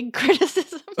big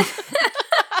criticism.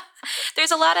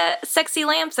 There's a lot of sexy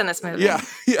lamps in this movie. Yeah.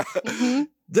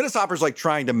 Dennis Hopper's like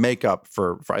trying to make up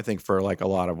for I think for like a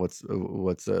lot of what's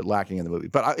lacking in the movie.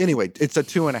 But anyway, it's a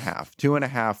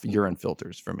 2.5 urine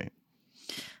filters for me.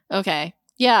 Okay.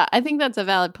 Yeah, I think that's a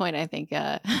valid point. I think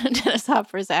Dennis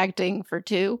Hopper's acting for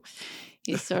 2.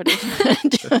 He's sort of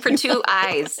for 2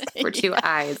 eyes. For 2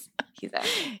 eyes.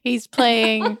 He's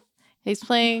playing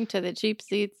to the cheap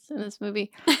seats in this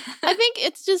movie. I think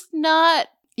it's just not.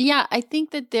 Yeah, I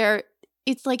think that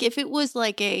it's like if it was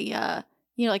like a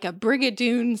like a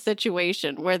Brigadoon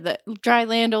situation where the dry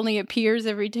land only appears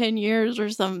every 10 years or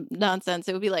some nonsense,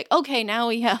 it would be like, okay, now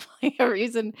we have like a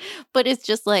reason. But it's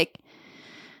just like,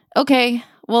 okay,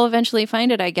 we'll eventually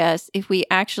find it, I guess, if we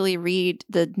actually read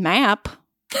the map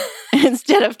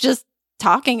instead of just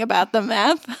talking about the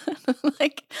map,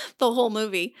 like the whole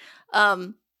movie.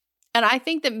 And I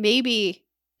think that maybe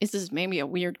this is maybe a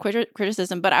weird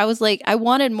criticism, but I was like, I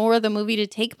wanted more of the movie to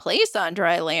take place on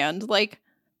dry land. Like,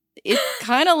 it's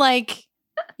kind of like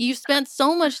you spent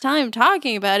so much time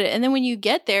talking about it, and then when you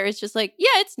get there, it's just like, yeah,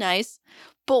 it's nice,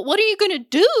 but what are you going to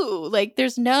do? Like,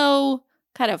 there's no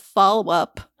kind of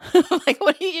follow-up. Like,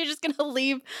 you're just going to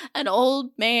leave an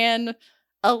old man,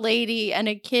 a lady, and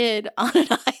a kid on an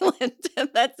island, and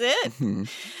that's it.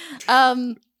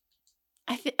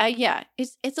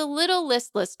 It's a little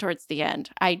listless towards the end.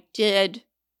 I did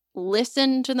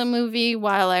listen to the movie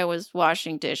while I was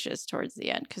washing dishes towards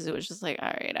the end because it was just like, all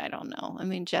right, I don't know. I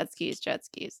mean, jet skis.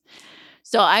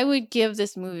 So I would give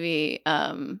this movie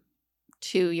 2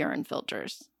 urine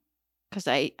filters because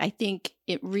I think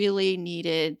it really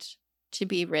needed to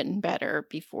be written better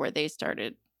before they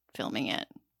started filming it.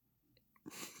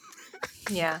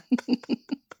 Yeah.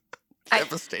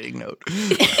 Devastating note.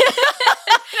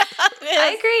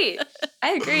 I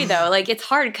agree though. Like, it's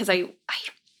hard because I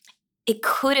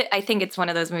think it's one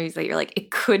of those movies that you're like,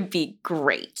 it could be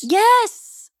great.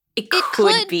 Yes. It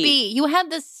could be. You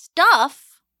had the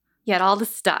stuff. You had all the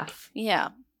stuff. Yeah.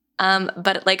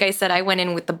 But like I said, I went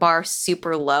in with the bar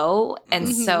super low.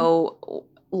 And so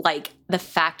like the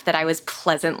fact that I was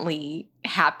pleasantly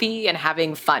happy and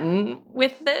having fun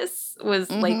with this was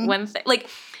like one thing. Like,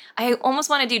 I almost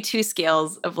want to do 2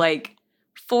 scales of like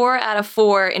 4 out of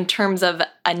 4 in terms of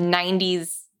a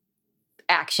 90s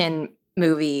action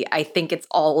movie. I think it's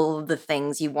all of the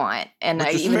things you want. And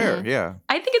Which is fair, yeah.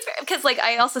 I think it's fair because like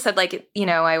I also said like,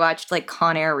 I watched like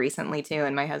Con Air recently too,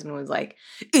 and my husband was like,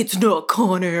 it's not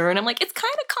Con Air. And I'm like, it's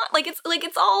kind of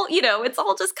it's all, it's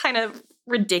all just kind of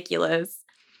ridiculous.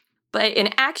 But in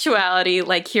actuality,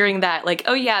 like hearing that, like,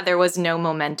 oh yeah, there was no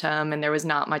momentum and there was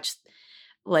not much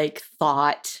like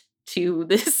thought to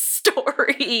this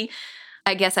story.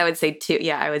 I guess I would say 2.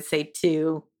 Yeah, I would say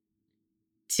 2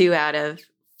 out of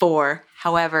 4.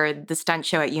 However, the stunt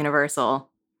show at Universal,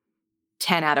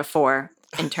 10 out of 4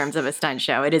 in terms of a stunt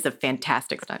show. It is a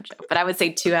fantastic stunt show. But I would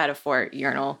say 2 out of 4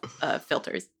 urinal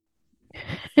filters.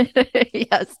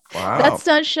 Yes. Wow. That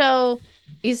stunt show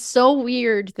is so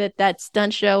weird that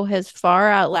stunt show has far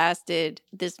outlasted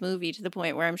this movie to the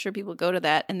point where I'm sure people go to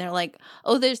that and they're like,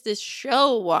 oh, there's this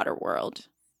show, Waterworld.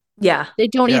 Yeah. They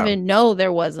don't even know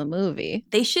there was a movie.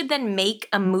 They should then make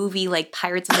a movie like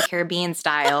Pirates of the Caribbean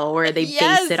style where they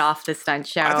base it off the stunt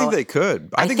show. I think they could.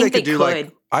 I think they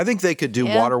could do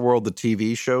Waterworld, the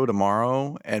TV show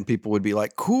tomorrow, and people would be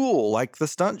like, cool, like the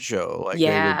stunt show. Like,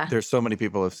 there's so many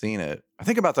people have seen it. I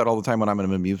think about that all the time when I'm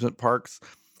in amusement parks.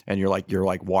 And you're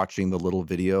like watching the little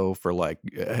video for like,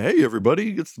 hey,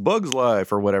 everybody, it's Bug's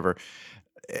Life or whatever.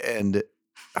 And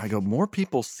I go, more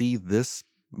people see this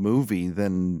movie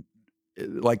than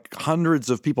like hundreds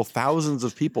of people, thousands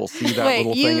of people see that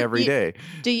little thing every day.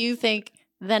 Do you think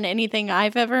than anything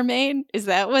I've ever made? Is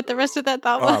that what the rest of that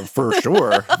thought was? For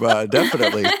sure.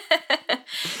 Definitely.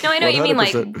 No, I know 100%. What you mean.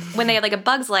 Like when they had like a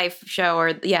Bug's Life show, or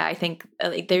I think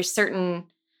like there's certain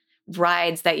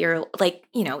rides that you're like,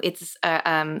 it's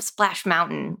Splash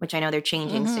Mountain, which I know they're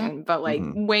changing soon, but like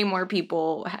way more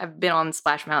people have been on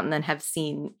Splash Mountain than have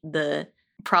seen the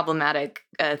problematic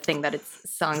thing that it's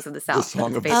Songs of the South.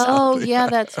 Yeah,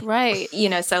 that's right.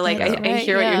 So like I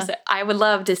hear what you're saying. I would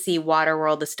love to see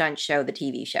Waterworld, the stunt show, the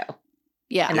TV show.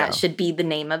 Yeah. And that should be the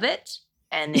name of it.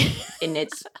 And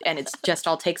it's just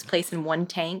all takes place in one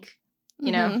tank,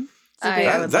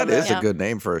 That is a good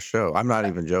name for a show. I'm not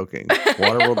even joking.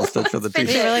 Waterworld, the stunt show, the TV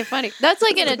show. It's really funny. That's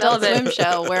like an Adult Swim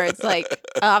show where it's like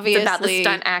obviously it's about the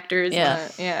stunt actors.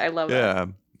 Yeah, I love that.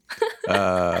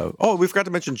 We forgot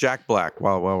to mention Jack Black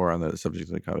while we're on the subject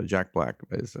of the comedy. Jack Black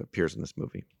appears in this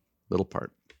movie. Little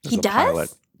part. He does?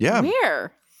 Pilot. Yeah.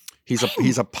 Where?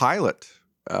 He's a pilot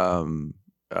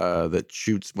that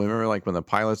shoots. Remember, like when the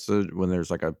pilots, when there's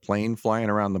like a plane flying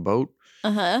around the boat,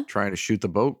 trying to shoot the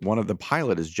boat. One of the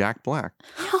pilot is Jack Black.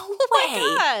 No way!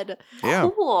 God. Yeah.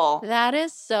 Cool. That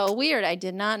is so weird. I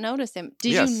did not notice him.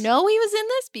 Did you know he was in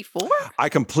this before? I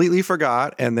completely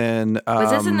forgot. And then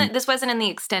was this wasn't in the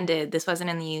extended. This wasn't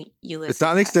in the Ulysses. It's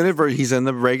not in the extended version. He's in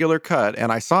the regular cut.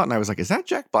 And I saw it and I was like, is that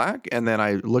Jack Black? And then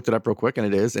I looked it up real quick and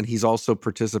it is. And he's also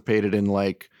participated in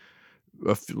like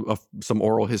some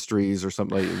oral histories or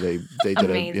something. They did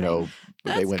Amazing.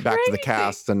 They went back to the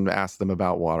cast and asked them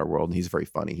about Waterworld, and he's very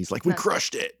funny. He's like, we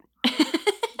crushed it.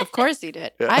 Of course he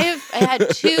did. I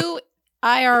had 2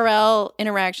 IRL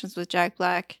interactions with Jack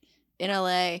Black in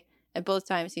LA, and both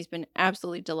times he's been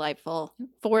absolutely delightful.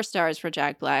 4 stars for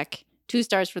Jack Black, 2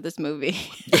 stars for this movie.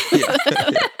 He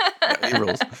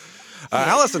rules.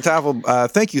 Alison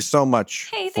Tafel, thank you so much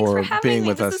for being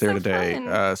with us here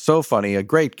today. So funny, a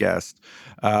great guest.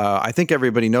 I think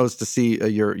everybody knows to see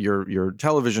your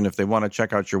television if they want to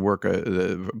check out your work.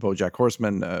 Bojack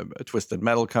Horseman, Twisted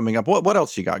Metal coming up. What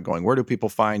else you got going? Where do people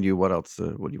find you? What else?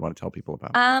 What do you want to tell people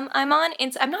about? I'm not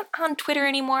on Twitter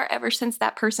anymore ever since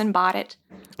that person bought it.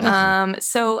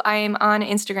 So I'm on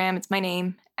Instagram. It's my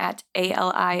name at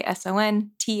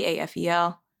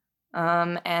ALISONTAFEL.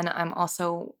 And I'm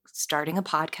also starting a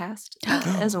podcast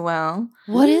as well.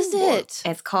 What is it?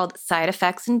 It's called Side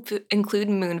Effects Include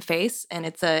Moonface, and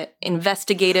it's a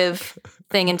investigative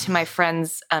thing into my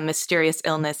friend's mysterious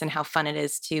illness and how fun it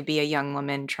is to be a young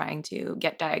woman trying to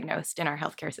get diagnosed in our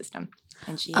healthcare system.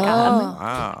 And she,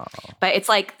 wow! But it's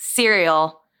like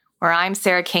Serial, where I'm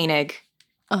Sarah Koenig.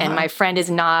 And my friend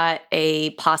is not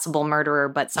a possible murderer,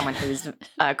 but someone who's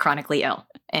chronically ill,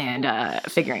 and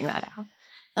figuring that out.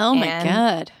 Oh my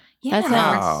God. Yeah. That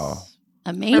sounds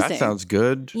amazing. That sounds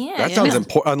good. Yeah. That sounds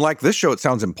important. Unlike this show, it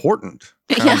sounds important.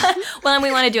 Yeah. Well, and we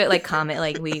want to do it like comment.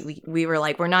 Like we were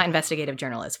like, we're not investigative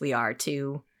journalists. We are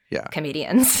 2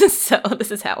 comedians. So this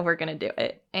is how we're going to do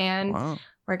it. And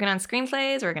working on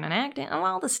screenplays, working on acting,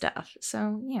 all the stuff.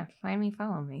 So yeah, find me,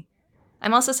 follow me.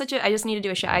 I'm also I just need to do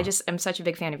a show. I'm such a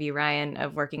big fan of you, Ryan,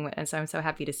 of working with, and so I'm so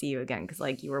happy to see you again because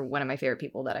like you were one of my favorite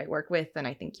people that I work with, and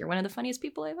I think you're one of the funniest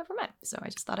people I've ever met. So I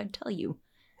just thought I'd tell you.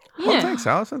 Yeah. Well, thanks,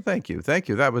 Alison. Thank you.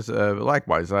 That was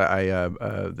likewise. Yes,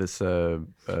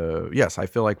 I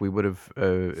feel like we would have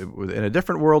in a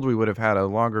different world we would have had a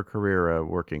longer career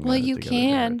working. Well, you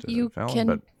can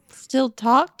still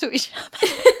talk to each other.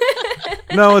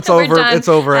 No, it's over. It's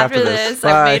over after this.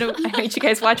 I made you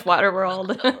guys watch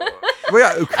Waterworld.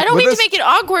 I don't mean to make it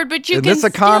awkward, but you in can this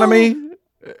economy. In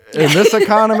this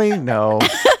economy, no.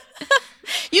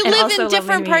 You live in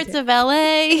different parts of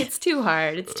LA. It's too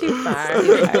hard. It's too far.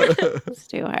 It's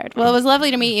too hard. Well, it was lovely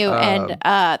to meet you, and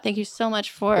thank you so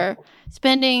much for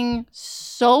spending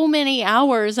so many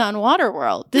hours on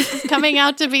Waterworld. This is coming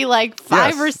out to be like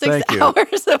 5 or 6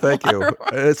 hours of Thank you.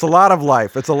 It's a lot of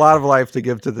life. It's a lot of life to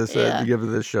give to this to give to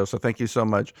this show. So thank you so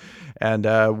much. And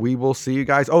we will see you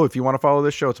guys. Oh, if you want to follow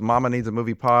this show, it's Mama Needs a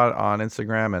Movie Pod on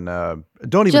Instagram, and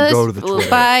don't even go to the Twitter.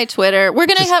 Bye, Twitter. We're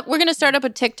gonna start up a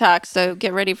TikTok, so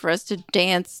get ready for us to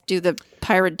do the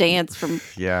pirate dance from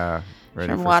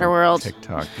Ready from for Waterworld.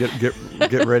 TikTok.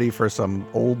 Get ready for some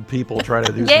old people trying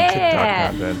to do some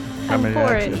TikTok content. Coming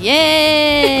at you.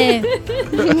 Yay!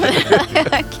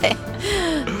 Okay.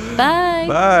 Bye.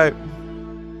 Bye.